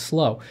soft? Is it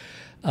slow?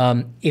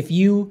 If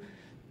you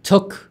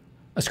took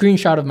a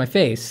screenshot of my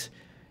face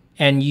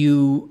and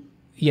you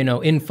know,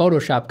 in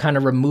Photoshop kind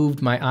of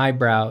removed my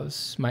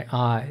eyebrows, my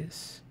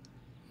eyes,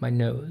 my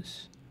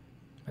nose,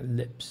 my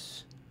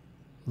lips,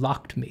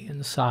 locked me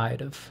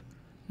inside of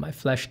my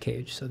flesh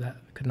cage so that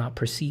I could not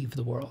perceive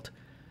the world,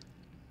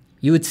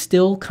 you would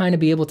still kind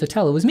of be able to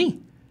tell it was me.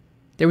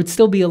 There would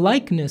still be a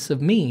likeness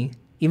of me,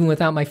 even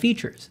without my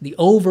features. The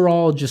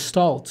overall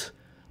gestalt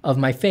of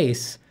my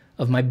face,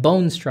 of my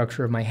bone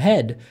structure, of my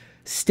head,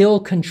 still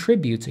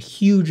contributes a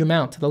huge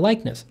amount to the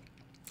likeness.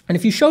 And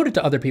if you showed it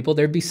to other people,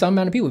 there'd be some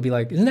amount of people who'd be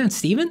like, isn't that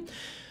Steven?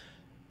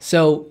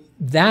 So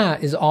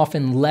that is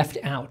often left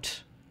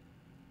out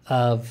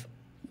of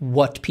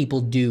what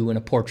people do in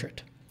a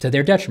portrait to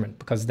their detriment,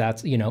 because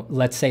that's, you know,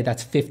 let's say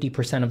that's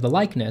 50% of the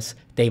likeness.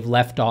 They've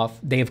left off,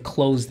 they've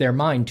closed their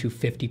mind to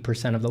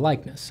 50% of the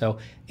likeness. So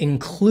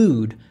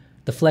include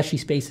the fleshy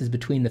spaces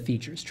between the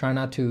features. Try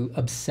not to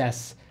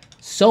obsess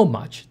so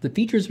much. The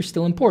features are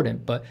still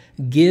important, but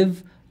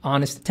give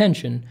honest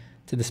attention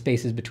to the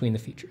spaces between the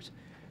features.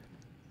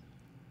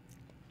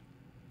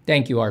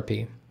 Thank you,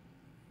 RP.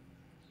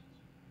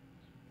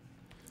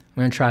 I'm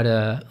going to try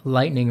to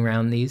lightning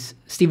round these.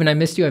 Stephen, I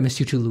missed you. I missed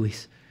you too,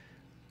 Luis.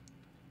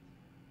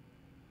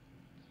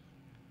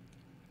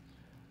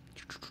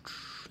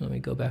 Let me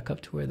go back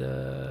up to where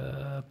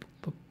the...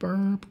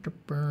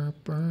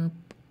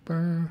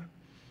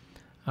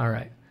 All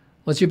right.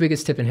 What's your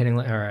biggest tip in hitting...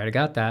 All right, I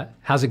got that.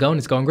 How's it going?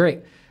 It's going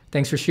great.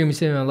 Thanks for streaming,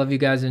 Stephen. I love you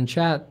guys in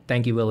chat.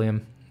 Thank you,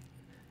 William.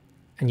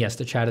 And yes,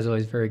 the chat is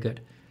always very good.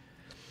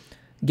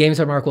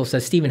 Games Markle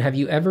says, Stephen, have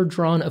you ever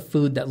drawn a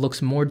food that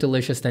looks more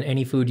delicious than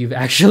any food you've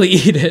actually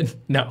eaten?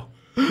 No,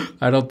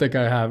 I don't think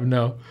I have.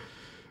 No,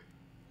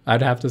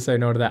 I'd have to say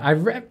no to that.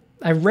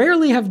 I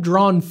rarely have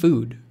drawn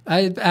food.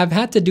 I've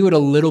had to do it a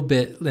little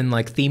bit in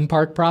like theme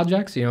park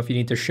projects. You know, if you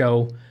need to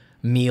show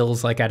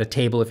meals like at a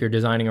table, if you're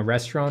designing a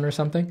restaurant or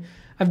something,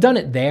 I've done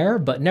it there,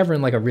 but never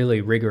in like a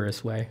really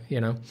rigorous way,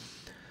 you know?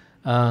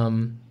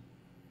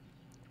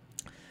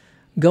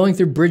 Going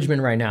through Bridgman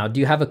right now, do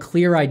you have a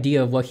clear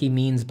idea of what he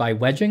means by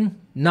wedging?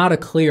 Not a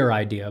clear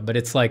idea, but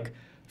it's like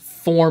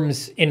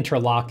forms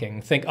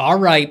interlocking. Think, all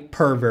right,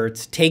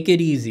 perverts, take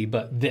it easy,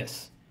 but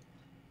this.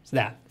 It's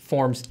that.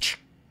 Forms,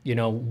 you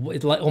know,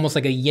 it's like, almost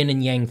like a yin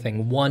and yang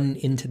thing, one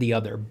into the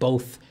other,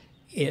 both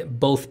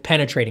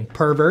penetrating.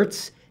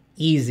 Perverts,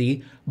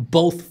 easy,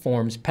 both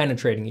forms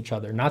penetrating each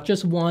other. Not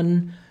just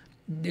one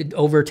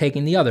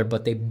overtaking the other,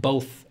 but they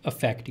both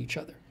affect each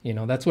other. You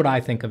know, that's what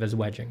I think of as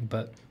wedging,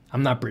 but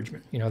I'm not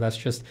Bridgman. You know,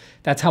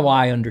 that's how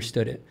I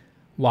understood it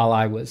while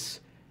I was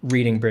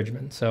reading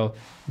Bridgman. So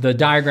the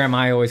diagram,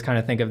 I always kind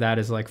of think of that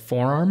as like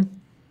forearm.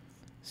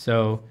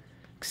 So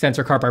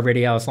extensor carpi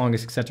radialis,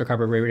 longest extensor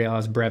carpi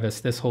radialis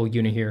brevis, this whole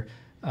unit here,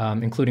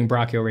 including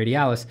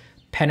brachioradialis,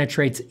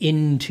 penetrates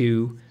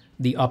into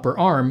the upper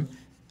arm.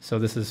 So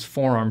this is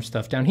forearm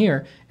stuff down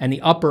here. And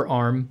the upper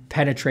arm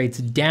penetrates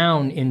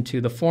down into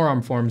the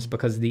forearm forms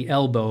because the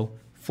elbow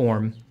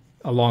form,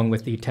 along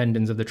with the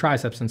tendons of the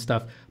triceps and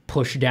stuff,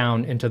 push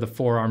down into the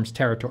forearms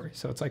territory.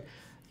 So it's like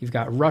you've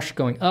got a rush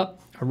going up,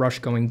 a rush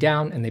going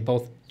down, and they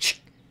both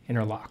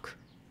interlock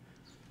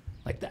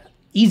like that.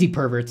 Easy,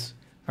 perverts.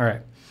 All right.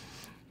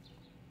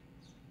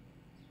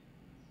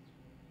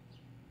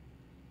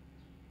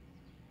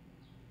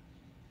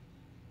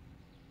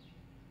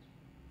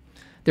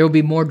 There will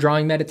be more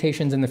drawing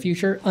meditations in the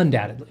future,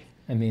 undoubtedly.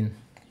 I mean,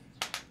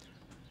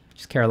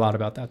 just care a lot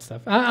about that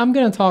stuff. I'm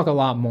going to talk a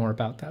lot more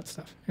about that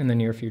stuff in the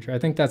near future. I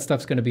think that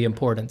stuff's going to be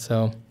important.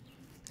 So,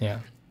 yeah,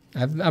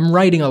 I'm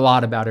writing a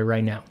lot about it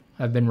right now.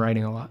 I've been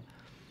writing a lot.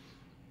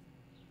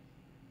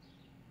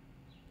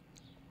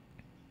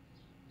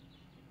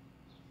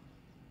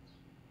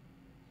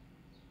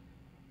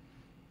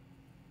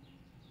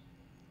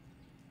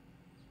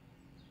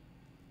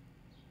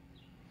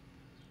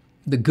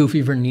 The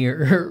goofy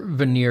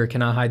veneer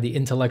cannot hide the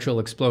intellectual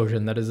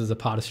explosion that is a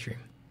Zapata stream.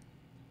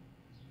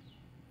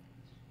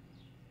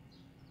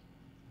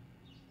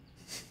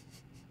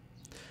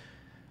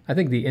 I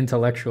think the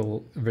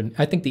intellectual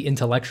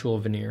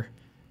veneer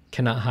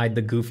cannot hide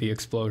the goofy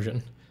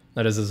explosion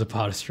that is a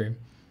Zapata stream.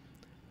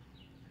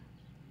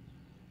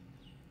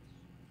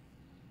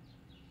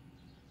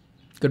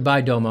 Goodbye,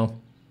 Domo.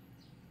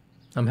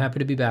 I'm happy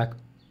to be back.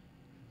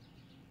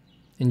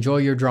 Enjoy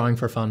your drawing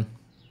for fun.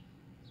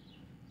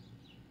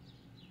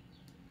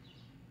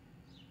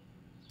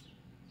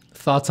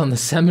 Thoughts on the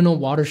seminal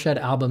Watershed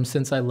album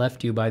Since I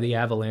Left You by the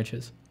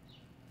Avalanches?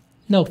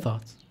 No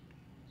thoughts.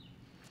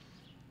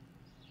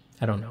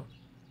 I don't know.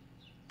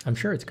 I'm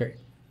sure it's great.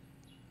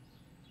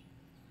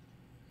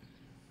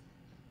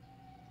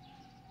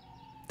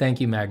 Thank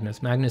you,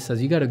 Magnus. Magnus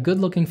says, you got a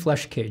good-looking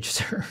flesh cage,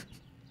 sir.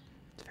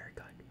 It's very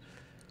kind.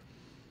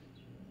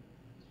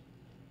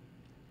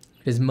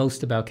 It is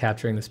most about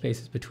capturing the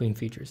spaces between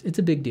features. It's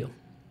a big deal.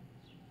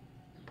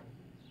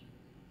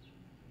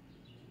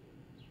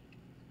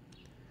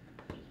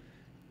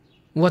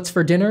 What's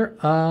for dinner?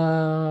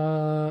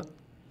 I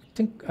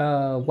think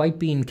white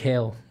bean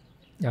kale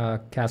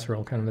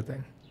casserole kind of a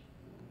thing.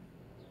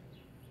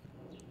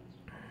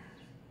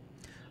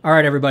 All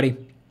right, everybody.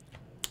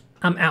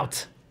 I'm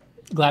out.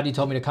 Glad you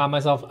told me to calm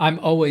myself. I'm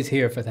always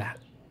here for that.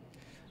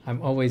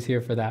 I'm always here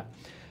for that.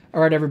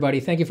 All right, everybody.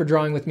 Thank you for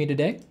drawing with me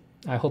today.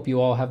 I hope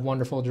you all have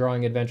wonderful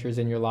drawing adventures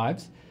in your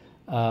lives.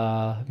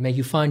 May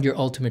you find your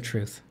ultimate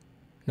truth,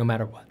 no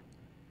matter what.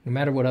 No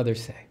matter what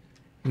others say.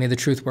 May the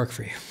truth work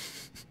for you.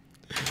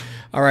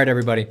 All right,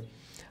 everybody.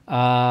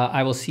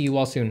 I will see you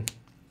all soon.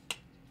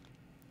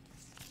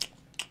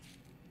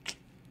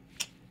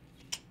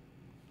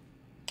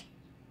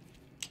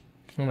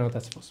 I don't know what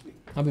that's supposed to be.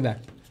 I'll be back.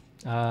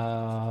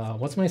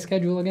 What's my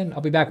schedule again?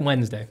 I'll be back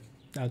Wednesday.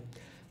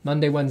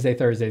 Monday, Wednesday,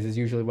 Thursdays is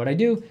usually what I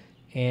do,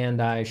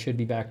 and I should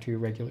be back to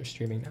regular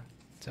streaming now.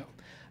 So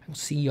We'll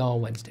see y'all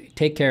Wednesday.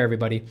 Take care,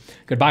 everybody.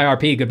 Goodbye,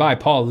 RP. Goodbye,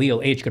 Paul,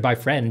 Leal, H. Goodbye,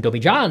 friend. Dobby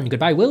John.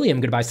 Goodbye,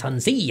 William. Goodbye,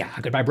 Sanzia.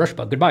 Goodbye,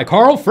 Brushbug. Goodbye,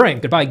 Carl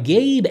Frank. Goodbye,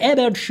 Gabe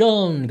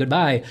Ebertson.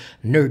 Goodbye,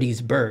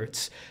 Nerdy's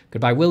Birds.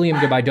 Goodbye, William.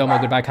 Goodbye, Domo.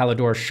 Goodbye,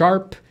 Calidor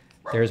Sharp.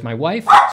 There's my wife.